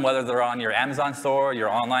servicing them, whether they're on your Amazon store, your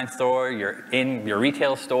online store, you're in your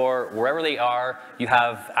retail store, wherever they are, you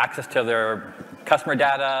have access to their customer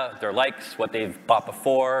data, their likes, what they've bought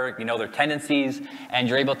before, you know, their tendencies, and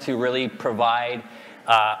you're able to really provide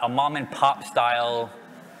a mom and pop style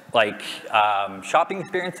like shopping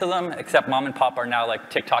experience to them, except mom and pop are now like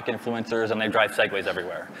TikTok influencers and they drive Segways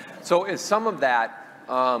everywhere. So is some of that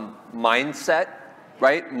mindset,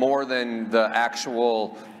 right, more than the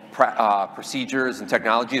actual procedures and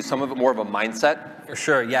technology? Is some of it more of a mindset? For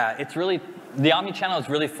sure, yeah. It's really, the omnichannel is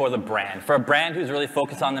really for the brand. For a brand who's really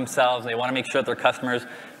focused on themselves, they want to make sure that their customers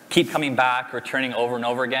keep coming back, returning over and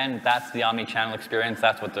over again. That's the omnichannel experience.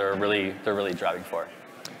 That's what they're really driving for.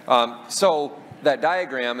 So that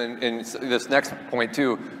diagram and this next point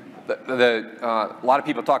too, a lot of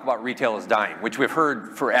people talk about retail is dying, which we've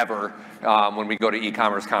heard forever when we go to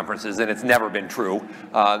e-commerce conferences, and it's never been true.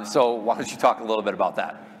 So why don't you talk a little bit about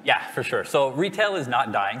that? Yeah, for sure. So retail is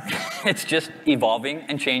not dying. It's just evolving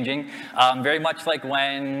and changing. Very much like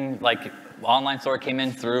when online store came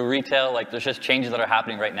in through retail, like there's just changes that are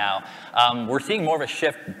happening right now. We're seeing more of a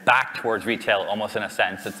shift back towards retail almost in a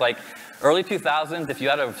sense. It's like early 2000s, if you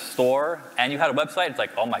had a store and you had a website, it's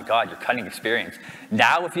like, oh my God, you're cutting experience.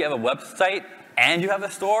 Now if you have a website and you have a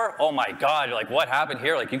store, oh my God, you're like, what happened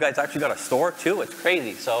here? Like you guys actually got a store too? It's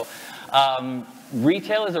crazy. So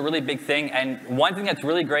retail is a really big thing, and one thing that's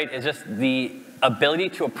really great is just the ability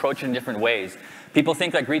to approach it in different ways. People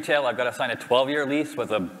think like retail, I've got to sign a 12-year lease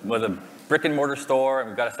with a brick and mortar store, and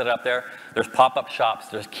we've got to set it up there. There's pop-up shops,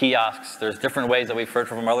 there's kiosks, there's different ways that we've heard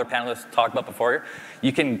from other panelists talk about before.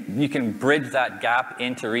 You can bridge that gap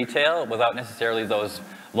into retail without necessarily those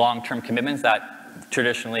long-term commitments that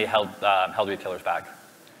traditionally held retailers back.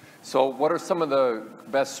 So what are some of the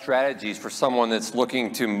best strategies for someone that's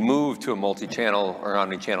looking to move to a multi-channel or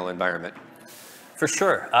omni-channel environment? For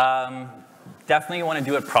sure. Definitely you want to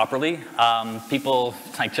do it properly. People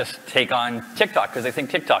like just take on TikTok because they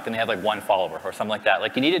think TikTok and they have like one follower or something like that.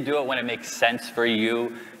 Like you need to do it when it makes sense for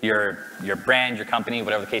you, your brand, your company,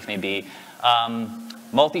 whatever the case may be.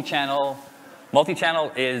 Multi-channel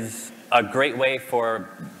is a great way for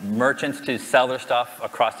merchants to sell their stuff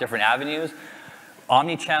across different avenues.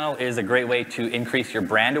 Omnichannel is a great way to increase your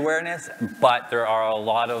brand awareness, but there are a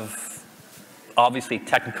lot of obviously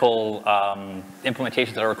technical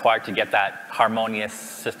implementations that are required to get that harmonious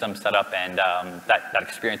system set up and that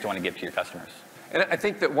experience you want to give to your customers. And I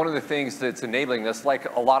think that one of the things that's enabling this,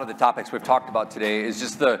 like a lot of the topics we've talked about today, is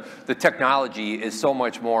just the technology is so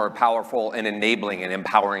much more powerful and enabling and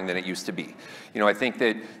empowering than it used to be. You know, I think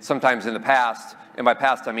that sometimes in the past, and by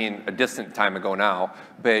past I mean a distant time ago now,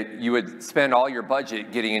 but you would spend all your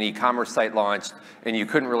budget getting an e-commerce site launched and you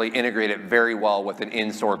couldn't really integrate it very well with an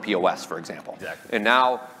in-store POS, for example. Exactly. And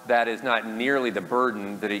now that is not nearly the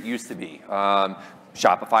burden that it used to be.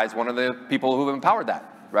 Shopify is one of the people who have empowered that.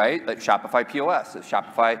 Right? Like Shopify POS,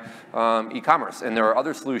 Shopify e-commerce. And there are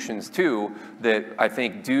other solutions too that I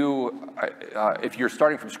think if you're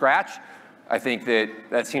starting from scratch, I think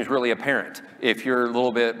that seems really apparent. If you're a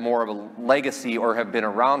little bit more of a legacy or have been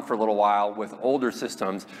around for a little while with older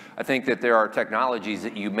systems, I think that there are technologies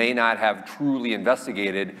that you may not have truly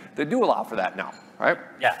investigated that do allow for that now, right?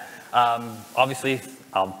 Yeah, obviously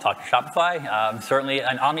I'll talk to Shopify. Certainly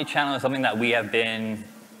an omni-channel is something that we have been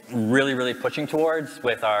really pushing towards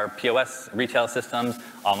with our POS retail systems,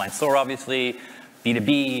 online store obviously,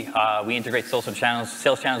 B2B, we integrate social channels,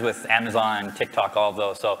 sales channels with Amazon, TikTok, all of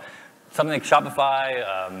those. So something like Shopify,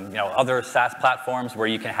 other SaaS platforms where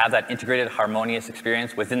you can have that integrated harmonious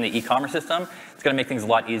experience within the e-commerce system, it's going to make things a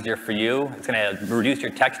lot easier for you. It's going to reduce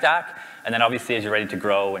your tech stack, and then obviously as you're ready to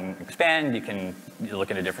grow and expand, you can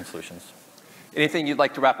look into different solutions. Anything you'd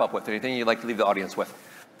like to wrap up with? Anything you'd like to leave the audience with?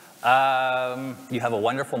 You have a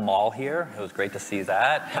wonderful mall here. It was great to see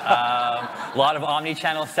that. A lot of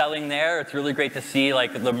omni-channel selling there. It's really great to see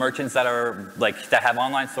like the merchants that are that have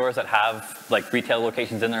online stores that have like retail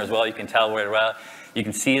locations in there as well. You can tell where you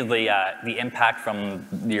can see the impact from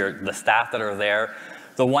the staff that are there.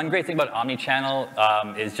 The one great thing about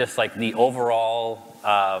omni-channel is just like the overall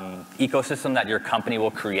ecosystem that your company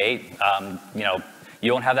will create. You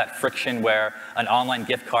don't have that friction where an online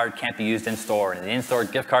gift card can't be used in store and an in-store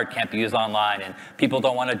gift card can't be used online, and people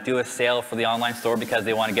don't want to do a sale for the online store because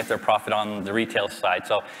they want to get their profit on the retail side.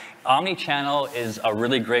 So omni-channel is a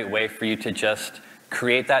really great way for you to just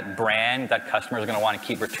create that brand that customers are going to want to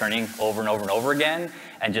keep returning over and over and over again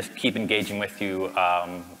and just keep engaging with you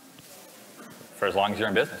for as long as you're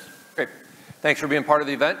in business. Great. Thanks for being part of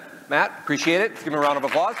the event, Matt. Appreciate it. Let's give him a round of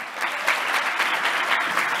applause.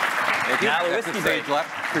 Thank you. Now the whiskey break.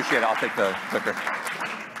 Appreciate it. I'll take the clicker.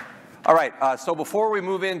 All right, so before we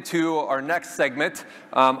move into our next segment,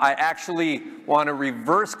 I actually want to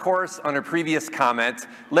reverse course on a previous comment.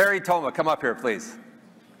 Larry Toma, come up here, please.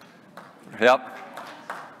 Yep.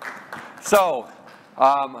 So,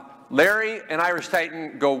 Larry and Irish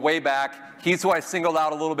Titan go way back. He's who I singled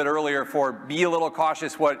out a little bit earlier for be a little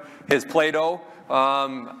cautious what his Play-Doh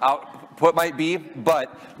output might be,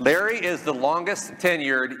 but Larry is the longest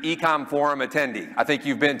tenured Ecom Forum attendee. I think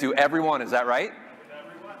you've been to every one, is that right?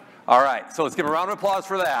 All right, so let's give a round of applause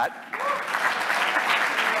for that.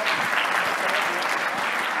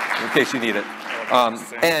 In case you need it.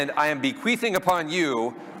 And I am bequeathing upon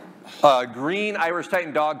you a green Irish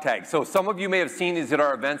Titan dog tag. So some of you may have seen these at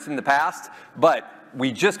our events in the past, but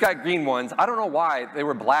we just got green ones. I don't know why they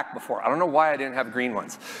were black before. I don't know why I didn't have green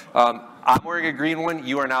ones. I'm wearing a green one.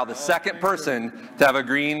 You are now the second person to have a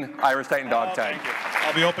green Irish Titan dog tag.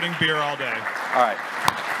 I'll be opening beer all day. All right.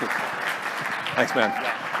 Thanks, man.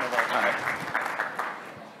 All right.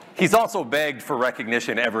 He's also begged for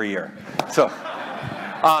recognition every year. So,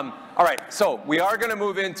 all right, so we are going to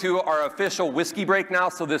move into our official whiskey break now,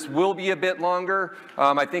 so this will be a bit longer.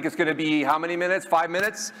 I think it's going to be how many minutes? 5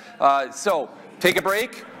 minutes? So take a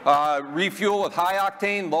break, refuel with high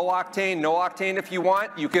octane, low octane, no octane if you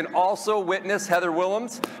want. You can also witness Heather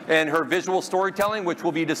Willems and her visual storytelling, which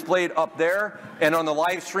will be displayed up there. And on the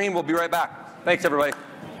live stream, we'll be right back. Thanks, everybody.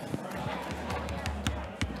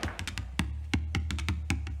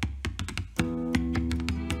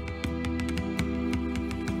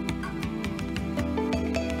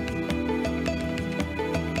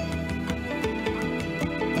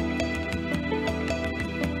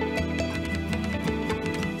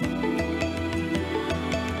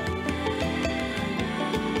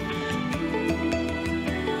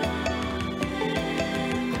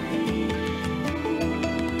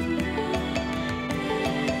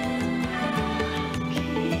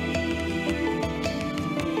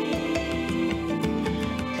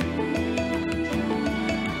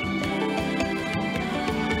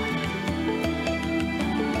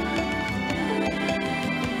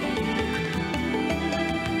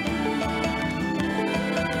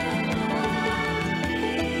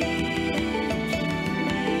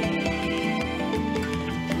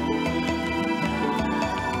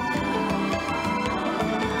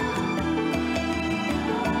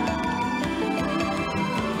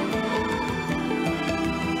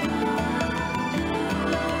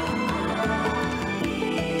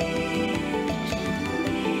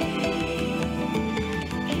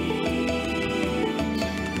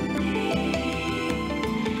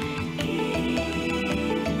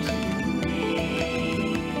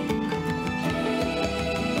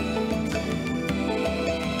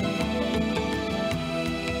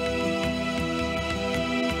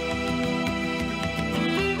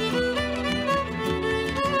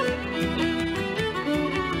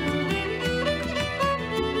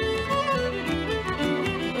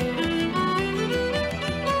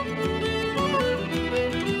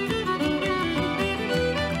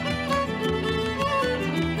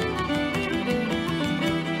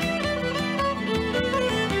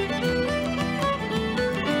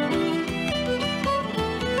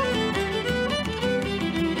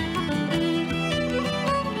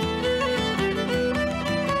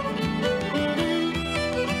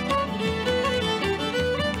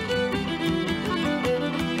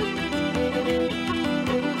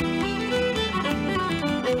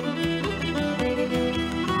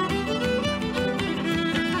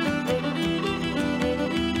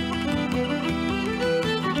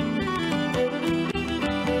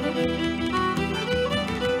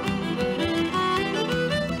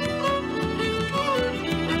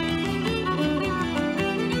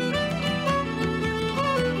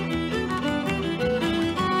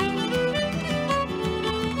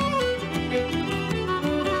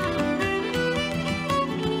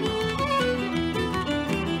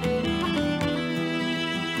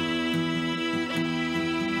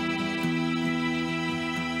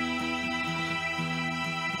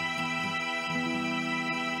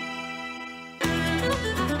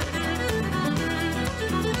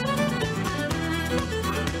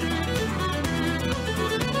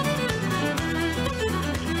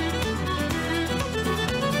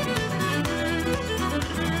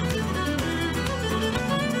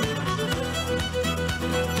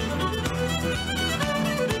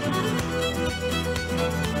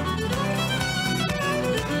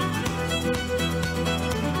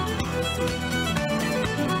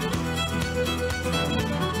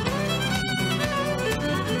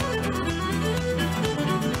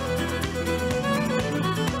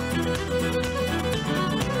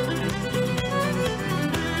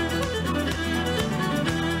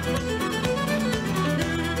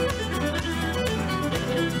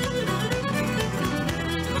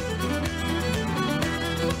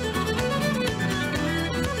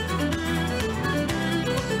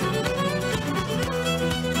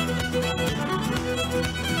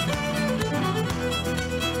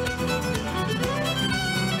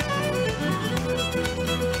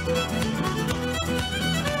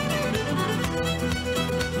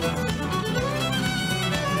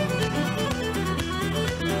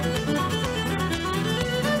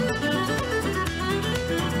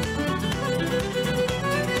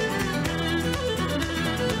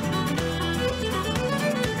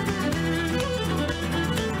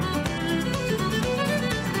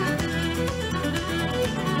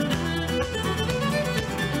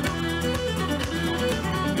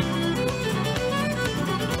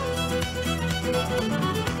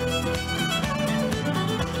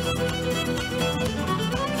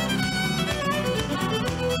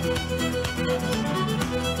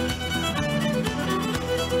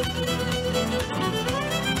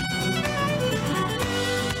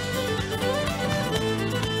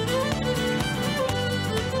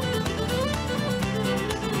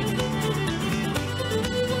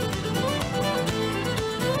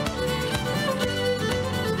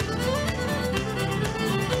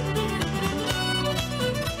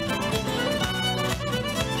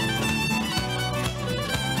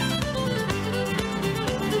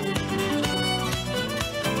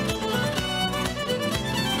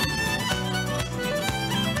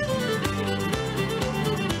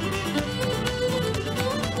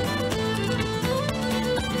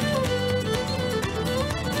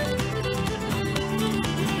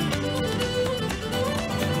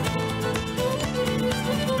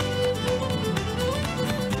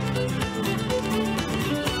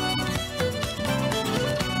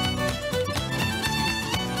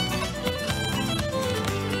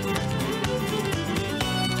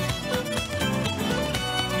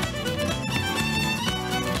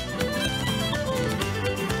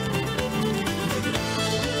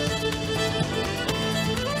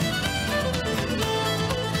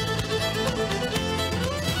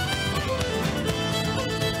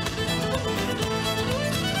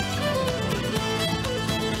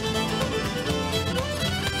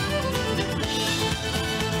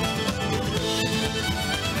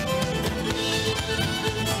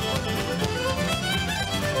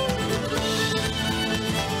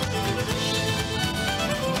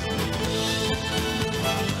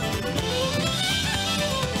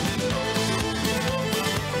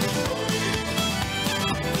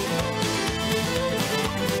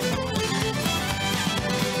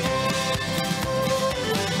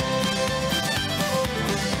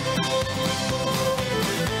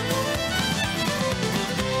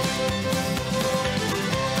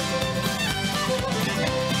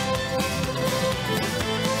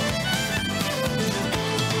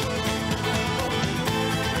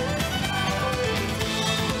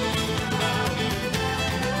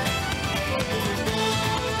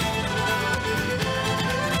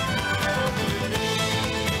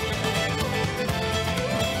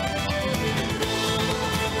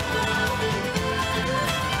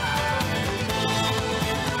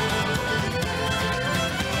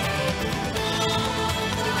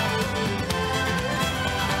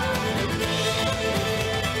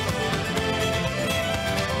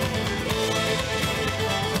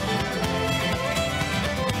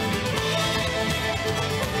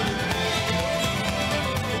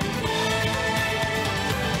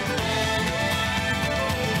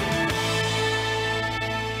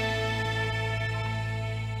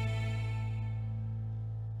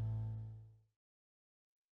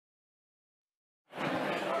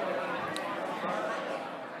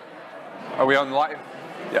 Are we on the line?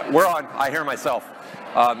 Yeah, we're on. I hear myself.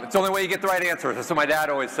 It's the only way you get the right answer. That's what my dad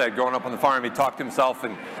always said. Growing up on the farm, he'd talk to himself,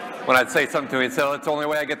 and when I'd say something to him, he'd say, "It's the only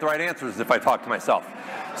way I get the right answers is if I talk to myself."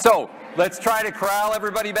 So let's try to corral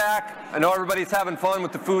everybody back. I know everybody's having fun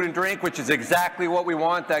with the food and drink, which is exactly what we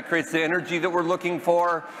want. That creates the energy that we're looking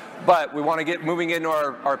for. But we want to get moving into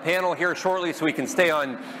our panel here shortly so we can stay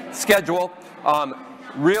on schedule.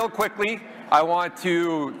 Real quickly, I want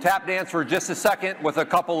to tap dance for just a second with a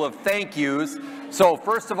couple of thank yous. So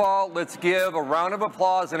first of all, let's give a round of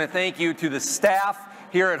applause and a thank you to the staff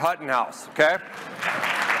here at Hutton House, okay?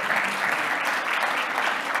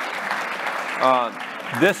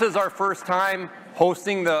 This is our first time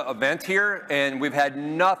hosting the event here, and we've had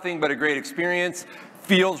nothing but a great experience.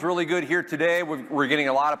 Feels really good here today. We're getting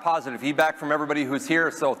a lot of positive feedback from everybody who's here,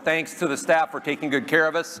 so thanks to the staff for taking good care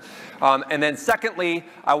of us. And then secondly,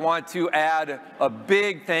 I want to add a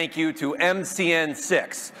big thank you to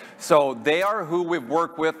MCN6. So they are who we've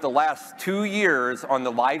worked with the last 2 years on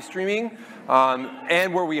the live streaming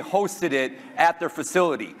and where we hosted it at their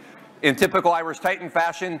facility. In typical Irish Titan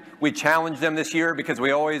fashion, we challenged them this year because we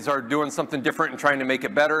always are doing something different and trying to make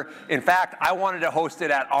it better. In fact, I wanted to host it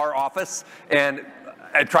at our office, and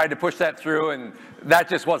I tried to push that through, and that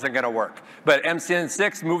just wasn't going to work. But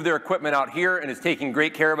MCN6 moved their equipment out here and is taking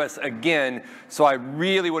great care of us again, so I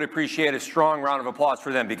really would appreciate a strong round of applause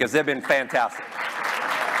for them because they've been fantastic.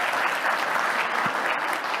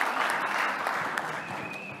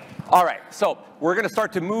 All right, so we're going to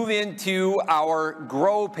start to move into our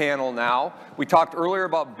Grow panel now. We talked earlier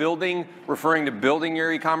about building, referring to building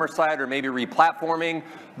your e-commerce site or maybe replatforming.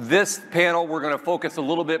 This panel, we're going to focus a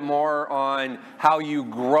little bit more on how you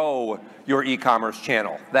grow your e-commerce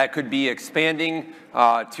channel. That could be expanding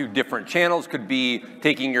to different channels, could be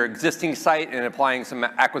taking your existing site and applying some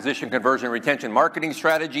acquisition, conversion, retention, marketing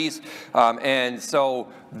strategies. And so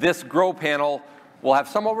this Grow panel, we'll have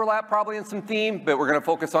some overlap probably in some theme, but we're going to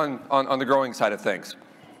focus on the growing side of things.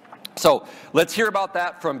 So let's hear about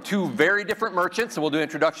that from two very different merchants, and we'll do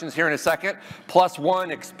introductions here in a second, plus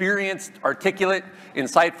one experienced, articulate,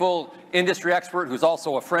 insightful industry expert who's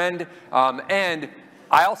also a friend. And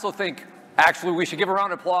I also think, actually, we should give a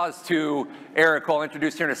round of applause to Eric, who I'll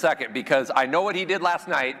introduce here in a second, because I know what he did last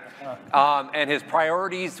night, and his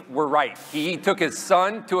priorities were right. He took his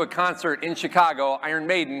son to a concert in Chicago, Iron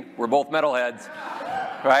Maiden, we're both metalheads,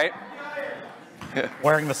 right?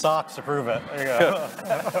 Wearing the socks to prove it. There you go.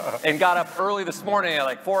 And got up early this morning at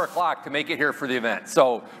like 4 o'clock to make it here for the event.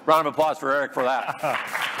 So round of applause for Eric for that.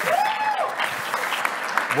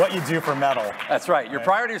 What you do for metal. That's right. Your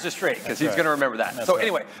priorities are straight because he's going to remember that. That's so right.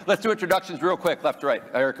 Anyway, let's do introductions real quick, left to right.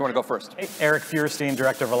 Eric, you want to go first? Hey, Eric Feuerstein,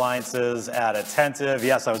 Director of Alliances at Attentive.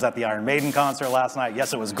 Yes, I was at the Iron Maiden concert last night.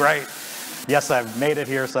 Yes, it was great. Yes, I've made it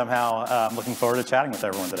here somehow. I'm looking forward to chatting with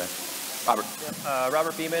everyone today. Robert.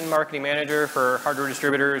 Robert Beeman, Marketing Manager for Hardware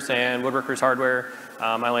Distributors and Woodworkers Hardware.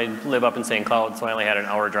 I only live up in St. Cloud, so I only had an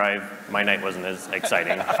hour drive. My night wasn't as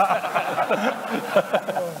exciting.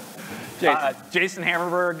 Jason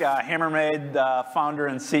Hammerberg, Hammermade founder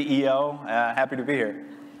and CEO. Happy to be here.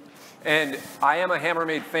 And I am a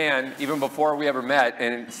Hammermade fan even before we ever met.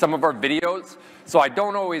 And some of our videos, so I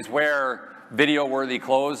don't always wear video-worthy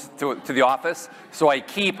clothes to the office, so I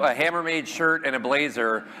keep a Hammermade shirt and a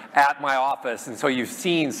blazer at my office, and so you've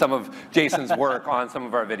seen some of Jason's work on some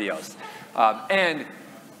of our videos. And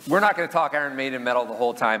we're not going to talk Iron Maiden metal the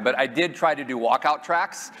whole time, but I did try to do walkout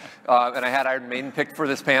tracks, and I had Iron Maiden picked for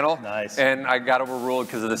this panel. Nice. And I got overruled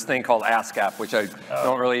because of this thing called ASCAP, which I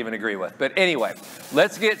don't really even agree with. But anyway,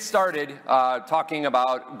 let's get started talking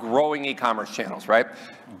about growing e-commerce channels, right?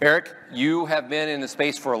 Eric, you have been in the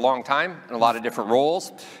space for a long time in a lot of different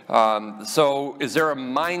roles. So is there a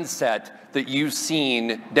mindset that you've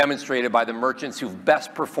seen demonstrated by the merchants who've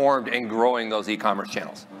best performed in growing those e-commerce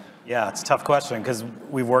channels? Yeah, it's a tough question because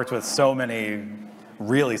we've worked with so many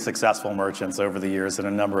really successful merchants over the years in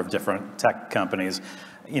a number of different tech companies.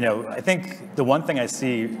 You know, I think the one thing I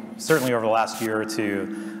see, certainly over the last year or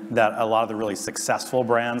two, that a lot of the really successful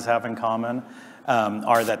brands have in common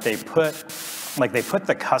are that they put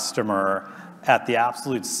the customer at the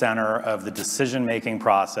absolute center of the decision-making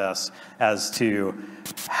process as to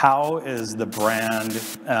how is the brand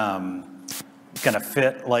going to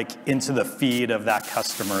fit like into the feed of that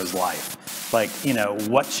customer's life. Like, you know,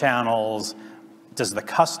 what channels does the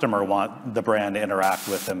customer want the brand to interact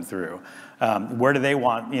with them through? Where do they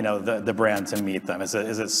want, you know, the brand to meet them? Is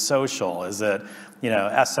it social? Is it, you know,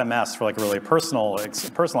 SMS for like a really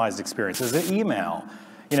personalized experience? Is it email?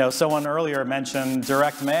 You know, someone earlier mentioned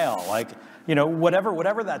direct mail. Like, you know,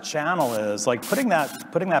 whatever that channel is, like putting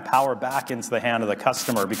that power back into the hand of the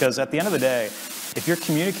customer, because at the end of the day, if you're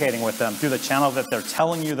communicating with them through the channel that they're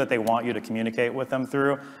telling you that they want you to communicate with them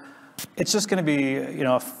through, it's just going to be, you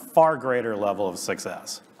know, a far greater level of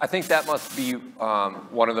success. I think that must be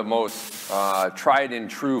one of the most tried and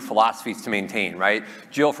true philosophies to maintain, right?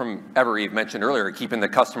 Jill from Evereve mentioned earlier, keeping the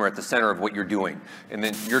customer at the center of what you're doing, and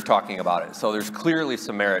then you're talking about it. So there's clearly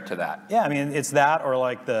some merit to that. Yeah, I mean, it's that, or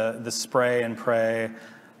like the spray and pray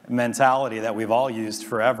mentality that we've all used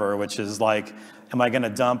forever, which is like, am I going to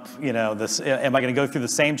dump, you know, this? Am I going to go through the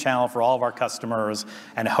same channel for all of our customers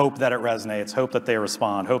and hope that it resonates, hope that they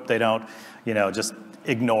respond, hope they don't, you know, just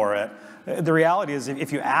ignore it? The reality is,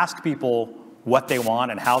 if you ask people what they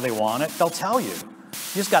want and how they want it, they'll tell you.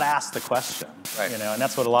 You just got to ask the question, right. You know, and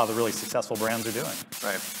that's what a lot of the really successful brands are doing.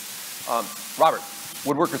 Right. Robert,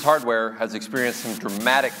 Woodworkers Hardware has experienced some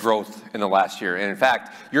dramatic growth in the last year. And in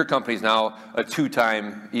fact, your company's now a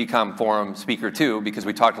 2-time Ecomm Forum speaker too, because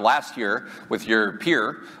we talked last year with your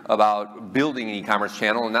peer about building an e-commerce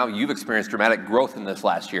channel, and now you've experienced dramatic growth in this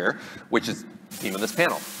last year, which is the theme of this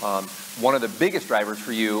panel. One of the biggest drivers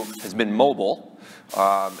for you has been mobile.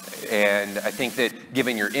 And I think that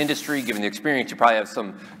given your industry, given the experience, you probably have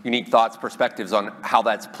some unique thoughts, perspectives on how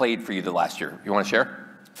that's played for you the last year. You want to share?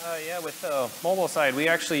 Yeah, with the mobile side, we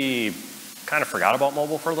actually kind of forgot about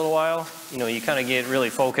mobile for a little while. You know, you kind of get really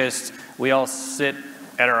focused. We all sit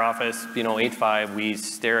at our office, you know, 8 to 5. We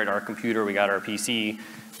stare at our computer. We got our PC.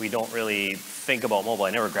 We don't really think about mobile.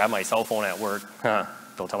 I never grab my cell phone at work.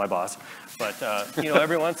 Don't tell my boss. But, you know,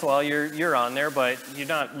 every once in a while you're on there, but you're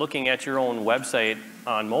not looking at your own website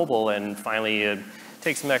on mobile, and finally it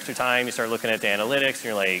takes some extra time. You start looking at the analytics, and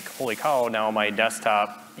you're like, holy cow, now my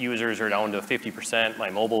desktop users are down to 50%, my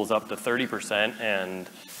mobile is up to 30%, and,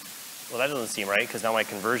 well, that doesn't seem right, because now my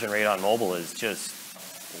conversion rate on mobile is just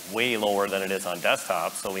way lower than it is on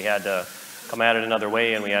desktop. So we had to come at it another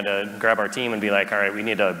way, and we had to grab our team and be like, all right, we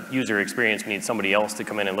need a user experience, we need somebody else to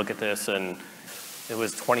come in and look at this, and it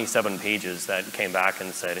was 27 pages that came back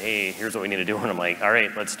and said, hey, here's what we need to do, and I'm like, all right,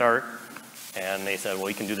 let's start. And they said, well,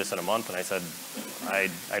 we can do this in a month, and I said,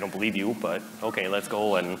 I don't believe you, but okay, let's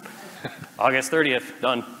go, and August 30th,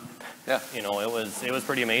 done. Yeah. You know, it was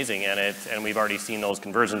pretty amazing, and we've already seen those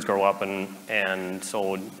conversions go up, and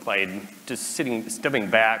so by just stepping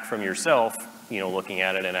back from yourself, you know, looking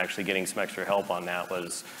at it and actually getting some extra help on that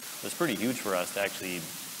was pretty huge for us to actually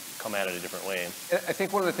come at it a different way. I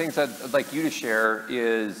think one of the things I'd like you to share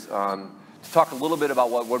is to talk a little bit about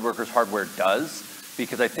what Woodworkers Hardware does,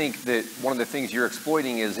 because I think that one of the things you're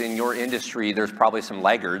exploiting is in your industry, there's probably some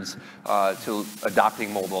laggards to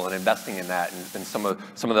adopting mobile and investing in that, and some of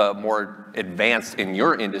the more advanced in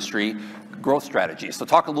your industry growth strategies. So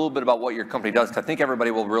talk a little bit about what your company does, because I think everybody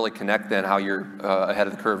will really connect then how you're ahead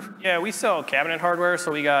of the curve. Yeah, we sell cabinet hardware,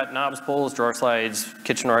 so we got knobs, pulls, drawer slides,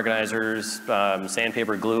 kitchen organizers,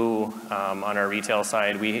 sandpaper, glue on our retail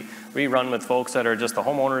side. We run with folks that are just the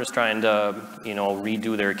homeowners trying to, you know,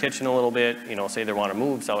 redo their kitchen a little bit, you know, say they want to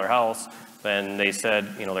move, sell their house. Then they said,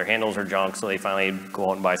 you know, their handles are junk, so they finally go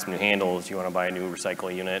out and buy some new handles. You want to buy a new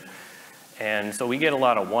recycle unit. And so we get a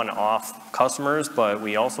lot of one-off customers, but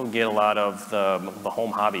we also get a lot of the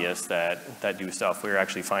home hobbyists that do stuff. We're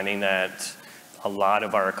actually finding that a lot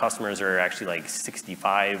of our customers are actually like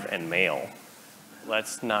 65 and male.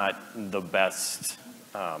 That's not the best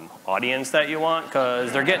audience that you want,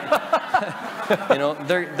 because they're getting, you know,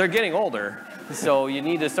 they're getting older. So you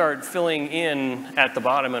need to start filling in at the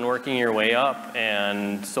bottom and working your way up.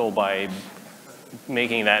 And so by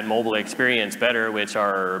making that mobile experience better, which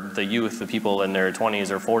are the youth, the people in their 20s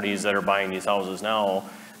or 40s that are buying these houses now,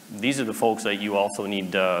 these are the folks that you also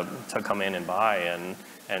need to come in and buy.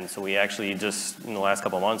 And so we actually just, in the last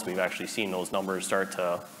couple of months, we've actually seen those numbers start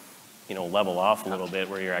to, you know, level off a little bit,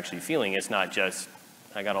 where you're actually feeling it's not just,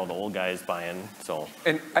 I got all the old guys buying, so.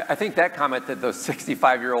 And I think that comment that the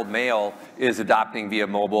 65-year-old male is adopting via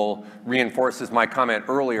mobile reinforces my comment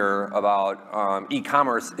earlier about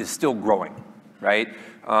e-commerce is still growing, right?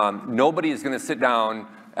 Nobody is going to sit down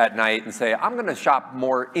at night and say, I'm going to shop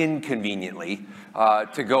more inconveniently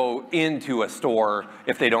to go into a store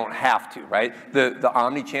if they don't have to, right? The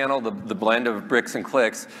omni-channel, the blend of bricks and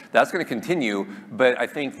clicks, that's going to continue, but I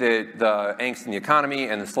think that the angst in the economy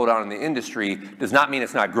and the slowdown in the industry does not mean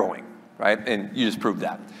it's not growing, right? And you just proved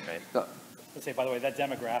that. Right. Let's say, by the way, that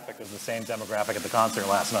demographic was the same demographic at the concert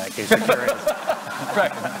last night, in case you're curious.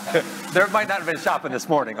 Right. There might not have been shopping this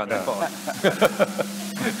morning on their phone.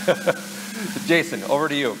 Jason, over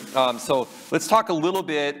to you. So let's talk a little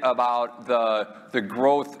bit about the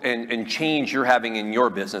growth and change you're having in your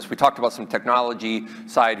business. We talked about some technology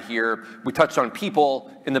side here. We touched on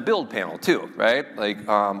people in the build panel too, right? Like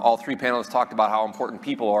all three panelists talked about how important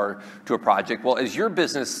people are to a project. Well, as your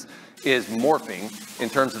business is morphing in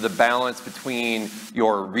terms of the balance between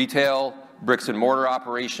your retail, bricks and mortar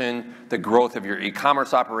operation, the growth of your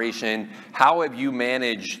e-commerce operation, how have you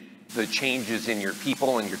managed the changes in your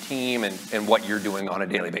people and your team and what you're doing on a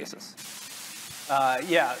daily basis?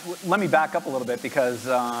 Yeah, let me back up a little bit because,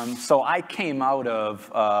 so I came out of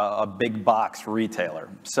a big box retailer.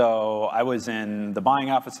 So I was in the buying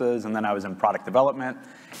offices and then I was in product development.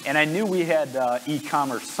 And I knew we had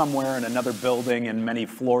e-commerce somewhere in another building and many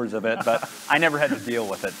floors of it, but I never had to deal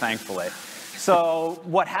with it, thankfully. So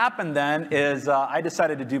what happened then is I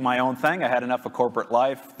decided to do my own thing. I had enough of corporate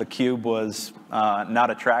life. The cube was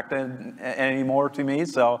not attractive anymore to me,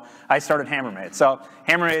 so I started Hammermade. So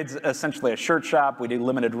Hammermade's essentially a shirt shop. We do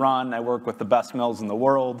limited run. I work with the best mills in the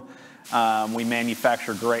world. We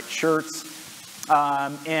manufacture great shirts.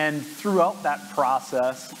 And throughout that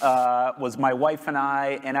process was my wife and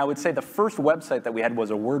I would say the first website that we had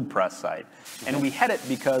was a WordPress site. And we had it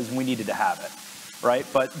because we needed to have it. Right,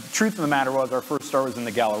 but the truth of the matter was our first store was in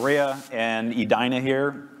the Galleria and Edina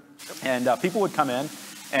here, and people would come in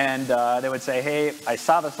and they would say, hey, I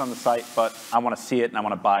saw this on the site, but I want to see it and I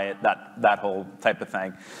want to buy it, that whole type of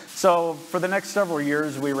thing. So for the next several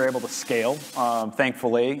years, we were able to scale,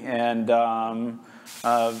 thankfully, and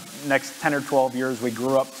next 10 or 12 years, we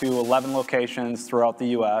grew up to 11 locations throughout the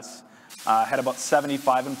U.S., had about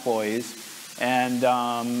 75 employees. And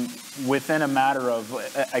within a matter of,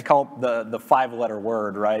 I call it the five-letter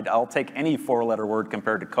word, right? I'll take any four-letter word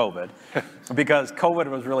compared to COVID, because COVID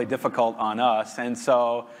was really difficult on us. And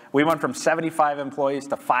so we went from 75 employees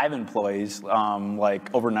to 5 employees,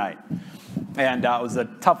 like overnight. And it was the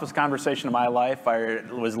toughest conversation of my life. I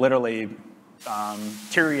was literally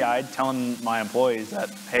teary-eyed telling my employees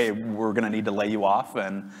that, hey, we're going to need to lay you off.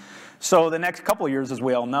 And so the next couple of years, as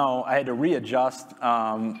we all know, I had to readjust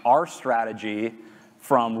our strategy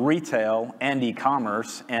from retail and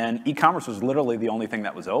e-commerce, and e-commerce was literally the only thing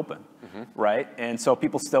that was open, right? And so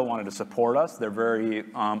people still wanted to support us. They're very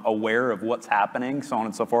aware of what's happening, so on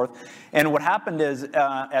and so forth. And what happened is,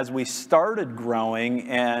 as we started growing,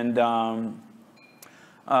 and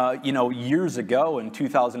years ago in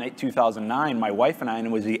 2008, 2009, my wife and I,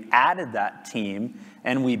 and we added that team,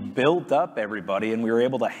 and we built up everybody, and we were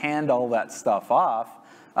able to hand all that stuff off.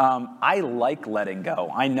 I like letting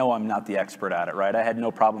go. I know I'm not the expert at it, right? I had no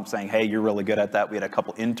problem saying, hey, you're really good at that. We had a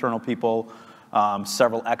couple internal people,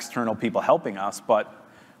 several external people helping us, but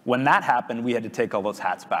when that happened, we had to take all those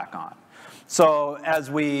hats back on. So as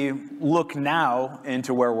we look now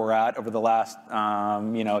into where we're at over the last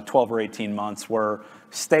 12 or 18 months, we're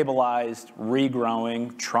stabilized,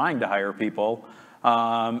 regrowing, trying to hire people,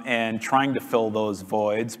 and trying to fill those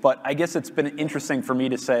voids. But I guess it's been interesting for me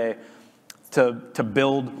to say, to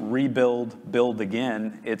build, rebuild, build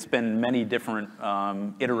again. It's been many different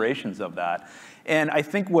iterations of that. And I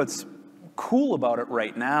think what's cool about it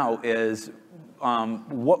right now is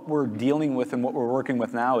what we're dealing with and what we're working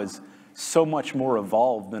with now is so much more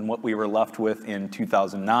evolved than what we were left with in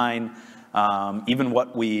 2009. Even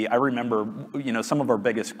I remember, some of our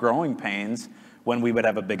biggest growing pains when we would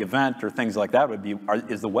have a big event or things like that would be,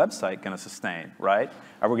 is the website going to sustain, right?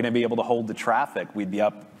 Are we going to be able to hold the traffic? We'd be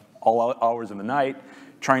up all hours of the night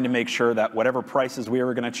trying to make sure that whatever prices we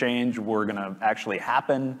were going to change were going to actually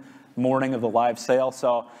happen morning of the live sale.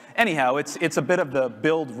 So anyhow, it's a bit of the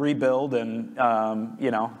build, rebuild, and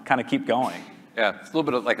kind of keep going. Yeah, it's a little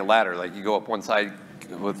bit of like a ladder. Like you go up one side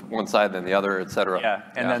with one side, then the other, et cetera. Yeah,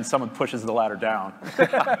 and then someone pushes the ladder down.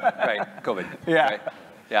 Right, COVID. Yeah. Right?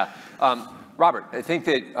 Yeah. Robert, I think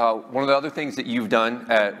that one of the other things that you've done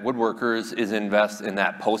at Woodworkers is invest in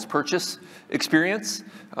that post-purchase experience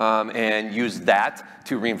and use that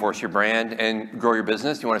to reinforce your brand and grow your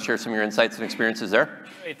business. Do you want to share some of your insights and experiences there?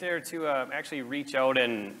 Right there to actually reach out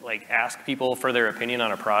and ask people for their opinion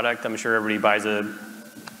on a product. I'm sure everybody buys a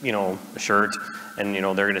shirt, and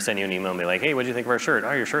they're going to send you an email and be like, hey, what do you think of our shirt?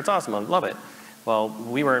 Oh, your shirt's awesome, I love it. Well,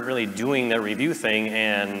 we weren't really doing the review thing,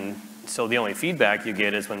 and so the only feedback you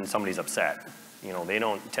get is when somebody's upset. They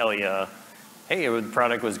don't tell you, hey, the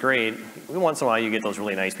product was great. Once in a while you get those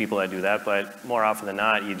really nice people that do that, but more often than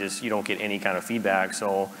not, you don't get any kind of feedback.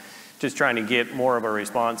 So just trying to get more of a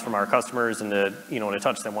response from our customers and to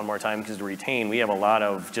touch them one more time, because to retain, we have a lot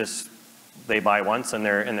of just, they buy once and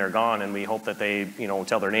they're gone, and we hope that they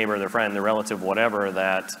tell their neighbor, their friend, their relative, whatever,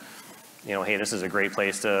 that hey, this is a great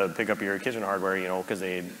place to pick up your kitchen hardware, because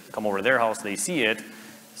they come over to their house, they see it.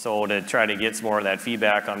 So to try to get some more of that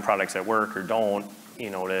feedback on products that work or don't,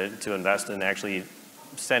 to invest in actually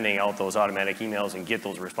sending out those automatic emails and get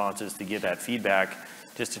those responses to get that feedback,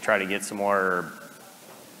 just to try to get some more,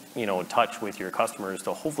 touch with your customers,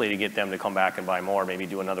 to hopefully to get them to come back and buy more, maybe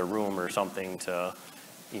do another room or something to,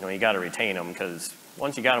 you got to retain them, because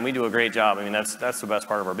once you got them, we do a great job. I mean, that's the best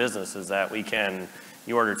part of our business, is that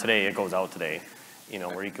you order today, it goes out today.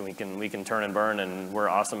 Where we can turn and burn, and we're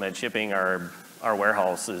awesome at shipping. Our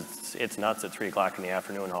warehouse it's nuts at 3 o'clock in the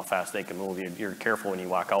afternoon how fast they can move. You're careful when you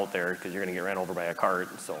walk out there, because you're going to get ran over by a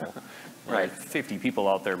cart. So right, 50 people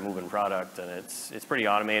out there moving product, and it's pretty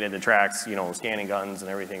automated. The tracks, scanning guns and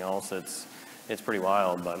everything else. It's pretty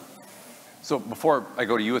wild. But so before I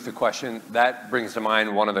go to you with the question, that brings to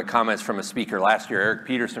mind one of the comments from a speaker last year, Eric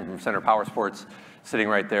Peterson from Center Power Sports, sitting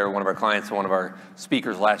right there. One of our clients and one of our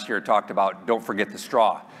speakers last year talked about don't forget the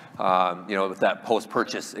straw. With that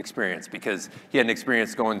post-purchase experience, because he had an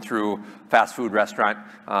experience going through fast food restaurant,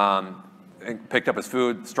 picked up his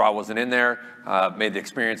food, straw wasn't in there, made the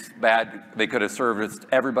experience bad. They could have serviced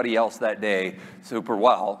everybody else that day super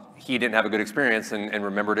well. He didn't have a good experience and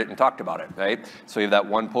remembered it and talked about it, right? So you have that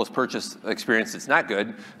one post-purchase experience that's not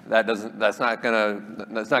good. That's not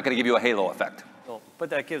gonna give you a halo effect. Well,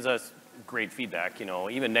 but that gives us great feedback.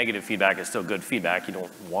 Even negative feedback is still good feedback. You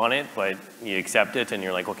don't want it, but you accept it, and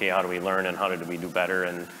you're like, okay, how do we learn, and how do we do better,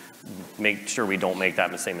 and make sure we don't make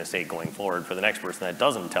that same mistake going forward for the next person that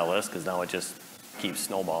doesn't tell us, because now it just keeps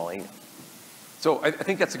snowballing. So I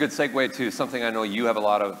think that's a good segue to something I know you have a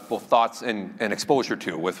lot of both thoughts and exposure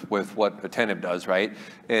to with what Attentive does, right?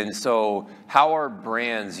 And so how are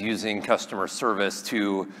brands using customer service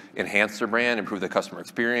to enhance their brand, improve the customer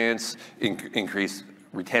experience, increase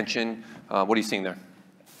retention? What are you seeing there?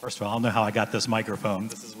 First of all, I don't know how I got this microphone.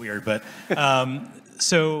 This is weird, but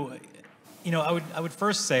so, I would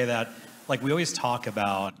first say that, like, we always talk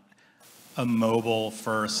about a mobile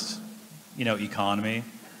first, economy,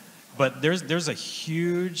 but there's a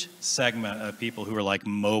huge segment of people who are like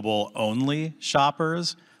mobile only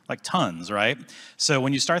shoppers, like tons, right? So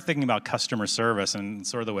when you start thinking about customer service, and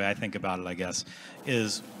sort of the way I think about it, I guess,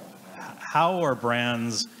 is how are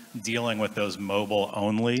brands dealing with those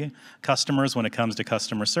mobile-only customers when it comes to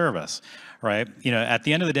customer service, right? At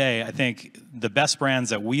the end of the day, I think the best brands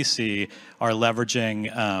that we see are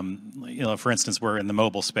leveraging, for instance, we're in the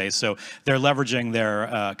mobile space, so they're leveraging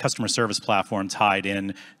their customer service platform tied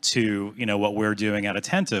in to, what we're doing at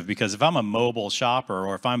Attentive, because if I'm a mobile shopper,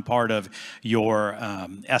 or if I'm part of your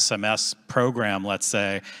SMS program, let's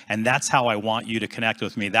say, and that's how I want you to connect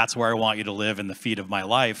with me, that's where I want you to live in the feed of my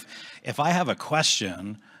life. If I have a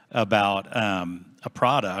question about a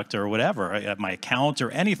product or whatever, at my account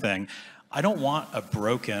or anything, I don't want a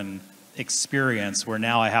broken experience where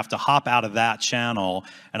now I have to hop out of that channel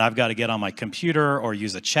and I've got to get on my computer or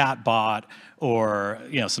use a chat bot or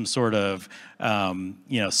some sort of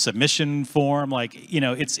submission form. Like,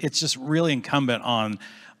 it's just really incumbent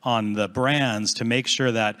on the brands to make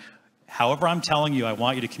sure that however I'm telling you I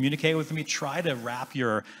want you to communicate with me, try to wrap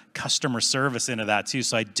your customer service into that too,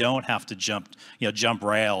 so I don't have to jump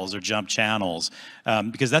rails or jump channels,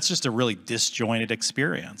 because that's just a really disjointed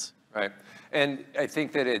experience. Right, and I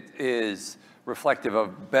think that it is reflective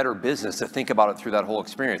of better business to think about it through that whole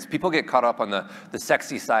experience. People get caught up on the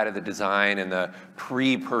sexy side of the design and the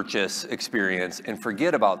pre-purchase experience and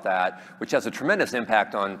forget about that, which has a tremendous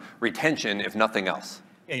impact on retention, if nothing else.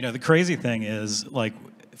 Yeah, the crazy thing is, like,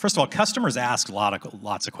 first of all, customers ask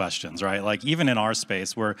lots of questions, right? Like, even in our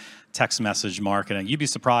space, we're text message marketing. You'd be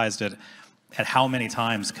surprised at how many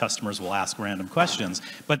times customers will ask random questions.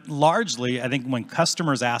 But largely, I think when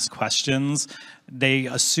customers ask questions, they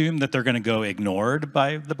assume that they're going to go ignored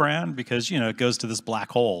by the brand, because, it goes to this black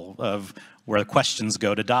hole of where the questions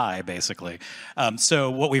go to die, basically. So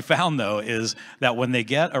what we found, though, is that when they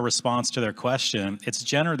get a response to their question,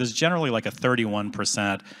 there's generally like a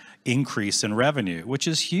 31% increase in revenue, which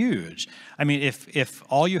is huge. I mean, if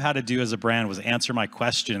all you had to do as a brand was answer my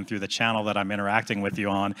question through the channel that I'm interacting with you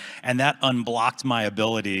on, and that unblocked my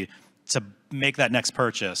ability to make that next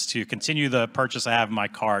purchase, to continue the purchase I have in my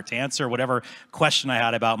cart, to answer whatever question I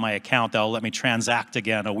had about my account that will let me transact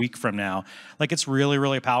again a week from now, like, it's really,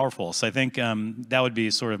 really powerful. So I think that would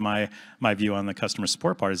be sort of my view on the customer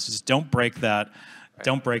support part, is just don't break that.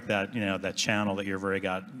 Don't break that, that channel that you've already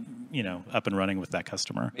got, up and running with that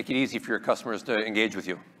customer. Make it easy for your customers to engage with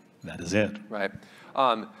you. That is it. Right.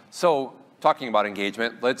 So talking about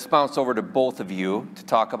engagement, let's bounce over to both of you to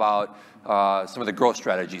talk about some of the growth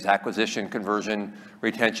strategies, acquisition, conversion,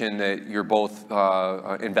 retention, that you're both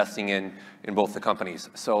investing in both the companies.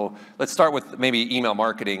 So let's start with maybe email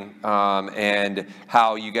marketing and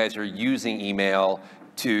how you guys are using email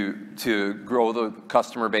to grow the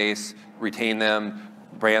customer base, retain them,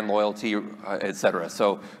 brand loyalty, et cetera.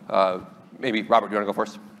 So maybe, Robert, do you want to go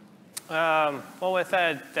first? Well, with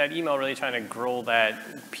that email, really trying to grow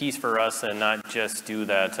that piece for us and not just do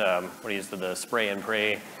that, what do you use, the spray and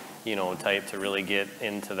pray, type, to really get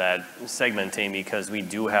into that segmenting, because we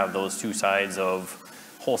do have those two sides of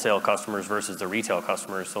wholesale customers versus the retail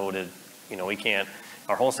customers. So we can't,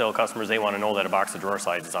 our wholesale customers, they want to know that a box of drawer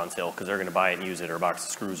slides is on sale because they're going to buy it and use it, or a box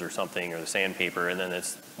of screws or something, or the sandpaper. And then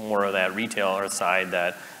it's more of that retailer side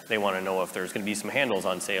that they want to know if there's going to be some handles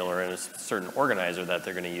on sale or in a certain organizer that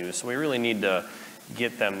they're going to use. So we really need to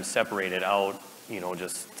get them separated out,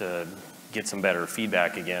 just to get some better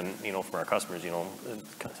feedback again, from our customers. It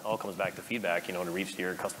all comes back to feedback, to reach to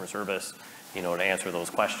your customer service, to answer those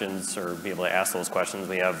questions or be able to ask those questions.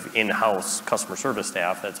 We have in-house customer service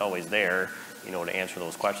staff that's always there, to answer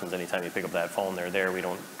those questions. Anytime you pick up that phone, they're there. We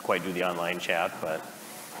don't quite do the online chat, but,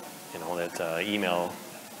 that email,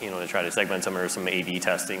 to try to segment some, or some A/B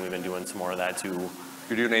testing. We've been doing some more of that too.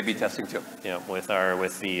 You're doing A/B testing too? Yeah, with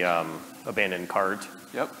the abandoned cart.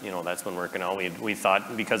 Yep. That's been working out. We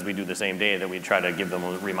thought, because we do the same day, that we'd try to give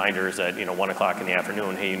them reminders at 1 o'clock in the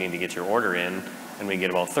afternoon, hey, you need to get your order in, and we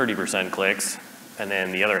get about 30% clicks, and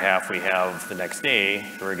then the other half we have the next day,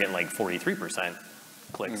 we're getting like 43%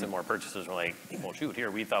 clicks and more purchases. We're like, well, shoot,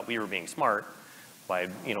 here, we thought we were being smart by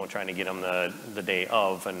trying to get them the day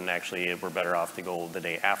of, and actually we're better off to go the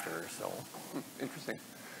day after. So interesting.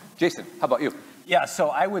 Jason, how about you? Yeah, so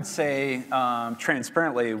I would say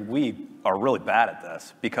transparently, we are really bad at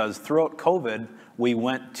this, because throughout COVID, we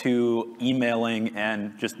went to emailing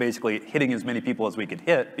and just basically hitting as many people as we could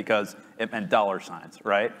hit, because it meant dollar signs,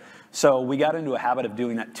 right? So we got into a habit of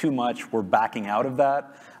doing that too much. We're backing out of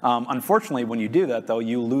that. Unfortunately, when you do that, though,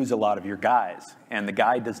 you lose a lot of your guys. And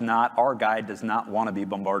our guy does not want to be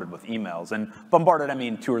bombarded with emails. And bombarded, I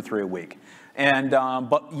mean 2 or 3 a week. And,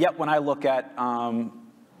 but yet when I look at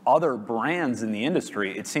other brands in the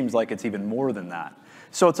industry, it seems like it's even more than that.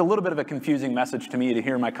 So it's a little bit of a confusing message to me to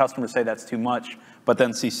hear my customers say that's too much, but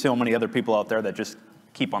then see so many other people out there that just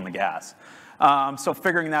keep on the gas. So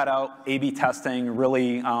figuring that out, A/B testing,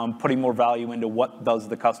 really putting more value into what does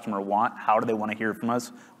the customer want, how do they want to hear from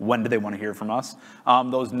us, when do they want to hear from us,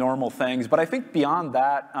 those normal things. But I think beyond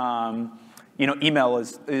that, email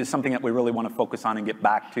is something that we really want to focus on and get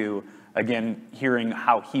back to, again, hearing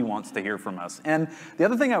how he wants to hear from us. And the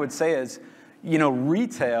other thing I would say is,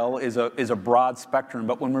 retail is a broad spectrum,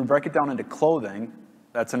 but when we break it down into clothing,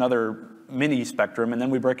 that's another mini spectrum, and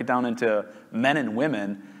then we break it down into men and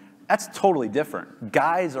women, that's totally different.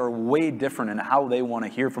 Guys are way different in how they want to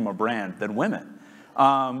hear from a brand than women.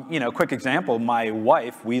 Quick example, my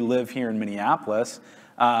wife, we live here in Minneapolis.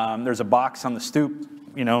 There's a box on the stoop,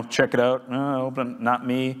 check it out. Open, not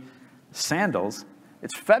me. Sandals.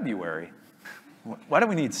 It's February. Why do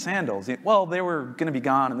we need sandals? Well, they were going to be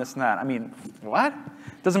gone and this and that. I mean, what?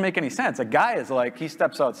 Doesn't make any sense. A guy is like, he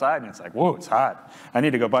steps outside and it's like, whoa, it's hot. I need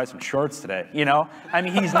to go buy some shorts today. I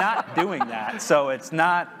mean, he's not doing that. So it's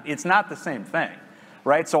not the same thing,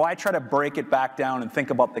 right? So I try to break it back down and think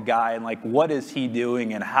about the guy and like, what is he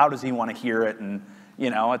doing and how does he want to hear it? And,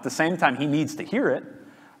 at the same time, he needs to hear it.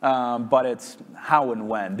 But it's how and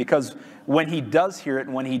when. Because when he does hear it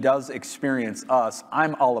and when he does experience us,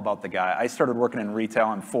 I'm all about the guy. I started working in retail.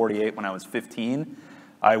 I'm 48 when I was 15.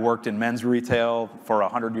 I worked in men's retail for a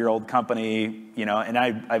 100-year-old company, and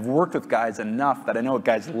I've worked with guys enough that I know what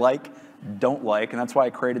guys like, don't like, and that's why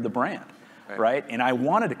I created the brand, right? And I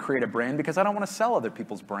wanted to create a brand because I don't want to sell other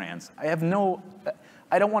people's brands. I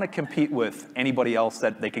don't want to compete with anybody else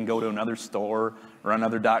that they can go to another store or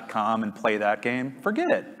another .com and play that game.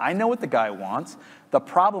 Forget it. I know what the guy wants. The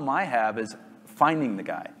problem I have is finding the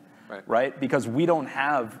guy, right? Because we don't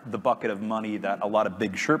have the bucket of money that a lot of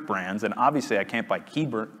big shirt brands, and obviously I can't buy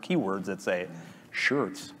keywords that say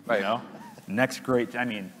shirts, next great,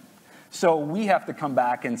 so we have to come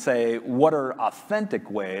back and say, what are authentic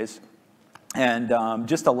ways? And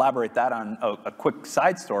just elaborate that on a quick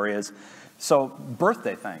side story is, so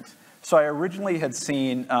birthday things. So I originally had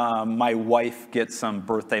seen my wife get some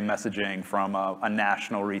birthday messaging from a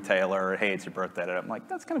national retailer. Hey, it's your birthday. And I'm like,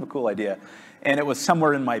 that's kind of a cool idea. And it was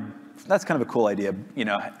somewhere in that's kind of a cool idea,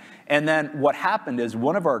 And then what happened is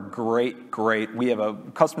one of our we have a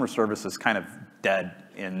customer service is kind of dead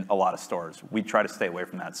in a lot of stores. We try to stay away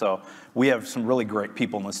from that. So we have some really great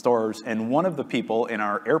people in the stores. And one of the people in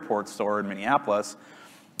our airport store in Minneapolis,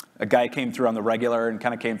 a guy came through on the regular and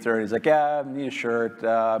kind of came through and he's like, yeah, I need a shirt.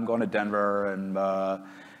 I'm going to Denver.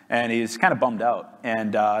 And he's kind of bummed out.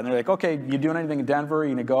 And they're like, okay, you doing anything in Denver?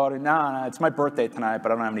 You gonna go out? No, it's my birthday tonight,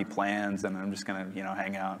 but I don't have any plans, and I'm just gonna,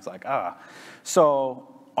 hang out. It's like, So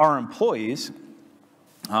our employees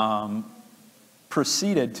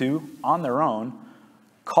proceeded to, on their own,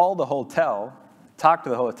 call the hotel, talk to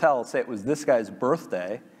the hotel, say it was this guy's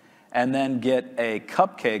birthday, and then get a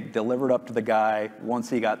cupcake delivered up to the guy once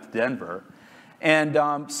he got to Denver. And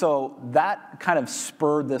so that kind of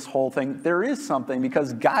spurred this whole thing. There is something,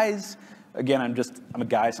 because guys, again, I'm a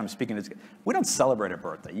guy, so I'm speaking to this. We don't celebrate a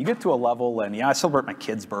birthday. You get to a level, and I celebrate my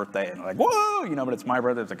kid's birthday, and like, whoa, but it's my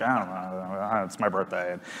birthday. It's like, I don't know, it's my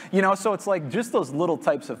birthday. And, so it's like just those little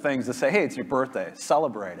types of things to say, hey, it's your birthday,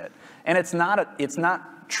 celebrate it. And it's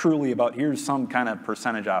not truly about here's some kind of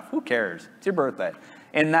percentage off. Who cares? It's your birthday.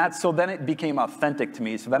 And so then it became authentic to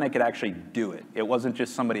me, so then I could actually do it. It wasn't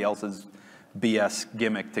just somebody else's BS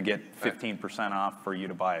gimmick to get 15% off for you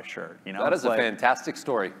to buy a shirt. That is a fantastic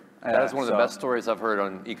story. That is one of the best stories I've heard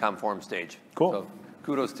on Ecomm Forum stage. Cool. So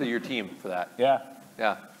kudos to your team for that. Yeah.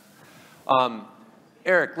 Yeah.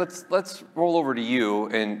 Eric, let's roll over to you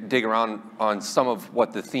and dig around on some of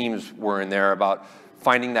what the themes were in there about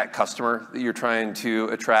finding that customer that you're trying to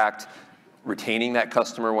attract, retaining that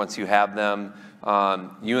customer once you have them.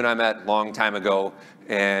 You and I met a long time ago,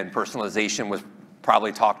 and personalization was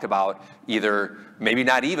probably talked about either, maybe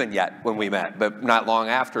not even yet when we met, but not long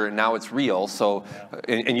after, and now it's real. So,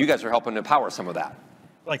 and you guys are helping to power some of that.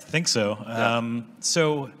 I think so.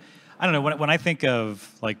 So, I don't know, when I think of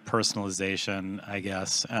like personalization, I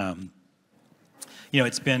guess,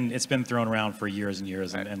 it's been thrown around for years and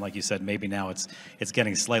years, and like you said, maybe now it's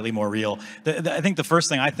getting slightly more real. I think the first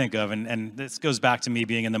thing I think of, and this goes back to me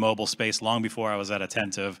being in the mobile space long before I was at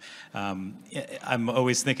Attentive. I'm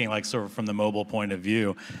always thinking like sort of from the mobile point of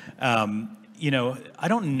view. I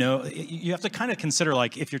don't know. You have to kind of consider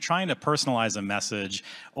like if you're trying to personalize a message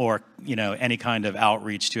or any kind of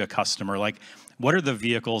outreach to a customer, like what are the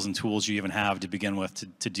vehicles and tools you even have to begin with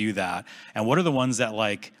to do that, and what are the ones that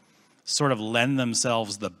like sort of lend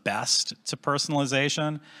themselves the best to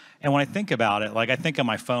personalization. And when I think about it, like I think of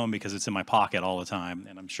my phone because it's in my pocket all the time,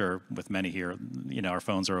 and I'm sure with many here, our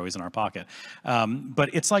phones are always in our pocket. But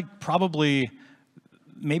it's like probably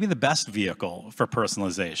maybe the best vehicle for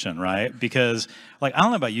personalization, right? Because like, I don't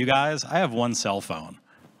know about you guys, I have one cell phone.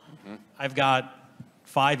 I've got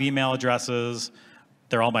 5 email addresses.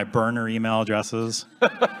 They're all my burner email addresses.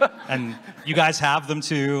 And you guys have them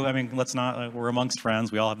too. I mean, we're amongst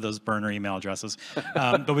friends. We all have those burner email addresses.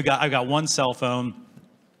 But I've got one cell phone.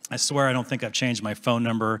 I swear I don't think I've changed my phone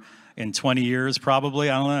number in 20 years, probably.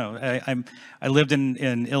 I don't know. I lived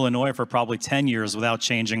in Illinois for probably 10 years without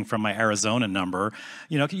changing from my Arizona number.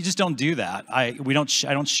 You just don't do that. I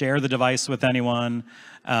don't share the device with anyone.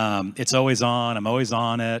 It's always on. I'm always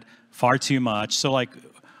on it. Far too much. So like,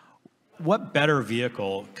 what better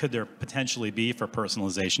vehicle could there potentially be for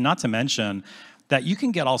personalization? Not to mention that you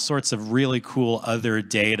can get all sorts of really cool other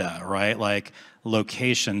data, right? Like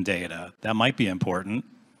location data. That might be important.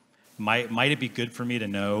 Might it be good for me to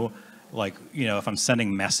know, like, if I'm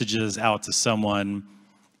sending messages out to someone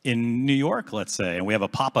in New York, let's say, and we have a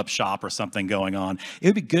pop-up shop or something going on, it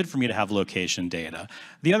would be good for me to have location data.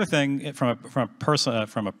 The other thing, from a personal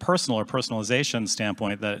or personalization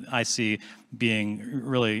standpoint, that I see being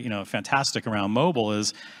really fantastic around mobile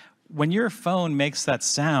is when your phone makes that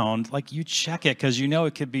sound, like you check it because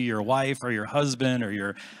it could be your wife or your husband or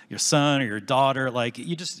your son or your daughter. Like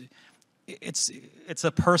it's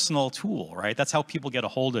a personal tool, right? That's how people get a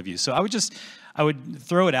hold of you. So I would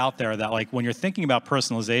throw it out there that like when you're thinking about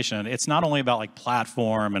personalization, it's not only about like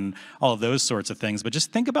platform and all of those sorts of things, but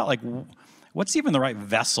just think about like what's even the right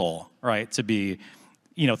vessel, right, to be,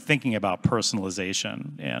 thinking about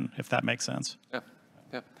personalization, and if that makes sense.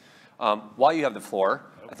 Yeah. While you have the floor,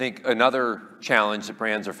 I think another challenge that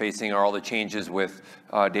brands are facing are all the changes with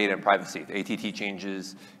data and privacy. The ATT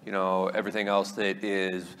changes, everything else that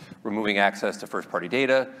is removing access to first-party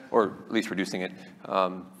data, or at least reducing it.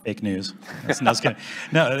 Fake news.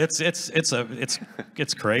 No,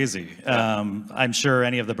 it's crazy. I'm sure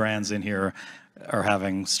any of the brands in here are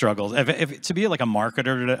having struggles. If to be like a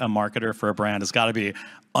marketer for a brand has got to be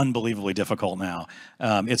unbelievably difficult now.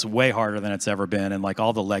 It's way harder than it's ever been, and like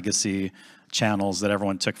all the legacy channels that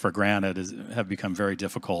everyone took for granted have become very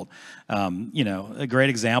difficult. A great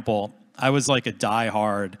example, I was like a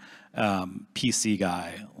diehard PC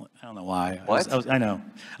guy. I don't know why. I know.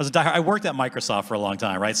 I worked at Microsoft for a long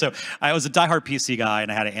time, right? So I was a diehard PC guy,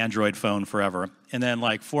 and I had an Android phone forever. And then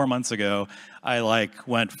like 4 months ago, I like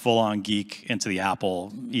went full-on geek into the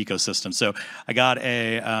Apple ecosystem. So I got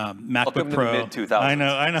a MacBook Pro. Welcome to the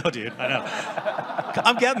mid-2000s. I know, dude. I know.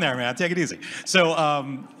 I'm getting there, man. Take it easy.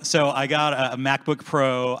 So, so I got a MacBook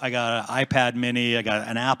Pro, I got an iPad Mini, I got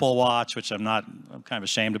an Apple Watch, which I'm kind of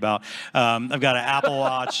ashamed about. I've got an Apple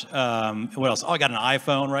Watch. What else? Oh, I got an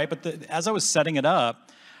iPhone, right? But as I was setting it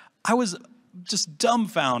up, I was just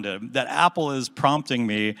dumbfounded that Apple is prompting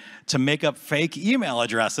me to make up fake email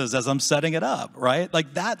addresses as I'm setting it up, right?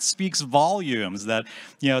 Like that speaks volumes that,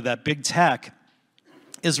 that big tech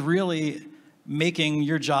is really making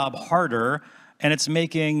your job harder, and it's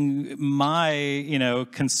making my,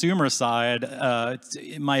 consumer side,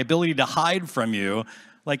 my ability to hide from you,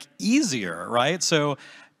 like easier, right? So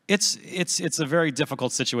it's a very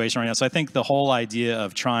difficult situation right now. So I think the whole idea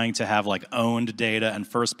of trying to have like owned data and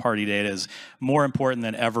first-party data is more important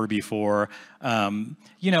than ever before. And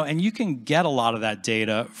you can get a lot of that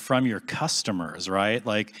data from your customers, right?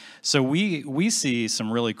 Like, so we see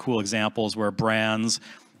some really cool examples where brands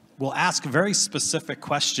will ask very specific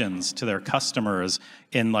questions to their customers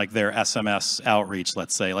in like their SMS outreach,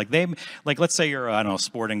 let's say. Let's say you're, I don't know, a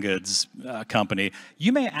sporting goods company.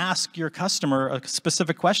 You may ask your customer a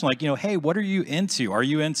specific question like, hey, what are you into? Are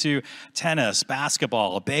you into tennis,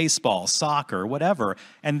 basketball, baseball, soccer, whatever?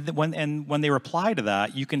 And when they reply to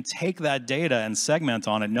that, you can take that data and segment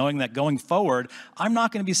on it, knowing that going forward, I'm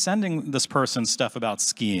not going to be sending this person stuff about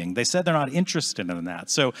skiing. They said they're not interested in that.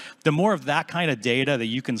 So the more of that kind of data that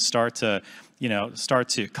you can start to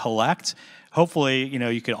collect, hopefully,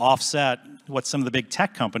 you could offset what some of the big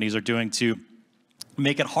tech companies are doing to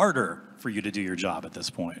make it harder for you to do your job at this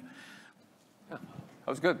point. Yeah, that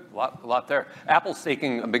was good. A lot there. Apple's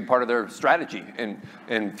taking a big part of their strategy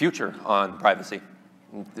and future on privacy,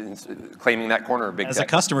 claiming that corner of big tech. As a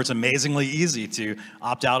customer, it's amazingly easy to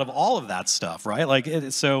opt out of all of that stuff,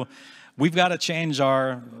 right? So we've got to change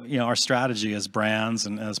our strategy as brands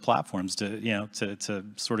and as platforms to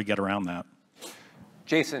sort of get around that.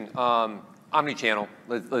 Jason, omnichannel.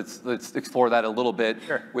 Let's explore that a little bit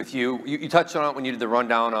with you. You touched on it when you did the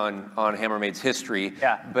rundown on Hammermaid's history.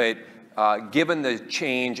 Yeah. But given the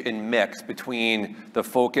change in mix between the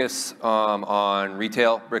focus on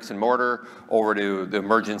retail, bricks and mortar, over to the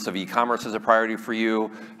emergence of e-commerce as a priority for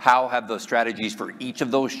you, how have those strategies for each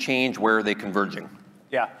of those changed? Where are they converging?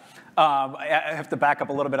 Yeah. I have to back up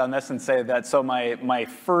a little bit on this and say that, so my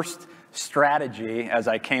first strategy as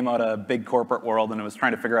I came out of big corporate world and I was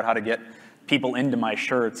trying to figure out how to get people into my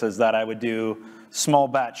shirts is that I would do small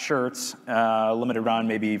batch shirts, limited on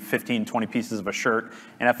maybe 15, 20 pieces of a shirt.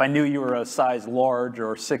 And if I knew you were a size large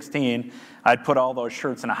or 16, I'd put all those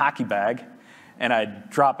shirts in a hockey bag and I'd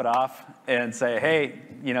drop it off and say, hey,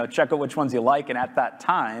 check out which ones you like. And at that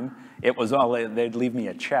time, it was they'd leave me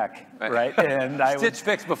a check, right? And I Stitch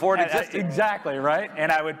Fix before it existed. Exactly, right?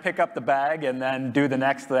 And I would pick up the bag and then do the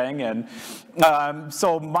next thing. And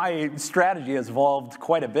so my strategy has evolved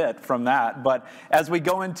quite a bit from that. But as we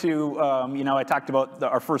go into, I talked about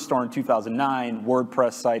our first store in 2009,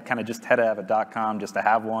 WordPress site, kind of just had to have a .com just to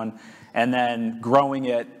have one. And then growing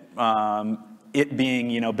it, it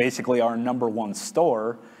being, basically our #1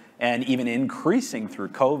 store, and even increasing through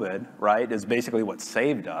COVID, right, is basically what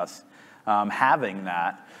saved us, having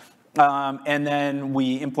that. And then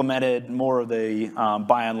we implemented more of the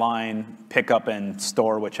buy online, pick up in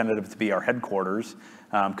store, which ended up to be our headquarters,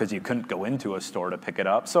 because you couldn't go into a store to pick it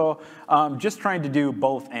up. So just trying to do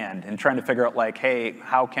both and trying to figure out like, hey,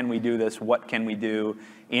 how can we do this? What can we do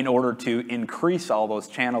in order to increase all those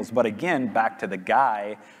channels? But again, back to the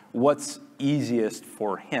guy, what's easiest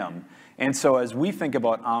for him? And so as we think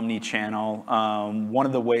about omni-channel, one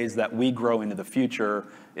of the ways that we grow into the future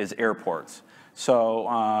is airports. So,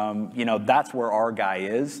 that's where our guy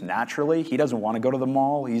is naturally. He doesn't want to go to the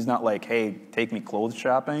mall. He's not like, hey, take me clothes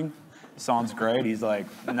shopping. Sounds great. He's like,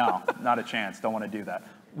 no, not a chance. Don't want to do that.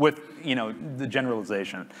 With, the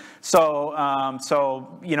generalization. So,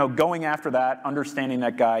 going after that, understanding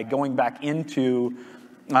that guy, going back into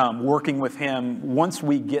working with him once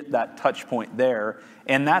we get that touch point there.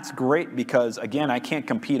 And that's great because, again, I can't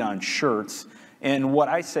compete on shirts. And what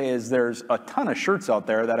I say is there's a ton of shirts out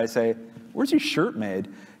there that I say, where's your shirt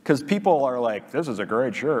made? Because people are like, this is a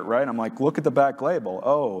great shirt, right? I'm like, look at the back label.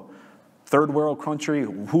 Oh, third world country,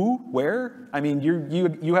 who, where? I mean,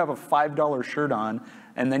 you have a $5 shirt on,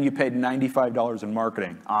 and then you paid $95 in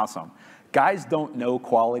marketing. Awesome. Guys don't know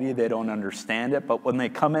quality, they don't understand it, but when they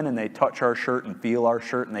come in and they touch our shirt and feel our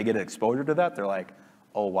shirt and they get exposure to that, they're like,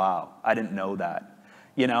 oh wow, I didn't know that.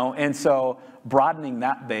 And so broadening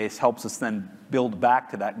that base helps us then build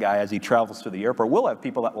back to that guy as he travels to the airport. We'll have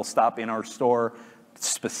people that will stop in our store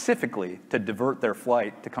specifically to divert their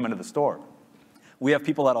flight to come into the store. We have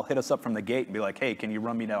people that'll hit us up from the gate and be like, hey, can you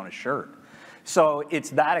run me down a shirt? So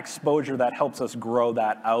it's that exposure that helps us grow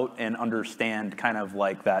that out and understand kind of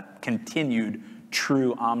like that continued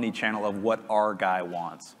true omni-channel of what our guy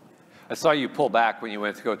wants. I saw you pull back when you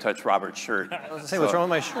went to go touch Robert's shirt. I was going to say, what's wrong with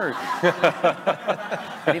my shirt?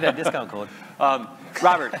 I need that discount code.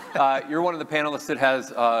 Robert, you're one of the panelists that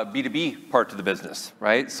has B2B part to the business,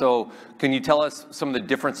 right? So can you tell us some of the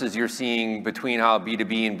differences you're seeing between how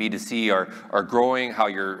B2B and B2C are growing, how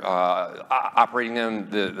you're operating them,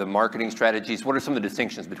 the marketing strategies? What are some of the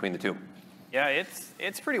distinctions between the two? Yeah,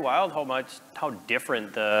 it's pretty wild how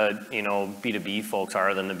different the B2B folks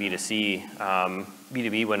are than the B2C.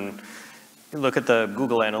 B2B, when you look at the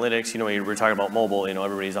Google Analytics, we were talking about mobile,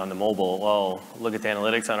 everybody's on the mobile. Well, look at the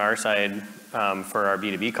analytics on our side for our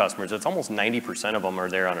B2B customers. It's almost 90% of them are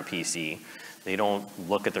there on a PC. They don't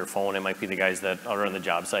look at their phone. It might be the guys that are on the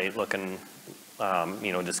job site looking,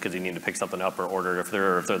 just because you need to pick something up or order if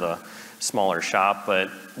they're the smaller shop. But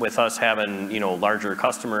with us having, larger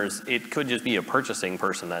customers, it could just be a purchasing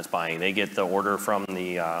person that's buying. They get the order from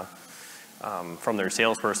from their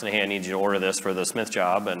salesperson, hey, I need you to order this for the Smith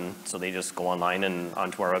job, and so they just go online and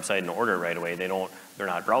onto our website and order it right away. They're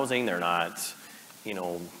not browsing, they're not,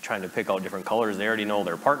 trying to pick out different colors. They already know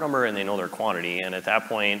their part number and they know their quantity. And at that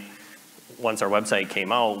point, once our website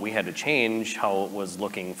came out, we had to change how it was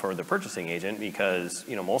looking for the purchasing agent because,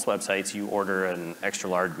 most websites, you order an extra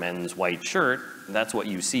large men's white shirt, that's what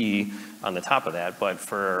you see on the top of that. But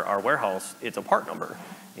for our warehouse, it's a part number.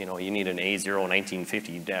 You need an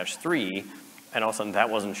A01950-3, and all of a sudden that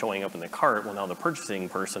wasn't showing up in the cart. Well, now the purchasing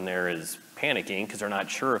person there is panicking because they're not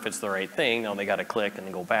sure if it's the right thing. Now they got to click and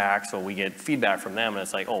then go back. So we get feedback from them, and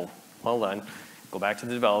it's like, oh, hold on. Go back to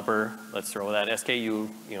the developer. Let's throw that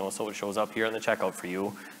SKU, so it shows up here in the checkout for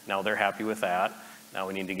you. Now they're happy with that. Now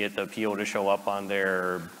we need to get the PO to show up on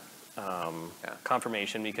their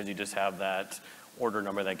confirmation because you just have that order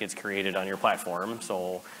number that gets created on your platform.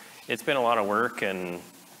 So it's been a lot of work, and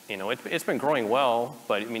it's been growing well,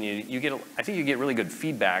 but I mean, I think you get really good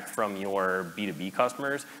feedback from your B2B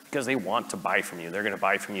customers because they want to buy from you. They're going to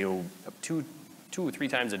buy from you two or three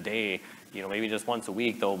times a day, maybe just once a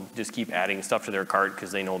week. They'll just keep adding stuff to their cart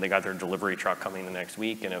because they know they got their delivery truck coming the next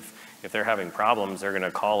week. And if they're having problems, they're going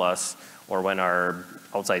to call us, or when our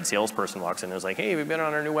outside salesperson walks in and is like, hey, we've been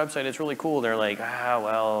on our new website, it's really cool. They're like,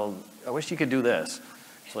 well, I wish you could do this.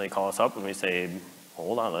 So they call us up and we say,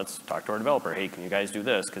 hold on, let's talk to our developer. Hey, can you guys do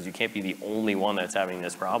this? Because you can't be the only one that's having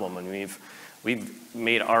this problem. And we've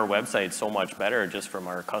made our website so much better just from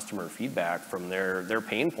our customer feedback, from their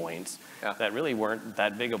pain points that really weren't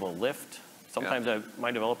that big of a lift. Sometimes my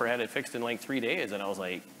developer had it fixed in like 3 days, and I was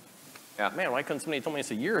like, man, why couldn't somebody tell me this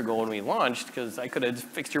a year ago when we launched? Because I could have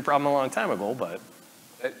fixed your problem a long time ago. But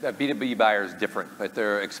that B2B buyer is different, but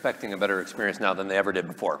they're expecting a better experience now than they ever did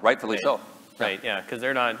before, rightfully so. Right, yeah, because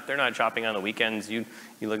they're not shopping on the weekends. You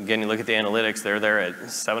look at the analytics. They're there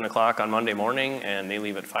at 7 o'clock on Monday morning, and they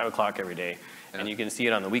leave at 5 o'clock every day. And you can see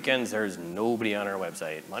it on the weekends. There's nobody on our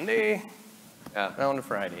website. Monday down to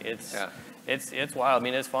Friday. It's wild. I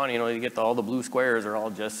mean, it's fun. You get all the blue squares are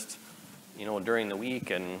all just during the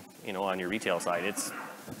week, and on your retail side, it's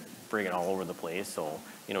friggin' all over the place. So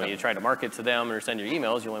you try to market to them or send your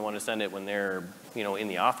emails. You only want to send it when they're in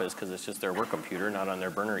the office because it's just their work computer, not on their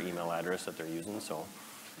burner email address that they're using. So,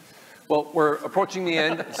 well, we're approaching the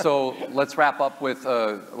end, so let's wrap up with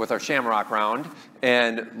our Shamrock round,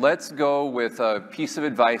 and let's go with a piece of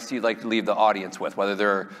advice you'd like to leave the audience with, whether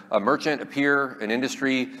they're a merchant, a peer, an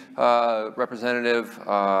industry representative.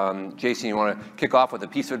 Jason, you want to kick off with a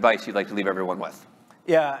piece of advice you'd like to leave everyone with?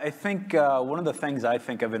 Yeah, I think one of the things I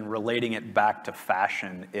think of in relating it back to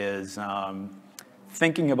fashion is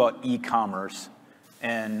thinking about e-commerce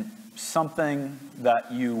and something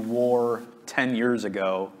that you wore 10 years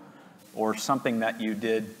ago or something that you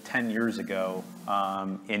did 10 years ago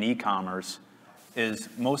in e-commerce is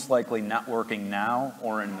most likely not working now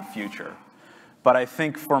or in the future. But I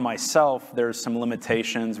think for myself, there's some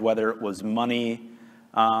limitations, whether it was money,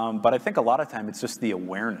 but I think a lot of time it's just the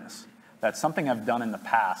awareness that something I've done in the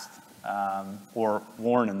past or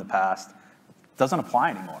worn in the past doesn't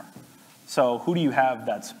apply anymore. So who do you have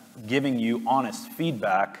that's giving you honest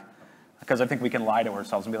feedback? Because I think we can lie to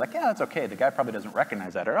ourselves and be like, yeah, that's okay. The guy probably doesn't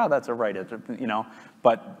recognize that, or oh, that's all right.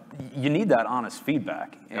 But you need that honest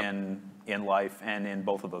feedback in life and in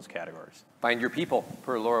both of those categories. Find your people,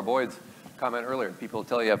 per Laura Boyd's comment earlier. People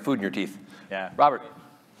tell you have food in your teeth. Yeah. Robert.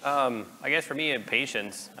 I guess for me,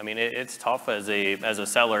 patience. I mean, it's tough as a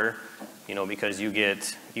seller, because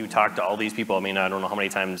you talk to all these people. I mean, I don't know how many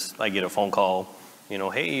times I get a phone call,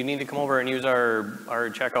 hey, you need to come over and use our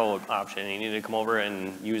checkout option. You need to come over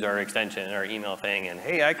and use our extension, our email thing. And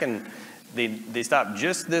hey, I can they stop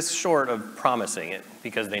just this short of promising it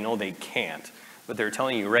because they know they can't. But they're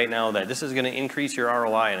telling you right now that this is going to increase your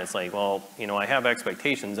ROI, and it's like, well, you know, I have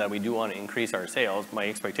expectations that we do want to increase our sales. My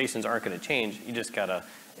expectations aren't going to change. You just got to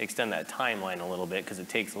extend that timeline a little bit because it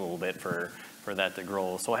takes a little bit for that to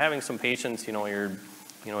grow. So having some patience, you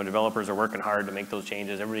know, developers are working hard to make those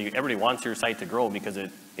changes. Everybody wants your site to grow because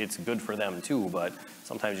it's good for them too, but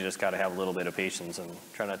sometimes you just got to have a little bit of patience and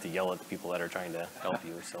try not to yell at the people that are trying to help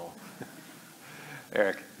you. So,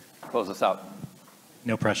 Eric, close us out.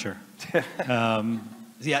 No pressure.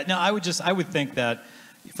 Yeah, no, I would think that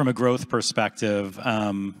from a growth perspective,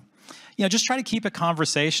 you know, just try to keep it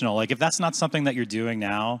conversational. Like if that's not something that you're doing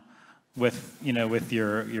now with, you know, with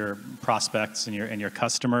your prospects and your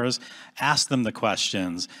customers, ask them the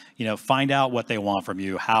questions, you know, find out what they want from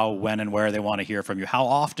you, how, when, and where they want to hear from you, how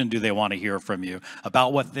often do they want to hear from you,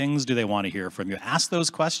 about what things do they want to hear from you. Ask those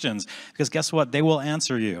questions, because guess what? They will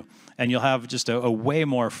answer you. And you'll have just a way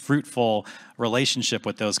more fruitful relationship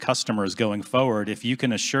with those customers going forward if you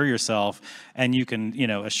can assure yourself and you can, you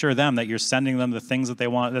know, assure them that you're sending them the things that they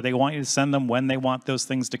want you to send them when they want those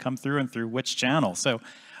things to come through and through which channel. So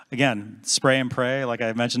again, spray and pray, like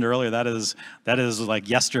I mentioned earlier, that is like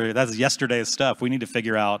yesterday's stuff. We need to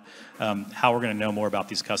figure out how we're going to know more about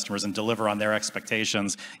these customers and deliver on their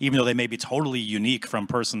expectations, even though they may be totally unique from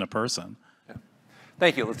person to person. Yeah.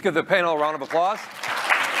 Thank you. Let's give the panel a round of applause.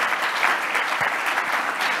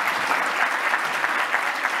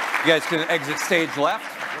 You guys can exit stage left.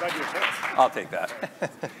 I'll take that.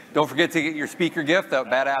 Don't forget to get your speaker gift, that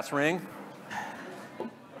badass ring.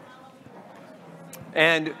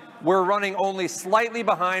 And we're running only slightly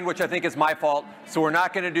behind, which I think is my fault. So we're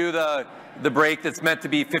not going to do the break that's meant to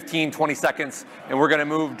be 15, 20 seconds. And we're going to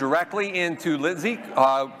move directly into Lizzie.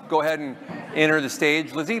 Go ahead and enter the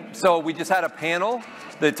stage, Lizzie. So we just had a panel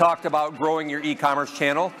that talked about growing your e-commerce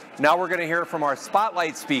channel. Now we're going to hear from our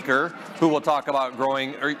spotlight speaker, who will talk about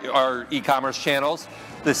growing our e-commerce channels,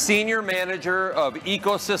 the Senior Manager of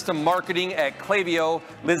Ecosystem Marketing at Klaviyo,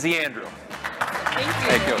 Lizzie Andrew. Thank you.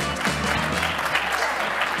 Thank you.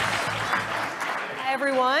 Hi,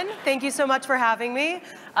 everyone. Thank you so much for having me.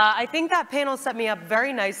 I think that panel set me up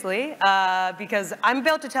very nicely because I'm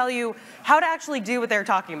about to tell you how to actually do what they're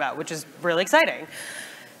talking about, which is really exciting.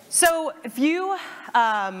 So if you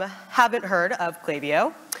haven't heard of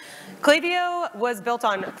Klaviyo, Klaviyo was built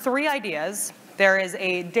on 3 ideas. There is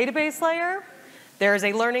a database layer, there is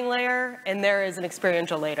a learning layer, and there is an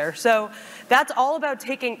experiential layer. So that's all about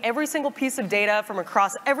taking every single piece of data from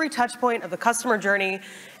across every touch point of the customer journey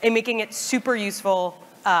and making it super useful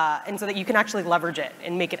and so that you can actually leverage it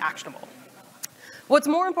and make it actionable. What's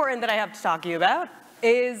more important that I have to talk to you about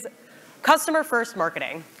is customer first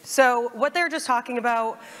marketing. So what they're just talking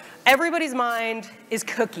about, everybody's mind is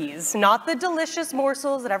cookies, not the delicious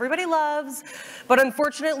morsels that everybody loves, but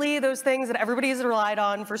unfortunately those things that everybody has relied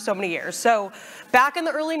on for so many years. So back in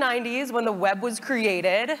the early 90s when the web was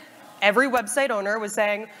created, every website owner was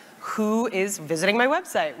saying, who is visiting my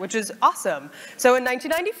website, which is awesome. So in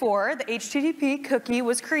 1994, the HTTP cookie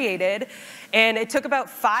was created, and it took about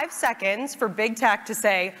 5 seconds for big tech to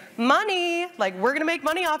say, money, like we're gonna make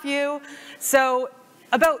money off you. So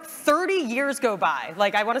about 30 years go by,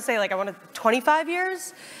 like I wanna say 25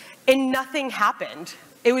 years, and nothing happened.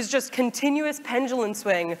 It was just continuous pendulum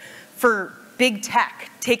swing for big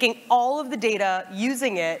tech, taking all of the data,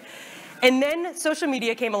 using it, and then social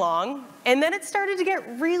media came along, and then it started to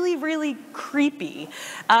get really, really creepy.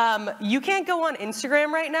 You can't go on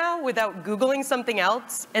Instagram right now without Googling something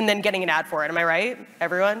else and then getting an ad for it. Am I right,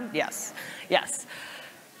 everyone? Yes, yes.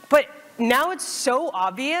 But now it's so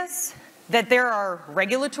obvious that there are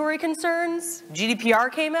regulatory concerns.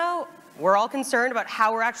 GDPR came out. We're all concerned about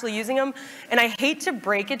how we're actually using them. And I hate to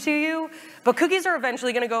break it to you, but cookies are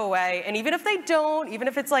eventually going to go away. And even if they don't, even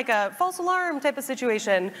if it's like a false alarm type of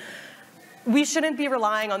situation, we shouldn't be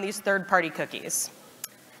relying on these third-party cookies.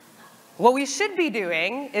 What we should be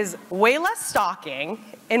doing is way less stalking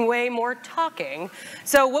and way more talking.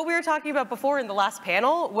 So what we were talking about before in the last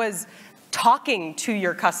panel was talking to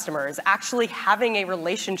your customers, actually having a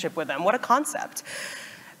relationship with them. What a concept.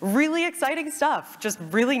 Really exciting stuff, just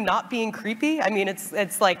really not being creepy. I mean,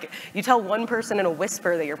 it's like you tell one person in a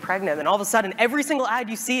whisper that you're pregnant, and all of a sudden every single ad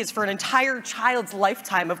you see is for an entire child's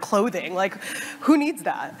lifetime of clothing. Like, who needs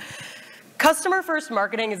that? Customer first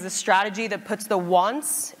marketing is a strategy that puts the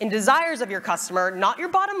wants and desires of your customer, not your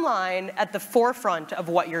bottom line, at the forefront of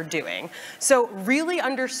what you're doing. So really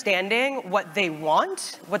understanding what they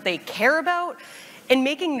want, what they care about, and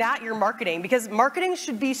making that your marketing, because marketing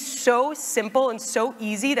should be so simple and so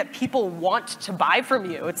easy that people want to buy from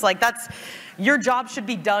you. It's like your job should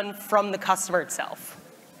be done from the customer itself.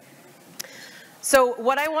 So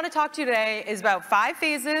what I want to talk to you today is about 5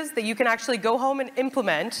 phases that you can actually go home and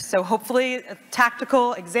implement. So hopefully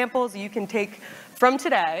tactical examples you can take from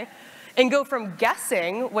today and go from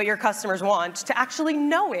guessing what your customers want to actually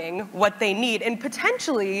knowing what they need, and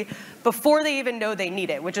potentially before they even know they need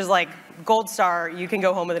it, which is like gold star, you can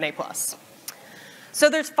go home with an A+. So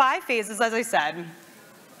there's 5 phases, as I said.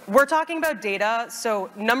 We're talking about data, so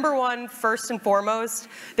number one, first and foremost,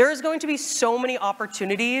 there is going to be so many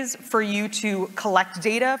opportunities for you to collect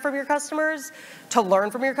data from your customers, to learn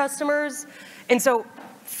from your customers, and so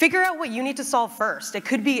figure out what you need to solve first. It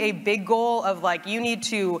could be a big goal of like you need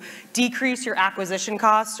to decrease your acquisition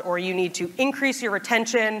costs, or you need to increase your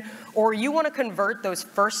retention, or you want to convert those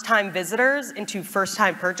first-time visitors into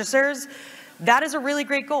first-time purchasers. That is a really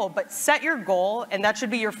great goal, but set your goal, and that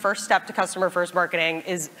should be your first step to customer-first marketing,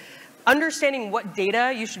 is understanding what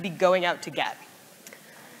data you should be going out to get.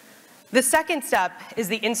 The second step is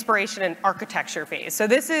the inspiration and architecture phase. So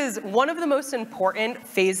this is one of the most important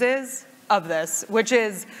phases of this, which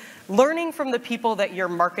is learning from the people that you're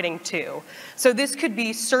marketing to. So this could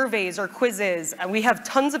be surveys or quizzes, and we have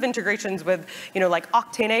tons of integrations with, like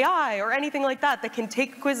Octane AI or anything like that that can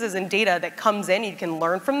take quizzes and data that comes in, you can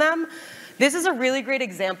learn from them. This is a really great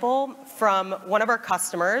example from one of our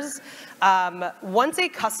customers. Once a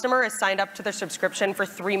customer is signed up to their subscription for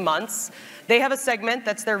 3 months, they have a segment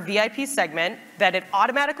that's their VIP segment that it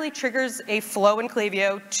automatically triggers a flow in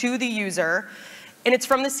Klaviyo to the user, and it's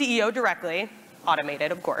from the CEO directly,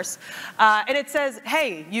 automated, of course. And it says,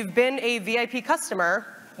 hey, you've been a VIP customer.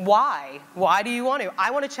 Why? Why do you want to? I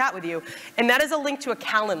want to chat with you. And that is a link to a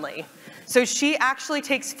Calendly. So she actually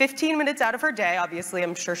takes 15 minutes out of her day. Obviously,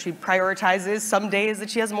 I'm sure she prioritizes some days that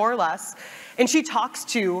she has more or less. And she talks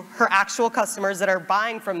to her actual customers that are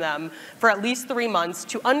buying from them for at least 3 months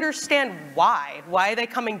to understand why. Why are they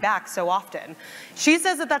coming back so often? She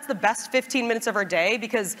says that that's the best 15 minutes of her day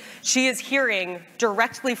because she is hearing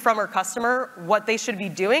directly from her customer what they should be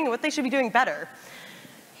doing and what they should be doing better.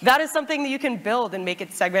 That is something that you can build and make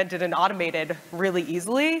it segmented and automated really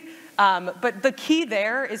easily. But the key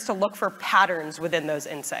there is to look for patterns within those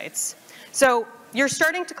insights. So you're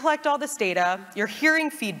starting to collect all this data, you're hearing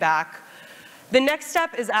feedback. The next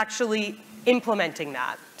step is actually implementing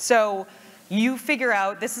that. So you figure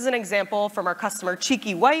out, this is an example from our customer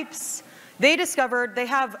Cheeky Wipes. They discovered they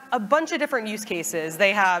have a bunch of different use cases.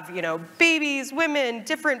 They have, babies, women,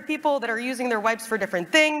 different people that are using their wipes for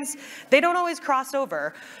different things. They don't always cross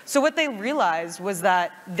over. So what they realized was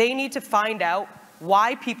that they need to find out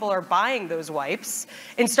why people are buying those wipes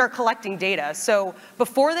and start collecting data. So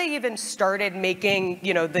before they even started making,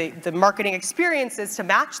 the marketing experiences to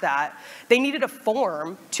match that, they needed a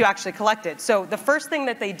form to actually collect it. So the first thing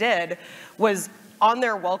that they did was on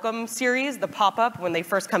their welcome series, the pop-up when they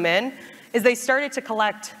first come in, is they started to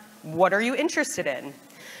collect, what are you interested in?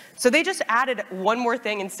 So they just added one more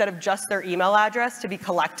thing instead of just their email address to be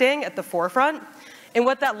collecting at the forefront. And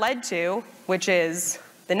what that led to, which is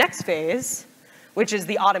the next phase, which is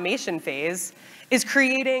the automation phase, is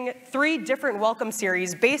creating 3 different welcome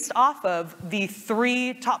series based off of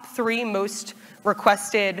the top three most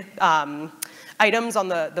requested items on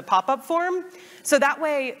the pop-up form. So that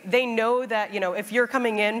way they know that, if you're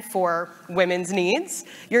coming in for women's needs,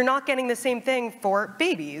 you're not getting the same thing for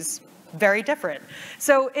babies. Very different.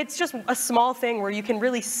 So it's just a small thing where you can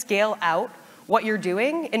really scale out what you're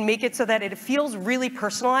doing and make it so that it feels really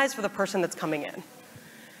personalized for the person that's coming in.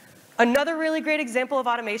 Another really great example of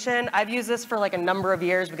automation, I've used this for like a number of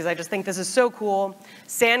years because I just think this is so cool.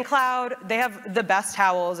 SandCloud, they have the best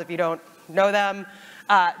towels if you don't know them.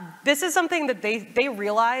 This is something that they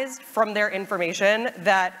realized from their information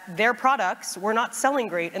that their products were not selling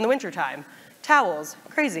great in the wintertime. Towels,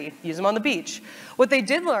 crazy, use them on the beach. What they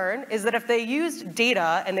did learn is that if they used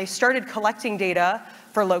data and they started collecting data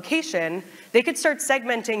for location, they could start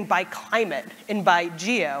segmenting by climate and by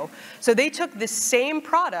geo. So they took the same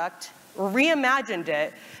product, reimagined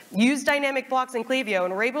it, used dynamic blocks in Klaviyo,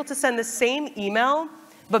 and were able to send the same email,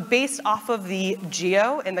 but based off of the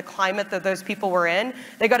geo and the climate that those people were in,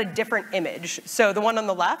 they got a different image. So the one on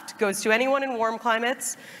the left goes to anyone in warm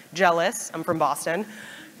climates, jealous, I'm from Boston.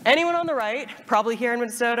 Anyone on the right, probably here in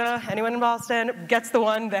Minnesota, anyone in Boston, gets the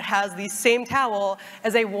one that has the same towel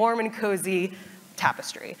as a warm and cozy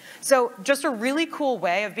tapestry. So just a really cool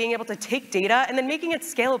way of being able to take data and then making it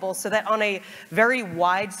scalable so that on a very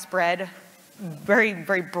widespread, very,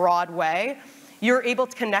 very broad way, you're able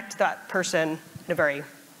to connect that person in a very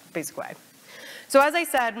basic way. So as I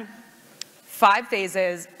said, 5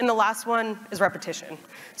 phases, and the last one is repetition.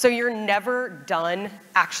 So you're never done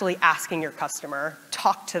actually asking your customer,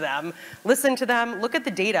 talk to them, listen to them, look at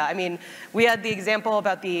the data. I mean, we had the example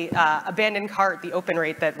about the abandoned cart, the open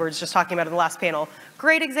rate that we were just talking about in the last panel.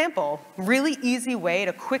 Great example, really easy way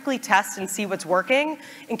to quickly test and see what's working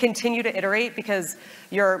and continue to iterate, because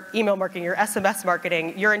your email marketing, your SMS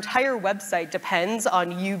marketing, your entire website depends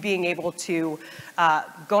on you being able to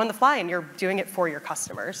go on the fly, and you're doing it for your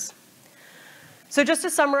customers. So just to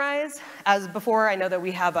summarize, as before, I know that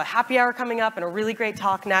we have a happy hour coming up and a really great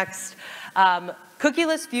talk next.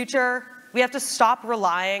 Cookieless future, we have to stop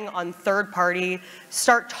relying on third party,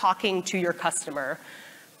 start talking to your customer.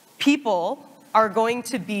 People are going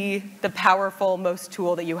to be the powerful most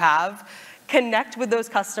tool that you have. Connect with those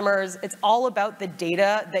customers. It's all about the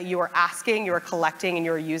data that you are asking, you are collecting, and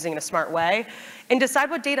you are using in a smart way. And decide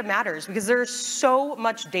what data matters, because there's so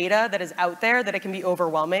much data that is out there that it can be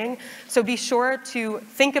overwhelming. So be sure to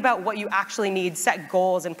think about what you actually need, set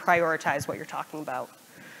goals, and prioritize what you're talking about.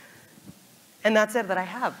 And that's it that I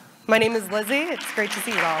have. My name is Lizzie. It's great to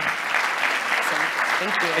see you all. Awesome.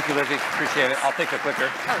 Thank you. Thank you, Lizzie. Appreciate it. I'll take the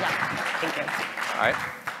clicker. Oh, yeah. Thank you. All right.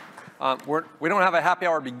 We don't have a happy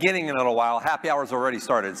hour beginning in a little while. Happy hour's already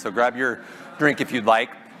started, so grab your drink if you'd like.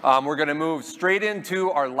 We're going to move straight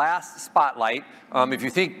into our last spotlight. If you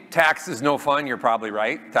think tax is no fun, you're probably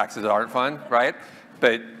right. Taxes aren't fun, right?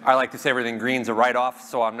 But I like to say everything green's a write-off,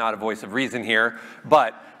 so I'm not a voice of reason here.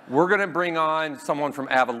 But we're going to bring on someone from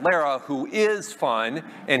Avalara who is fun,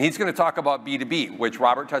 and he's going to talk about B2B, which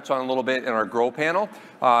Robert touched on a little bit in our Grow panel.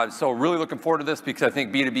 So really looking forward to this, because I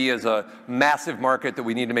think B2B is a massive market that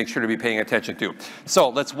we need to make sure to be paying attention to. So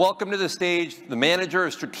let's welcome to the stage the Manager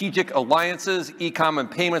of Strategic Alliances, Ecom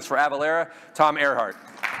and Payments for Avalara, Tom Arehart.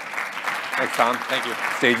 Thanks, Tom. Thank you.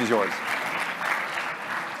 Stage is yours.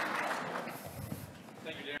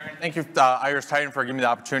 Thank you, Irish Titan, for giving me the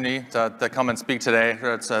opportunity to come and speak today.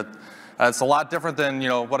 It's a lot different than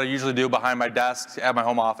what I usually do behind my desk at my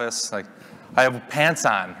home office. Like, I have pants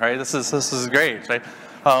on, right? This is great, right?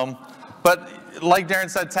 But like Darin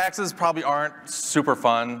said, taxes probably aren't super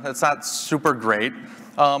fun. It's not super great.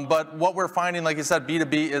 But what we're finding, like you said,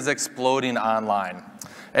 B2B is exploding online.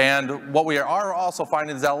 And what we are also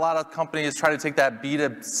finding is that a lot of companies try to take that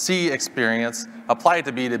B2C experience, apply it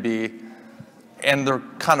to B2B, and they're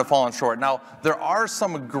kind of falling short. Now, there are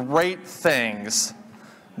some great things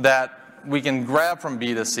that we can grab from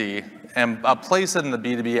B2C and place it in the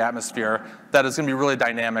B2B atmosphere that is going to be really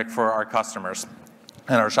dynamic for our customers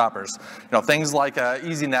and our shoppers. Things like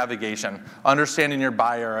easy navigation, understanding your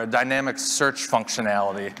buyer, a dynamic search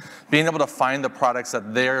functionality, being able to find the products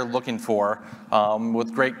that they're looking for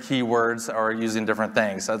with great keywords or using different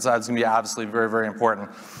things. That's going to be obviously very, very important.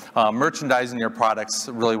 Merchandising your products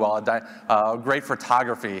really well. Great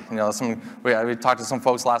photography. We talked to some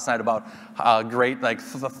folks last night about great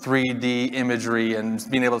 3D imagery and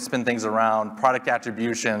being able to spin things around. Product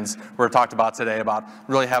attributions we talked about today, about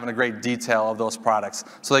really having a great detail of those products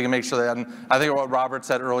so they can make sure that. And I think what Robert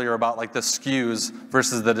said earlier about the SKUs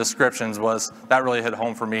versus the descriptions that really hit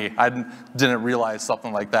home for me. I didn't realize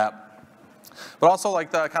something like that. But also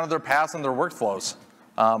kind of their paths and their workflows.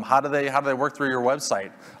 How do they work through your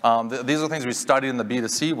website? These are things we study in the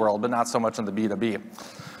B2C world, but not so much in the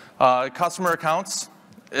B2B. Customer accounts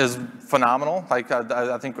is phenomenal. I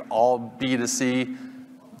think all B2C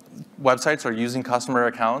websites are using customer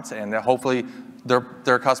accounts, and hopefully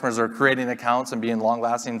their customers are creating accounts and being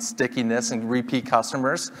long-lasting stickiness and repeat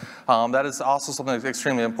customers. That is also something that's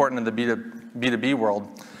extremely important in the B2B world.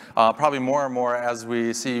 Probably more and more as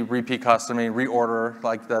we see repeat customer, reorder,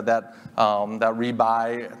 that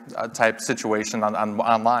rebuy type situation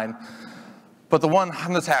online. But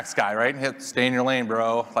I'm the tax guy, right? Stay in your lane,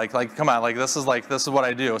 bro. Come on, this is what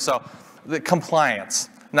I do. So the compliance.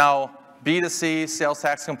 Now, B2C, sales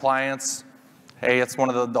tax compliance, hey, it's one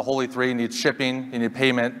of the holy three. You need shipping, you need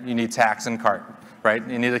payment, you need tax and cart, right?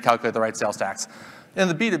 You need to calculate the right sales tax. In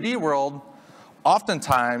the B2B world,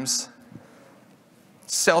 oftentimes,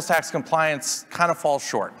 sales tax compliance kind of falls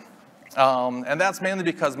short. And that's mainly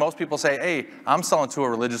because most people say, hey, I'm selling to a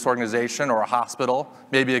religious organization or a hospital,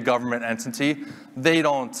 maybe a government entity.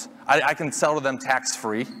 I can sell to them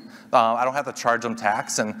tax-free. I don't have to charge them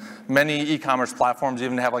tax. And many e-commerce platforms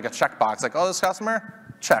even have a checkbox, oh, this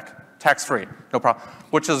customer, check, tax-free, no problem.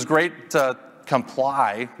 Which is great to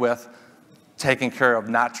comply with taking care of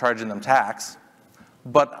not charging them tax.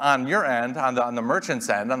 But on your end, on the merchant's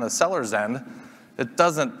end, on the seller's end, that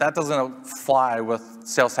doesn't fly with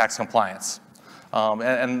sales tax compliance.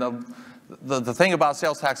 And the thing about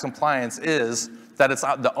sales tax compliance is that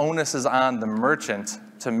the onus is on the merchant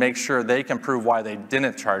to make sure they can prove why they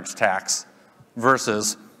didn't charge tax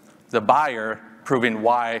versus the buyer proving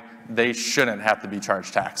why they shouldn't have to be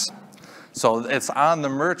charged tax. So it's on the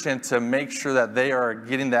merchant to make sure that they are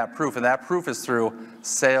getting that proof, and that proof is through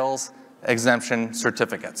sales exemption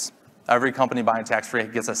certificates. Every company buying tax-free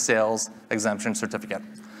gets a sales exemption certificate.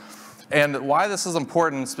 And why this is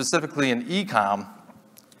important specifically in e-com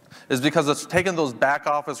is because it's taking those back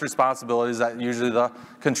office responsibilities that usually the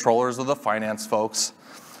controllers or the finance folks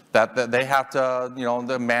that they have to,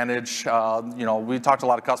 to manage. We talked to a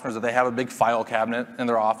lot of customers that they have a big file cabinet in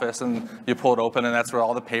their office, and you pull it open, and that's where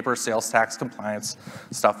all the paper sales tax compliance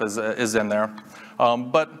stuff is in there.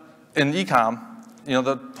 But in e-com,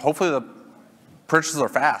 hopefully the purchases are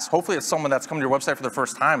fast. Hopefully it's someone that's coming to your website for the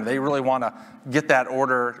first time. They really want to get that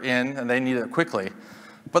order in, and they need it quickly.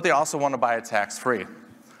 But they also want to buy it tax-free.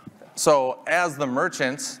 So as the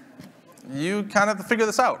merchant, you kind of have to figure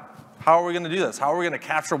this out. How are we going to do this? How are we going to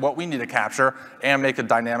capture what we need to capture and make a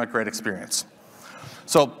dynamic, great experience?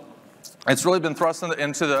 So it's really been thrust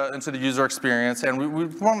into the user experience, and we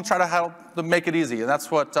want to try to help to make it easy, and that's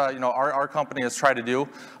what our company has tried to do.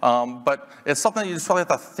 But it's something that you just really have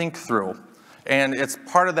to think through, and it's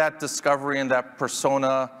part of that discovery and that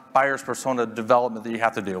buyer's persona development that you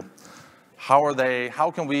have to do. How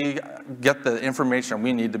can we get the information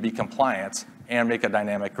we need to be compliant and make a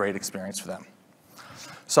dynamic, great experience for them?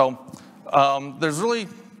 So there's really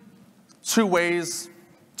two ways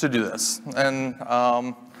to do this, and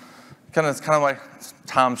it's kind of like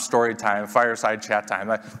Tom's story time, fireside chat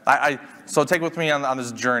time. So take with me on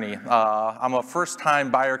this journey. I'm a first-time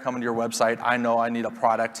buyer coming to your website. I know I need a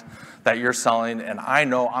product that you're selling, and I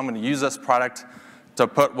know I'm going to use this product to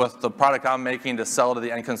put with the product I'm making to sell to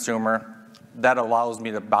the end consumer. That allows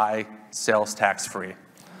me to buy sales tax-free.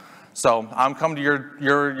 So I'm coming to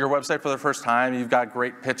your website for the first time. You've got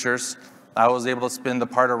great pictures. I was able to spin the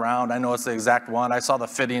part around. I know it's the exact one. I saw the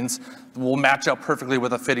fittings. Will match up perfectly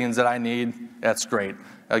with the fittings that I need. That's great.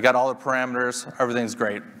 I got all the parameters. Everything's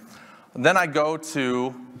great. Then I go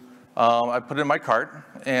to, I put it in my cart,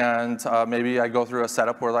 and maybe I go through a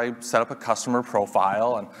setup where I set up a customer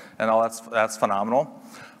profile, and all that's phenomenal.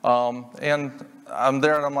 And I'm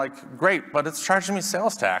there and I'm like, great, but it's charging me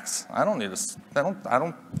sales tax. I don't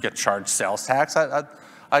get charged sales tax.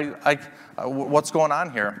 What's going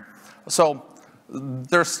on here? So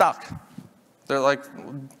they're stuck. They're like,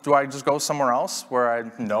 do I just go somewhere else where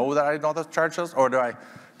I know that I don't have to charge those, or do I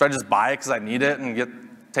just buy it because I need it and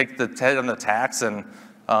take the hit on the tax, and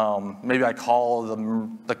maybe I call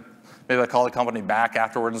the company back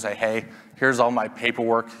afterwards and say, hey, here's all my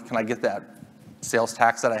paperwork. Can I get that sales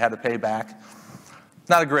tax that I had to pay back?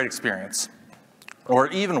 Not a great experience. Or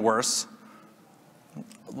even worse,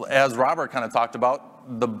 as Robert kind of talked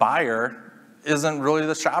about, the buyer isn't really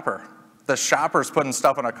the shopper. The shopper's putting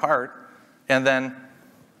stuff in a cart, and then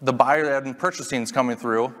the buyer and purchasing is coming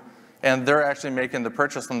through, and they're actually making the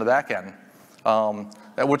purchase from the back end,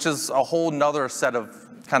 which is a whole nother set of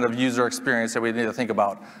kind of user experience that we need to think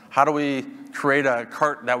about. How do we create a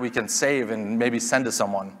cart that we can save and maybe send to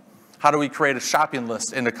someone? How do we create a shopping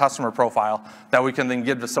list in the customer profile that we can then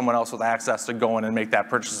give to someone else with access to go in and make that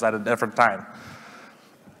purchase at a different time?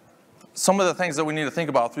 Some of the things that we need to think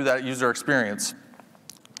about through that user experience.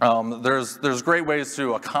 There's great ways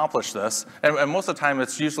to accomplish this, and most of the time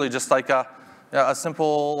it's usually just like a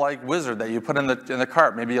simple wizard that you put in the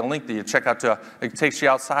cart, maybe a link that you check out to. It takes you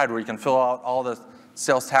outside where you can fill out all the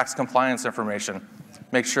sales tax compliance information,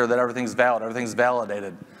 make sure that everything's valid, everything's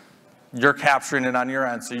validated. You're capturing it on your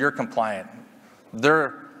end, so you're compliant.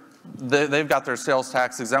 They've got their sales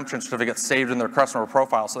tax exemption certificate saved in their customer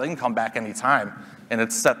profile, so they can come back anytime, and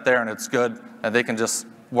it's set there and it's good, and they can just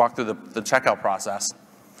walk through the checkout process.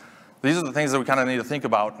 These are the things that we kind of need to think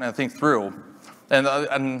about and think through. And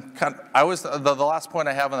the last point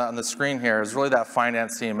I have on the screen here is really that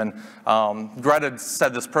finance team. And Greta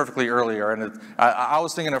said this perfectly earlier, and I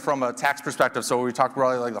was thinking it from a tax perspective, so we talked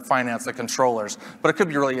really like the finance, the controllers, but it could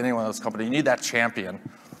be really anyone in this company. You need that champion.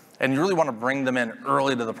 And you really want to bring them in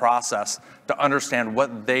early to the process to understand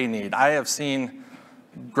what they need. I have seen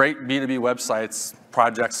great B2B websites,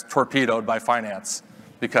 projects torpedoed by finance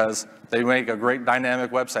because they make a great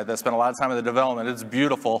dynamic website. They spend a lot of time in the development. It's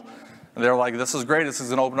beautiful. And they're like, this is great. This is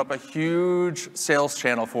going to open up a huge sales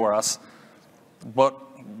channel for us. But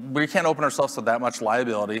we can't open ourselves to that much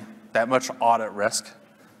liability, that much audit risk,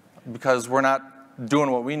 because we're not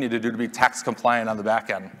doing what we need to do to be tax compliant on the back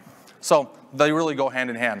end. So they really go hand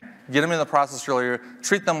in hand. Get them in the process earlier.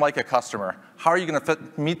 Treat them like a customer. How are you going to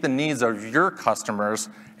meet the needs of your customers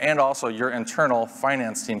and also your internal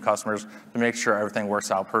finance team customers to make sure everything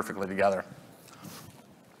works out perfectly together?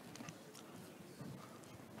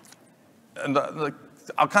 And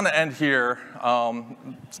I'll kind of end here.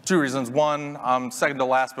 Two reasons. One, I'm second to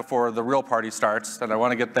last before the real party starts, and I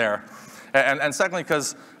want to get there. And secondly,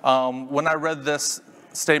 because when I read this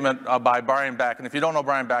statement by Brian Beck, and if you don't know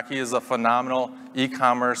Brian Beck, he is a phenomenal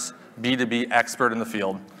e-commerce B2B expert in the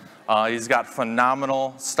field. He's got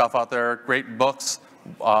phenomenal stuff out there, great books,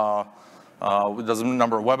 does a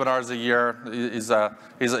number of webinars a year. He's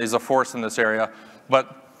a force in this area.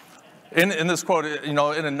 But in this quote, in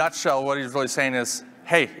a nutshell, what he's really saying is,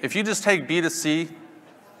 hey, if you just take B2C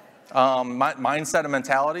mindset and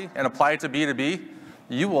mentality and apply it to B2B,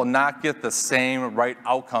 you will not get the same right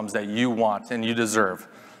outcomes that you want and you deserve.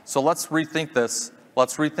 So let's rethink this.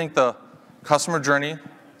 Let's rethink the customer journey,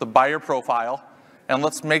 the buyer profile, and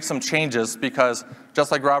let's make some changes because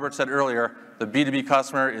just like Robert said earlier, the B2B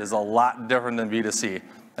customer is a lot different than B2C.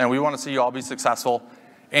 And we want to see you all be successful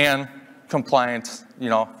and compliant,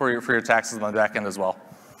 for your taxes on the back end as well.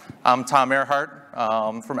 I'm Tom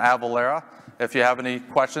Arehart from Avalara. If you have any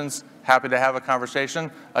questions, happy to have a conversation.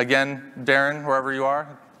 Again, Darin, wherever you are,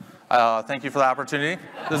 thank you for the opportunity.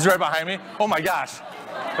 This is right behind me. Oh my gosh.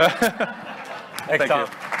 Thank you.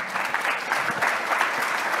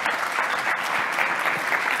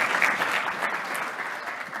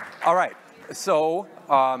 All right, so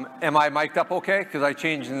am I mic'd up okay? Because I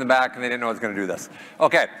changed in the back and they didn't know I was going to do this.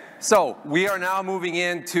 Okay, so we are now moving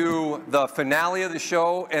into the finale of the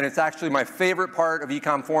show, and it's actually my favorite part of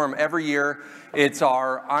Ecomm Forum every year. It's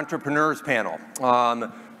our Entrepreneurs Panel,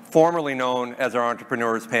 formerly known as our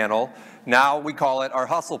Entrepreneurs Panel. Now we call it our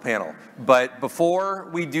Hustle Panel. But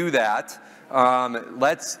before we do that,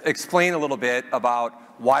 let's explain a little bit about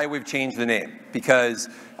why we've changed the name. Because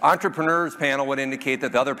Entrepreneurs Panel would indicate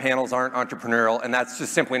that the other panels aren't entrepreneurial, and that's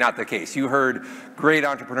just simply not the case. You heard great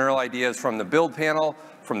entrepreneurial ideas from the Build panel,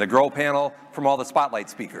 from the Grow panel, from all the Spotlight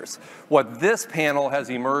speakers. What this panel has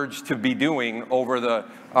emerged to be doing over the,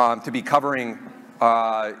 to be covering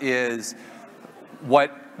is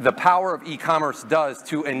what the power of e-commerce does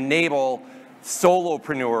to enable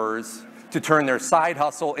solopreneurs to turn their side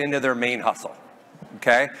hustle into their main hustle,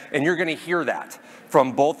 okay? And you're gonna hear that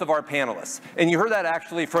from both of our panelists. And you heard that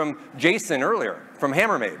actually from Jason earlier, from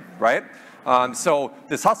Hammermade, right? So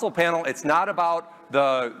this hustle panel, it's not about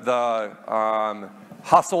the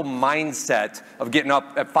hustle mindset of getting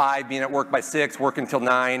up at 5, being at work by 6, working till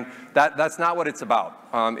 9. That's not what it's about.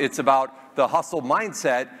 It's about the hustle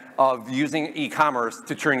mindset of using e-commerce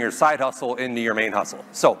to turn your side hustle into your main hustle.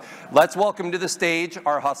 So let's welcome to the stage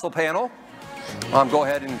our hustle panel. Go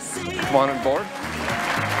ahead and come on board.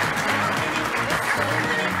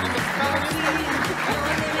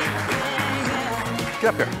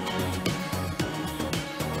 Get up here.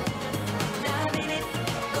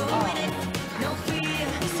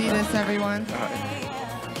 See this, everyone?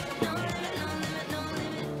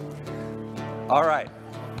 All right.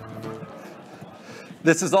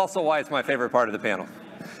 This is also why it's my favorite part of the panel.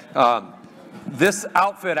 This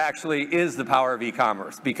outfit actually is the power of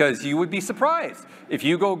e-commerce, because you would be surprised. If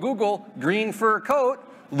you go Google green fur coat,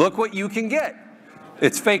 look what you can get.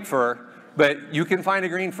 It's fake fur, but you can find a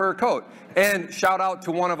green fur coat. And shout out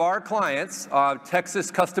to one of our clients, Texas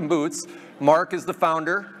Custom Boots. Mark is the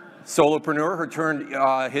founder, solopreneur who turned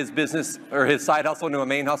his business or his side hustle into a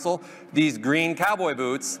main hustle. These green cowboy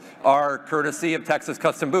boots are courtesy of Texas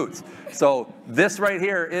Custom Boots. So this right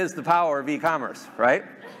here is the power of e-commerce, right?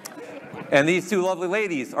 And these two lovely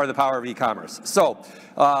ladies are the power of e-commerce. So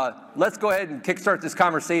let's go ahead and kickstart this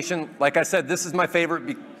conversation. Like I said, this is my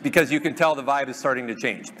favorite because you can tell the vibe is starting to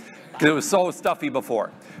change. Because it was so stuffy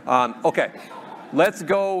before. Okay, let's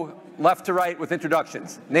go left to right with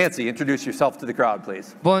introductions. Nancy, introduce yourself to the crowd,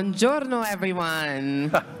 please. Buongiorno,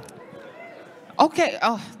 everyone. Okay,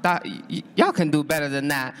 y'all can do better than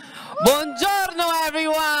that. Buongiorno,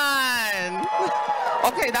 everyone.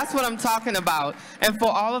 Okay, that's what I'm talking about. And for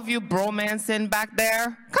all of you bromancing back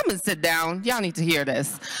there, come and sit down. Y'all need to hear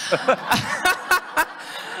this.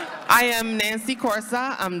 I am Nancy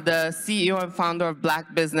Corsa. I'm the CEO and founder of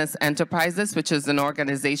Black Business Enterprises, which is an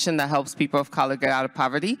organization that helps people of color get out of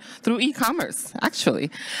poverty through e-commerce, actually.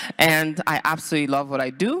 And I absolutely love what I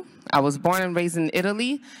do. I was born and raised in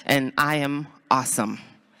Italy, and I am awesome.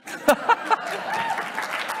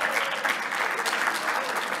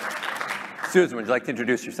 Susan, would you like to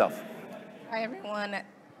introduce yourself? Hi, everyone.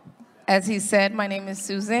 As he said, my name is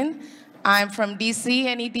Susan. I'm from DC.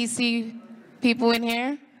 Any DC people in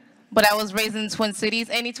here? But I was raised in Twin Cities.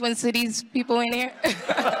 Any Twin Cities people in here?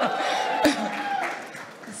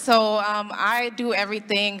 So I do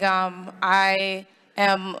everything. I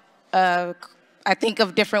think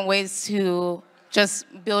of different ways to just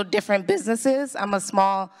build different businesses. I'm a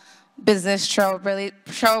small business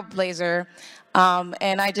trailblazer.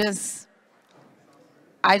 And I just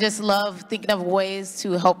love thinking of ways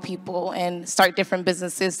to help people and start different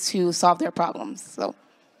businesses to solve their problems.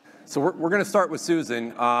 So we're going to start with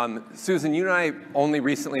Susan. Susan, you and I only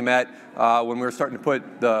recently met when we were starting to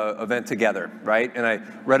put the event together, right? And I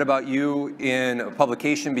read about you in a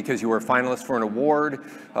publication because you were a finalist for an award.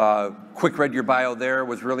 Quick read your bio there,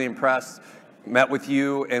 was really impressed. Met with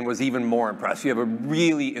you and was even more impressed. You have a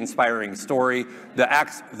really inspiring story, the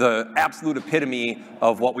absolute epitome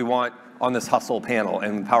of what we want on this Hustle panel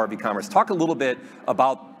and Power of E-commerce. Talk a little bit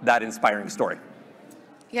about that inspiring story.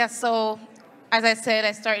 Yeah, so as I said,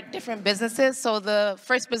 I started different businesses. So the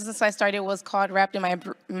first business I started was called Wrapped in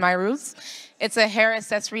My Roots. It's a hair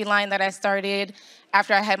accessory line that I started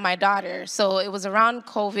after I had my daughter. So it was around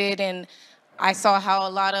COVID, and I saw how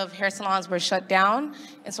a lot of hair salons were shut down,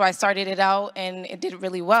 and so I started it out, and it did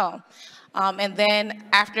really well. And then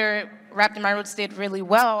after Wrapped in My Roots did really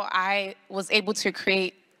well, I was able to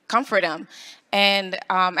create Comfortum. And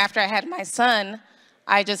after I had my son,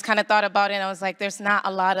 I just kind of thought about it, and I was like, there's not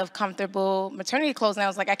a lot of comfortable maternity clothes, and I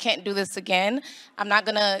was like, I can't do this again. I'm not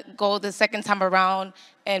gonna go the second time around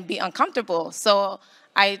and be uncomfortable. So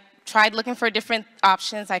I tried looking for different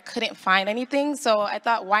options. I couldn't find anything, so I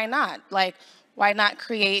thought, why not? Like, why not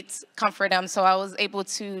create Comfortum? So I was able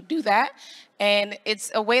to do that, and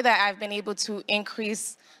it's a way that I've been able to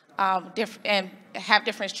increase and have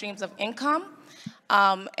different streams of income.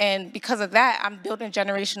 And because of that, I'm building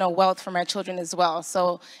generational wealth for my children as well.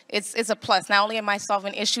 So it's a plus. Not only am I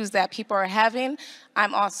solving issues that people are having,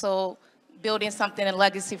 I'm also building something, a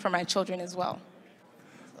legacy for my children as well.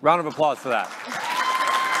 Round of applause for that.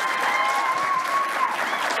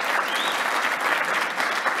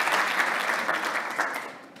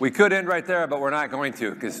 We could end right there, but we're not going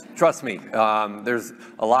to, because trust me, there's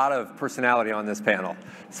a lot of personality on this panel.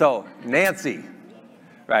 So, Nancy,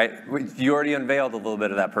 right, you already unveiled a little bit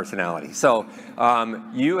of that personality. So,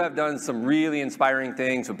 you have done some really inspiring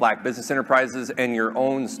things with Black business enterprises and your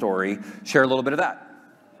own story. Share a little bit of that.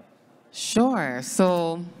 Sure.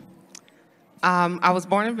 So, I was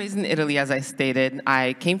born and raised in Italy, as I stated.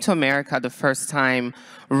 I came to America the first time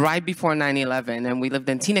right before 9/11, and we lived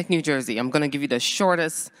in Teaneck, New Jersey. I'm going to give you the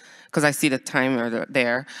shortest, because I see the timer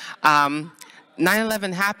there.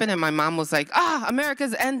 9/11 happened, and my mom was like,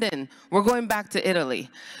 America's ending. We're going back to Italy.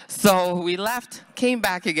 So we left, came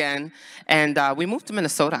back again, and we moved to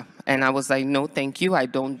Minnesota. And I was like, no, thank you. I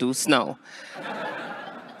don't do snow.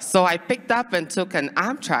 So I picked up and took an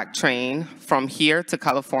Amtrak train from here to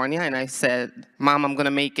California, and I said, Mom, I'm going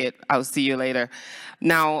to make it. I'll see you later.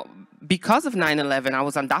 Now, because of 9/11, I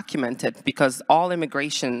was undocumented because all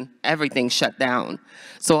immigration, everything shut down.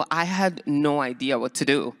 So I had no idea what to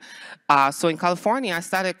do. So in California, I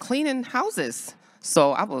started cleaning houses.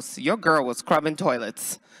 So your girl was scrubbing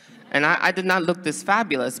toilets. And I did not look this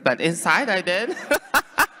fabulous, but inside I did.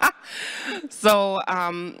 So,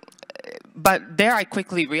 but there I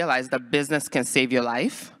quickly realized that business can save your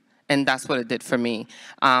life. And that's what it did for me.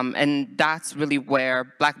 And that's really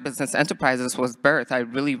where Black Business Enterprises was birthed. I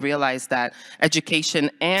really realized that education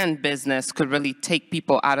and business could really take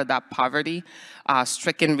people out of that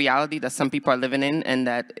poverty-stricken reality that some people are living in, and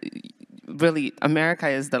that really America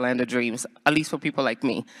is the land of dreams, at least for people like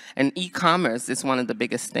me. And e-commerce is one of the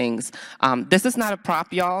biggest things. This is not a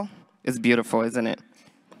prop, y'all. It's beautiful, isn't it?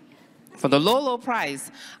 For the low, low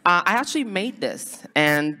price, I actually made this,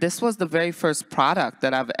 and this was the very first product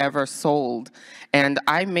that I've ever sold, and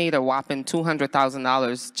I made a whopping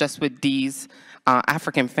 $200,000 just with these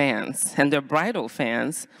African fans, and they're bridal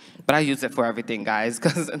fans, but I use it for everything, guys,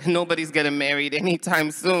 because nobody's getting married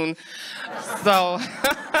anytime soon. So,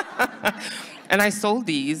 and I sold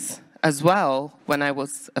these as well when I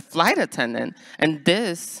was a flight attendant, and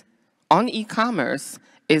this, on e-commerce,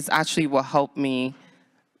 is actually what helped me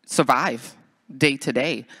survive day to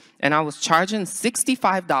day. And I was charging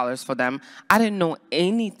 $65 for them. I didn't know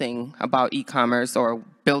anything about e-commerce or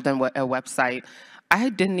building a website. I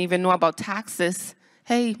didn't even know about taxes.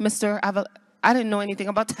 Hey, Mr. I didn't know anything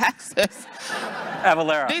about taxes.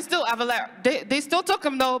 Avalara. They still took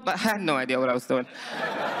them though, but I had no idea what I was doing.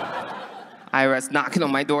 IRS knocking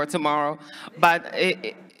on my door tomorrow. But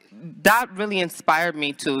that really inspired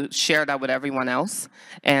me to share that with everyone else.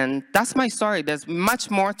 And that's my story. There's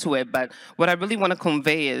much more to it, but what I really want to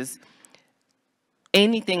convey is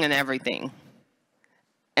anything and everything.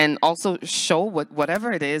 And also show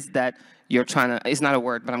whatever it is that you're trying to, it's not a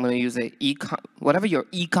word, but I'm going to use it, whatever you're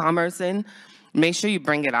e-commerce in, make sure you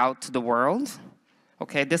bring it out to the world.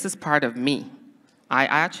 Okay, this is part of me. I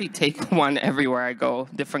actually take one everywhere I go,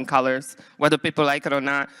 different colors, whether people like it or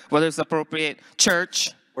not, whether it's appropriate.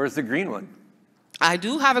 Church. Where's the green one? I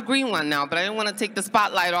do have a green one now, but I didn't want to take the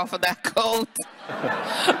spotlight off of that coat.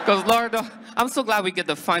 Because, Lord, I'm so glad we get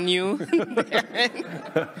to fund you.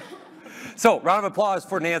 So, round of applause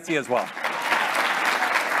for Nancy as well.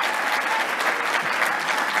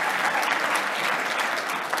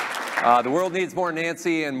 The world needs more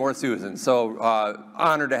Nancy and more Susan, so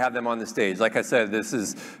honored to have them on the stage. Like I said, this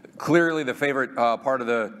is clearly the favorite part of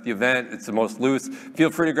the event. It's the most loose. Feel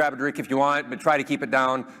free to grab a drink if you want, but try to keep it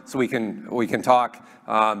down so we can talk.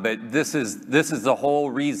 But this is the whole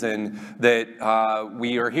reason that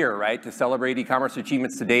we are here, right? To celebrate e-commerce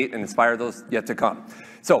achievements to date and inspire those yet to come.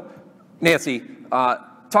 So, Nancy,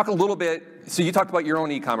 talk a little bit. So you talked about your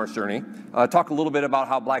own e-commerce journey. Talk a little bit about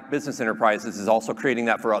how Black Business Enterprises is also creating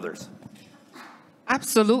that for others.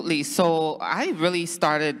 Absolutely. So I really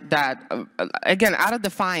started that, again, out of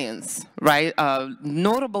defiance, right? A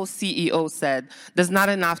notable CEO said, there's not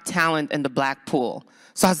enough talent in the Black pool.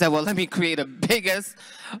 So I said, well, let me create the biggest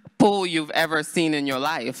pool you've ever seen in your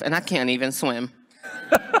life. And I can't even swim.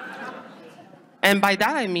 And by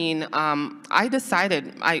that I mean, I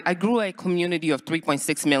decided, I grew a community of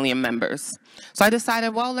 3.6 million members. So I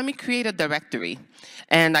decided, well, let me create a directory.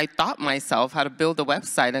 And I taught myself how to build a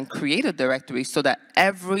website and create a directory so that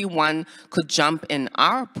everyone could jump in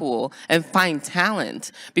our pool and find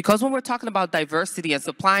talent. Because when we're talking about diversity and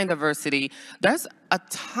supply and diversity, there's a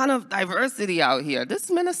ton of diversity out here. This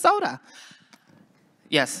is Minnesota.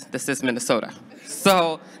 Yes, this is Minnesota.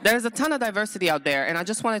 So there's a ton of diversity out there, and I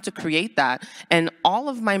just wanted to create that. And all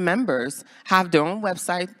of my members have their own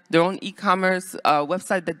website, their own e-commerce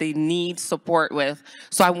website that they need support with.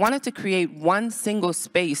 So I wanted to create one single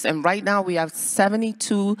space, and right now we have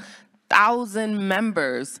 72,000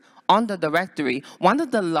 members on the directory, one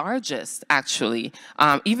of the largest, actually,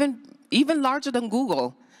 even larger than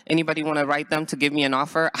Google. Anybody want to write them to give me an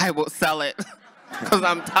offer? I will sell it. Because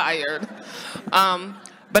I'm tired.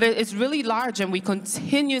 But it's really large, and we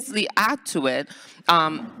continuously add to it.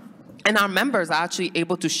 And our members are actually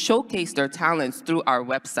able to showcase their talents through our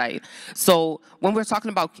website. So when we're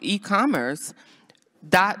talking about e-commerce,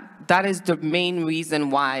 that is the main reason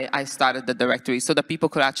why I started the directory, so that people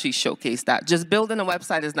could actually showcase that. Just building a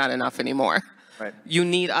website is not enough anymore. Right. You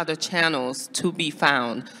need other channels to be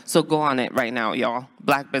found. So go on it right now, y'all.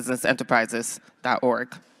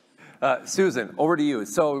 blackbusinessenterprises.org. Susan, over to you.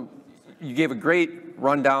 So you gave a great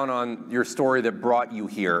rundown on your story that brought you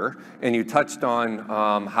here, and you touched on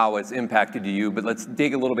how it's impacted you, but let's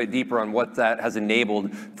dig a little bit deeper on what that has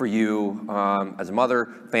enabled for you as a mother,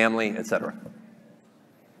 family, et cetera.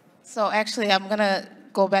 So actually, I'm going to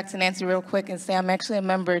go back to Nancy real quick and say I'm actually a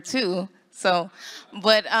member too. So,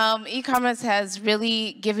 but e-commerce has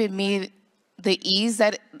really given me the ease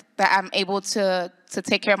that I'm able to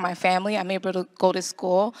take care of my family. I'm able to go to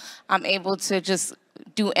school. I'm able to just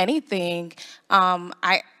do anything,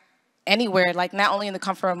 anywhere, like not only in the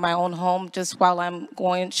comfort of my own home, just while I'm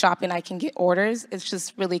going shopping, I can get orders. It's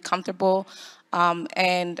just really comfortable.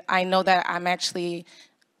 And I know that I'm actually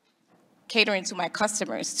catering to my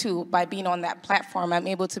customers too. By being on that platform, I'm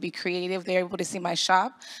able to be creative. They're able to see my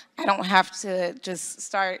shop. I don't have to just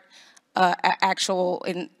start an actual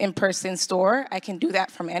in-person store. I can do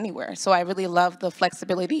that from anywhere. So I really love the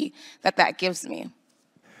flexibility that gives me.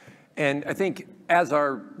 And I think as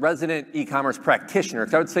our resident e-commerce practitioner,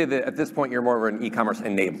 because I would say that at this point you're more of an e-commerce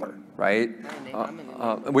enabler, right?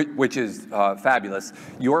 Which is fabulous.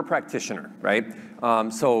 You're a practitioner, right?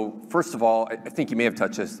 So first of all, I think you may have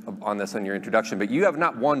touched on this in your introduction, but you have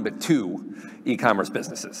not one but two e-commerce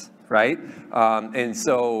businesses, right? And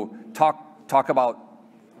so talk about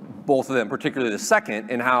both of them, particularly the second,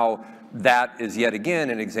 and how that is yet again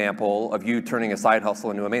an example of you turning a side hustle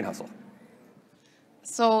into a main hustle.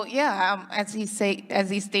 So yeah, as he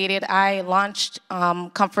stated, I launched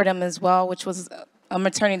Comfortum as well, which was a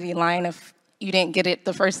maternity line if you didn't get it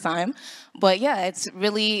the first time. But yeah, it's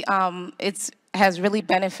really has really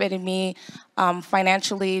benefited me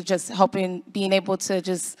financially, just being able to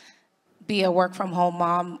just be a work from home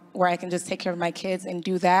mom where I can just take care of my kids and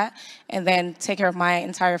do that, and then take care of my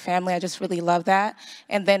entire family. I just really love that.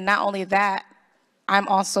 And then not only that, I'm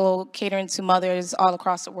also catering to mothers all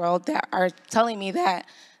across the world that are telling me that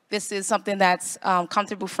this is something that's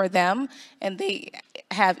comfortable for them, and they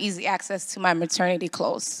have easy access to my maternity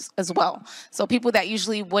clothes as well. So people that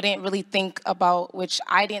usually wouldn't really think about, which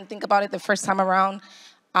I didn't think about it the first time around,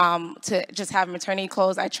 to just have maternity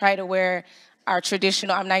clothes. I try to wear our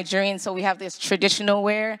traditional, I'm Nigerian, so we have this traditional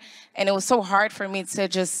wear, and it was so hard for me to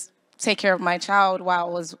just take care of my child while I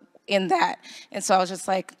was in that. And so I was just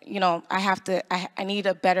like, you know, I need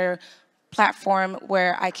a better platform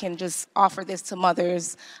where I can just offer this to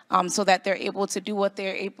mothers so that they're able to do what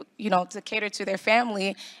they're able, to cater to their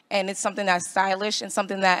family. And it's something that's stylish and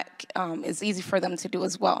something that is easy for them to do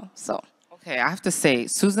as well. So. Okay, I have to say,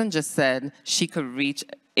 Susan just said she could reach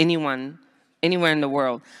anyone, anywhere in the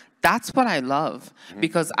world. That's what I love,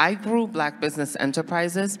 because I grew Black business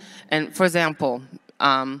enterprises. And for example,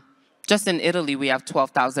 just in Italy, we have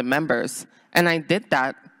 12,000 members. And I did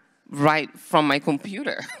that right from my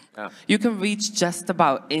computer. Yeah. You can reach just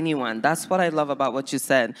about anyone. That's what I love about what you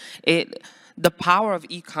said. The power of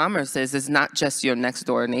e-commerce is not just your next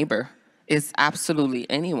door neighbor. It's absolutely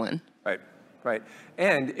anyone. Right, right.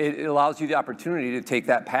 And it allows you the opportunity to take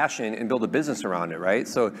that passion and build a business around it, right?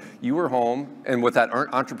 So you were home, and with that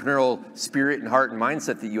entrepreneurial spirit and heart and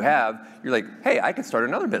mindset that you have, you're like, hey, I could start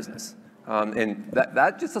another business. And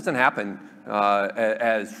that just doesn't happen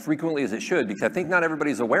as frequently as it should, because I think not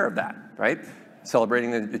everybody's aware of that, right? Celebrating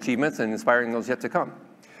the achievements and inspiring those yet to come.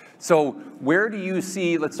 So where do you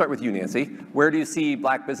see, let's start with you, Nancy, where do you see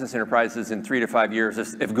Black business enterprises in 3 to 5 years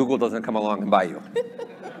if Google doesn't come along and buy you?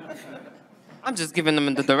 I'm just giving them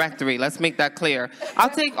in the directory. Let's make that clear.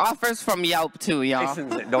 I'll take offers from Yelp too, y'all.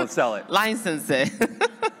 License it, don't sell it. License it.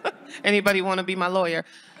 Anybody want to be my lawyer?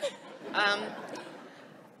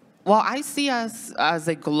 Well, I see us as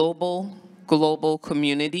a global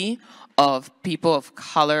community of people of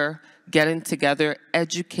color getting together,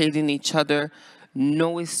 educating each other,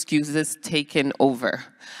 no excuses taken over.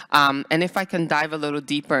 And if I can dive a little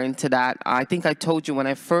deeper into that, I think I told you when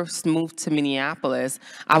I first moved to Minneapolis,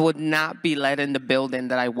 I would not be let in the building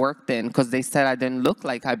that I worked in because they said I didn't look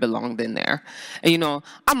like I belonged in there. And,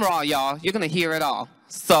 I'm raw, y'all. You're going to hear it all.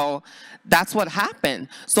 So that's what happened.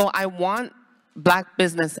 So I want Black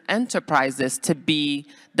business enterprises to be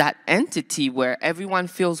that entity where everyone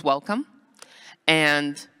feels welcome.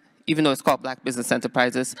 And even though it's called Black business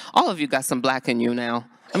enterprises, all of you got some Black in you now.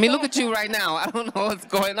 I mean, look at you right now. I don't know what's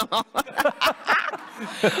going on.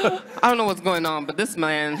 I don't know what's going on, but this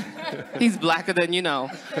man, he's Blacker than you know.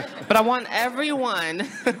 But I want everyone,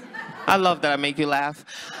 I love that I make you laugh.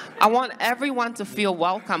 I want everyone to feel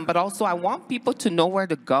welcome, but also I want people to know where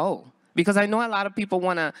to go. Because I know a lot of people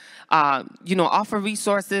want to, offer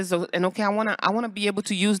resources, and okay, I want to be able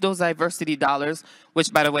to use those diversity dollars,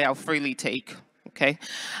 which, by the way, I'll freely take. Okay,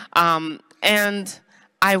 and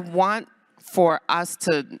I want for us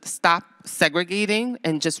to stop segregating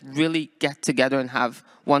and just really get together and have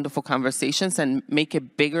wonderful conversations and make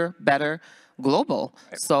it bigger, better, global.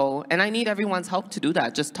 So, and I need everyone's help to do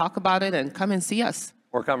that. Just talk about it and come and see us.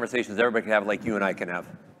 Or conversations everybody can have, like you and I can have.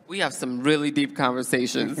 We have some really deep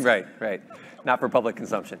conversations. Right. Not for public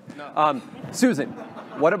consumption. No. Susan,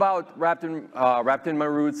 what about wrapped in my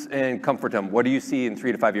roots and Comfortum? What do you see in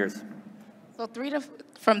 3 to 5 years? So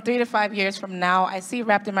from 3 to 5 years from now, I see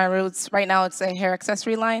Wrapped in My Roots. Right now, it's a hair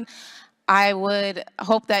accessory line. I would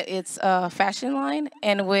hope that it's a fashion line.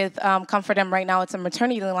 And with Comfortum right now, it's a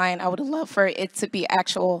maternity line. I would love for it to be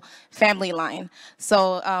actual family line.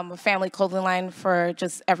 So a family clothing line for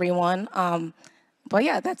just everyone. But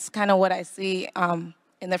yeah, that's kind of what I see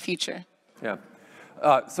in the future. Yeah.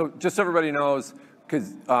 So just so everybody knows,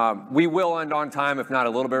 because we will end on time, if not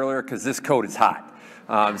a little bit earlier, because this code is hot.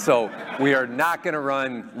 So we are not going to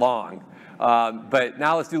run long. But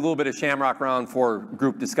now let's do a little bit of Shamrock round for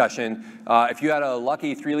group discussion. If you had a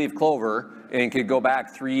lucky 3-leaf clover and could go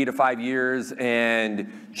back 3 to 5 years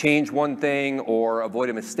and change one thing or avoid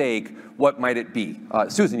a mistake, what might it be?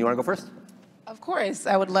 Susan, you want to go first? Of course,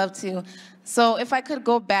 I would love to. So if I could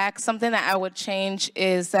go back, something that I would change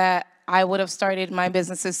is that I would have started my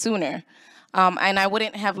businesses sooner. And I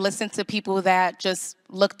wouldn't have listened to people that just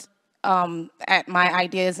looked at my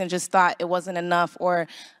ideas and just thought it wasn't enough, or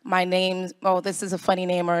my name, oh, this is a funny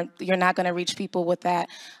name, or you're not going to reach people with that.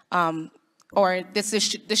 Or this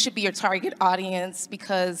should be your target audience,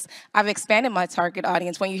 because I've expanded my target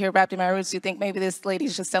audience. When you hear Wrapped in My Roots, you think maybe this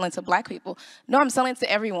lady's just selling to Black people. No, I'm selling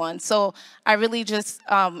to everyone. So I really just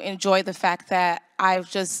enjoy the fact that I've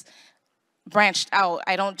just branched out.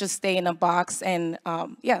 I don't just stay in a box, and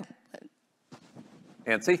yeah.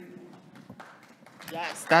 Nancy?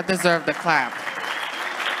 Yes, that deserved a clap.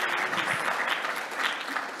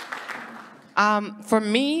 For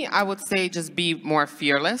me, I would say just be more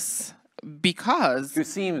fearless. Because you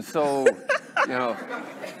seem so,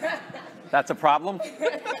 that's a problem.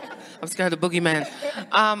 I'm scared of the boogeyman.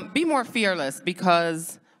 Be more fearless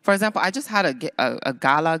because, for example, I just had a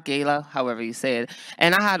gala, however you say it,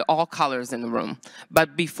 and I had all colors in the room.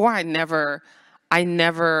 But before, I never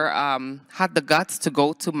had the guts to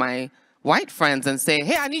go to my white friends and say,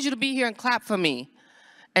 hey, I need you to be here and clap for me.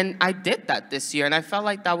 And I did that this year, and I felt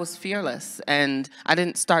like that was fearless. And I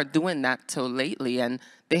didn't start doing that till lately, and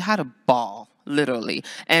they had a ball, literally.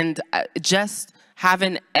 And just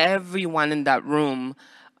having everyone in that room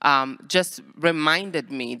just reminded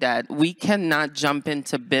me that we cannot jump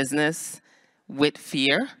into business with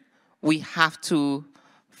fear. We have to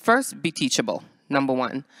first be teachable, number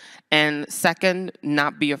one. And second,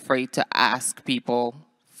 not be afraid to ask people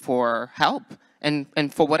for help and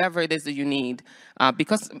for whatever it is that you need.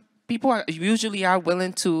 Because people usually are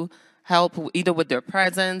willing to help either with their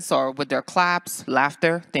presence or with their claps,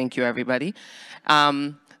 laughter. Thank you, everybody.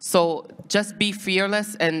 So just be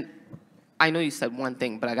fearless. And I know you said one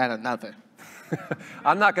thing, but I got another.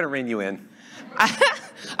 I'm not going to rein you in.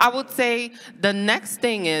 I would say the next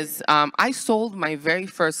thing is I sold my very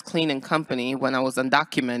first cleaning company when I was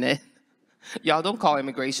undocumented. Y'all don't call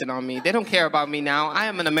immigration on me. They don't care about me now. I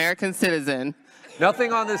am an American citizen.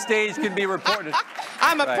 Nothing on this stage can be reported.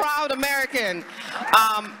 I'm a proud American.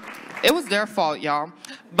 It was their fault, y'all.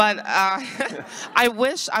 But I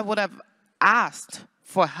wish I would have asked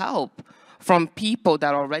for help from people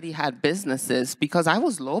that already had businesses because I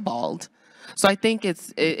was lowballed. So I think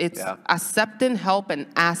it's accepting help and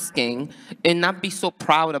asking and not be so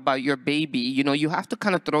proud about your baby. You know, you have to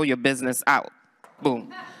kind of throw your business out.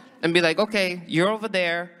 Boom. And be like, okay, you're over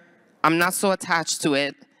there. I'm not so attached to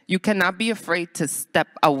it. You cannot be afraid to step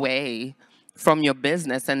away from your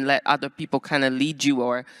business and let other people kind of lead you.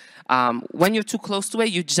 Or when you're too close to it,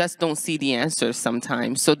 you just don't see the answers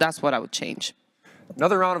sometimes. So that's what I would change.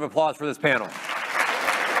 Another round of applause for this panel.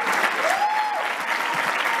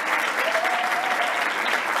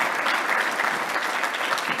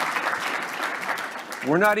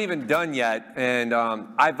 We're not even done yet, and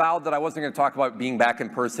I vowed that I wasn't going to talk about being back in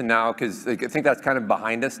person now because I think that's kind of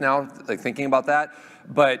behind us now, like thinking about that.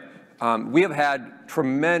 But we have had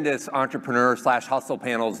tremendous entrepreneur/hustle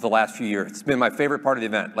panels the last few years. It's been my favorite part of the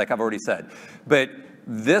event, like I've already said. But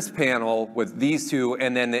this panel with these two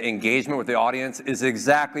and then the engagement with the audience is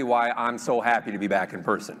exactly why I'm so happy to be back in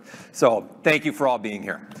person. So thank you for all being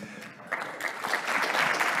here.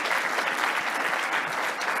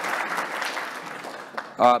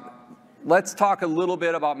 Let's talk a little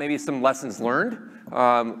bit about maybe some lessons learned.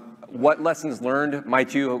 What lessons learned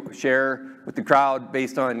might you share with the crowd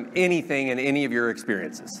based on anything and any of your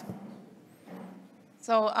experiences?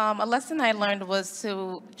 So a lesson I learned was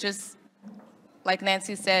to just, like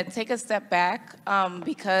Nancy said, take a step back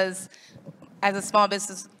because as a small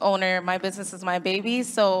business owner, my business is my baby.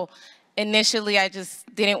 So initially, I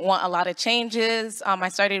just didn't want a lot of changes. I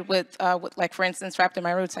started with like, for instance, Wrapped in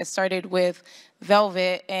My Roots, I started with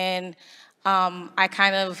velvet, and I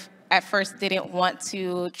kind of, at first, didn't want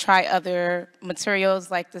to try other materials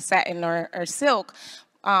like the satin or silk,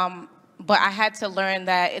 but I had to learn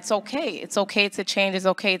that it's okay. It's okay to change. It's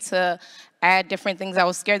okay to add different things. I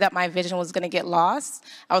was scared that my vision was going to get lost.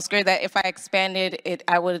 I was scared that if I expanded it,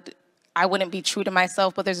 I wouldn't be true to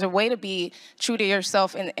myself, but there's a way to be true to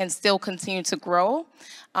yourself and still continue to grow.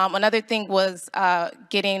 Another thing was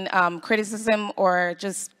getting criticism or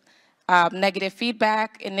just negative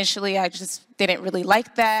feedback. Initially, I just didn't really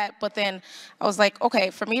like that, but then I was like, okay,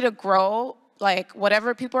 for me to grow, like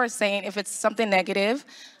whatever people are saying, if it's something negative,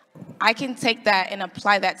 I can take that and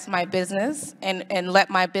apply that to my business and let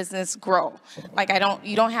my business grow. Like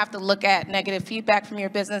you don't have to look at negative feedback from your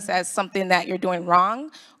business as something that you're doing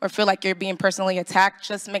wrong or feel like you're being personally attacked.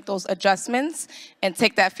 Just make those adjustments and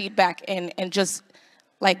take that feedback and just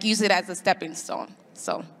like use it as a stepping stone.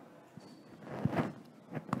 So.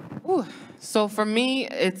 Ooh. So for me,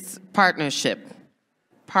 it's partnerships.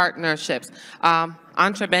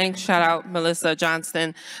 EntreBank, shout out Melissa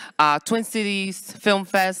Johnston, Twin Cities Film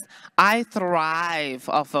Fest. I thrive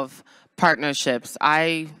off of partnerships.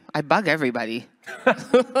 I bug everybody.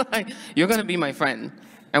 You're gonna be my friend,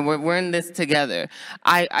 and we're in this together.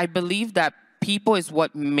 I believe that people is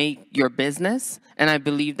what make your business, and I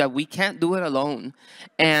believe that we can't do it alone.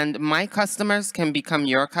 And my customers can become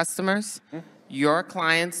your customers, your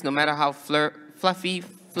clients, no matter how fluffy.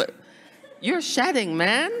 You're shedding,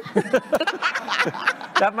 man.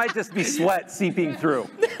 That might just be sweat seeping through.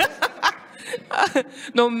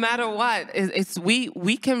 No matter what,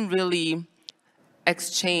 we can really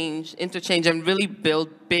interchange, and really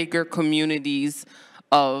build bigger communities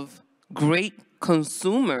of great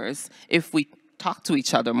consumers if we talk to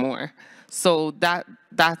each other more. So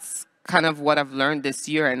that's kind of what I've learned this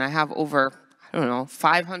year, and I have over, I don't know,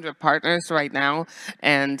 500 partners right now,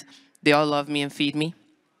 and they all love me and feed me.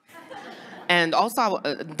 And also,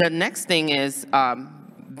 the next thing is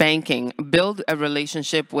banking. Build a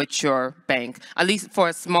relationship with your bank. At least for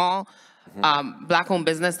a small Black-owned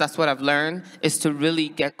business, that's what I've learned, is to really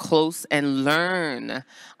get close and learn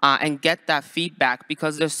and get that feedback,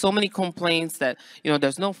 because there's so many complaints that,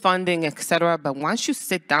 there's no funding, etc. But once you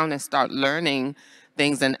sit down and start learning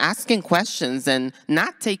things and asking questions and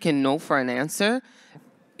not taking no for an answer,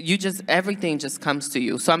 everything just comes to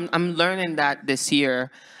you. So I'm learning that this year,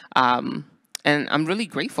 and I'm really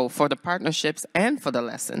grateful for the partnerships and for the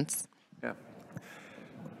lessons. Yeah.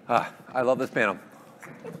 I love this panel.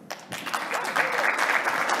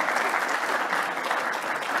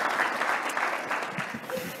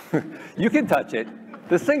 You can touch it.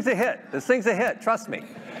 This thing's a hit. This thing's a hit. Trust me.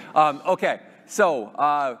 Okay, so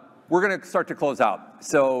we're going to start to close out.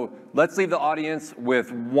 So let's leave the audience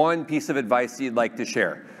with one piece of advice you'd like to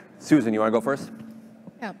share. Susan, you want to go first?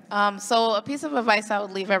 Yeah. So a piece of advice I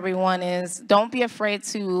would leave everyone is don't be afraid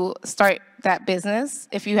to start that business.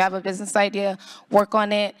 If you have a business idea, work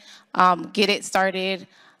on it, get it started.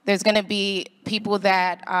 There's going to be people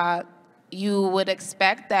that you would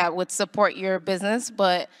expect that would support your business,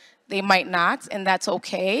 but they might not, and that's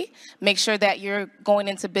okay. Make sure that you're going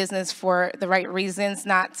into business for the right reasons,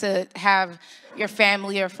 not to have your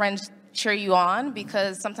family or friends cheer you on,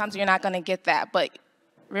 because sometimes you're not going to get that. But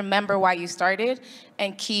remember why you started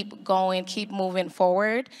and keep going, keep moving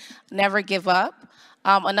forward. Never give up.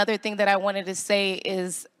 Another thing that I wanted to say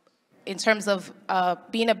is, in terms of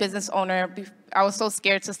being a business owner, I was so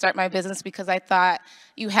scared to start my business because I thought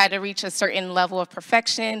you had to reach a certain level of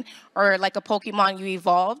perfection, or like a Pokemon, you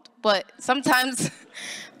evolved. But sometimes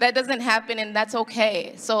that doesn't happen, and that's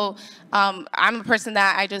okay. So I'm a person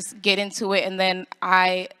that I just get into it, and then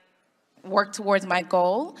I work towards my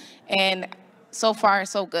goal. And so far,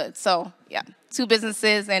 so good. So yeah, 2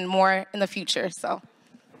 businesses and more in the future. So.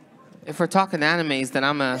 If we're talking animes, then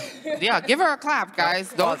give her a clap,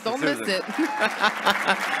 guys. Don't miss it.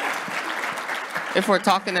 If we're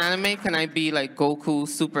talking anime, can I be like Goku,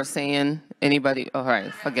 Super Saiyan? Anybody? All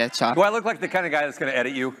right, forget y'all. Do I look like the kind of guy that's going to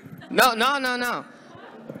edit you? No. I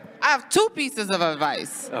have 2 pieces of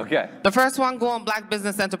advice. Okay. The first one, go on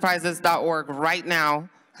blackbusinessenterprises.org right now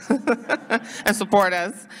and support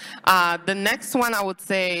us. The next one, I would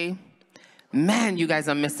say, man, you guys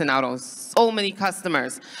are missing out on so many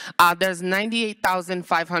customers. There's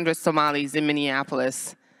 98,500 Somalis in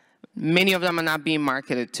Minneapolis. Many of them are not being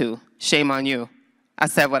marketed to. Shame on you. I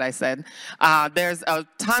said what I said. There's a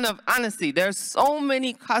ton of, honestly, there's so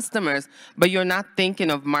many customers, but you're not thinking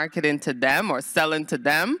of marketing to them or selling to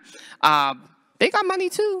them. They got money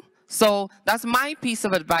too. So that's my piece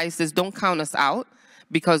of advice, is don't count us out,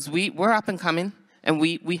 because we're up and coming. And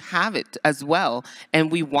we have it as well,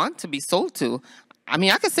 and we want to be sold to. I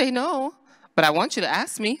mean, I could say no, but I want you to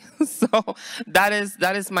ask me. So that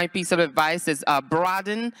is my piece of advice, is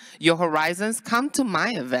broaden your horizons. Come to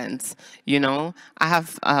my events. I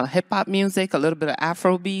have hip-hop music, a little bit of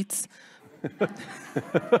Afro beats.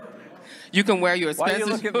 You can wear your expensive. Why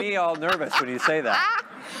do you look at me all nervous when you say that?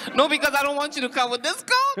 No, because I don't want you to come with this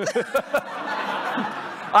coat.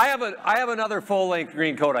 I have another full-length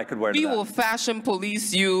green coat I could wear. We will fashion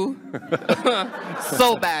police you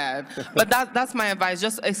so bad. But that's my advice.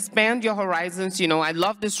 Just expand your horizons. I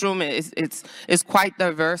love this room. It's quite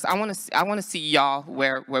diverse. I want to see y'all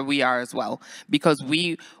where we are as well, because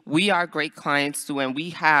we are great clients too, and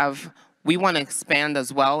we want to expand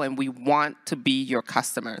as well, and we want to be your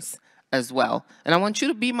customers as well. And I want you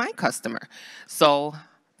to be my customer. So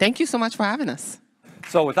thank you so much for having us.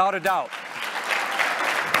 So without a doubt,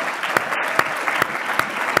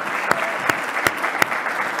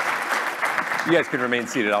 you guys can remain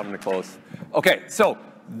seated out in the close. Okay, so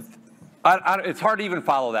it's hard to even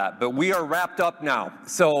follow that, but we are wrapped up now.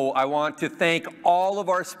 So I want to thank all of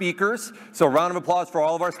our speakers. So a round of applause for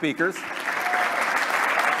all of our speakers.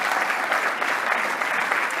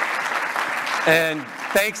 And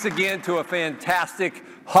thanks again to a fantastic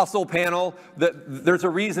hustle panel. There's a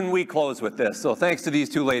reason we close with this. So thanks to these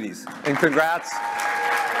 2 ladies, and congrats.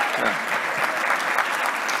 Yeah.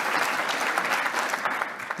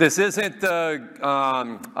 This isn't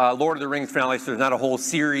Lord of the Rings finale, so there's not a whole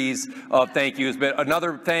series of thank yous, but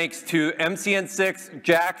another thanks to MCN6,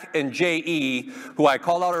 Jack, and JE, who I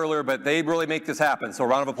called out earlier, but they really make this happen, so a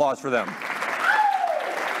round of applause for them.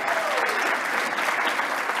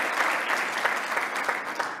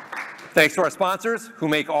 Thanks to our sponsors who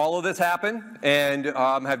make all of this happen and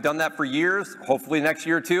have done that for years, hopefully next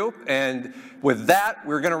year too. And with that,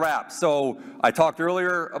 we're going to wrap. So I talked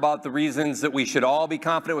earlier about the reasons that we should all be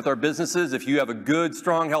confident with our businesses. If you have a good,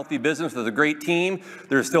 strong, healthy business with a great team,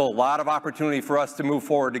 there's still a lot of opportunity for us to move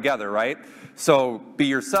forward together, right? So be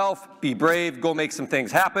yourself, be brave, go make some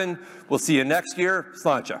things happen. We'll see you next year.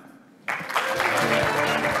 Sláinte.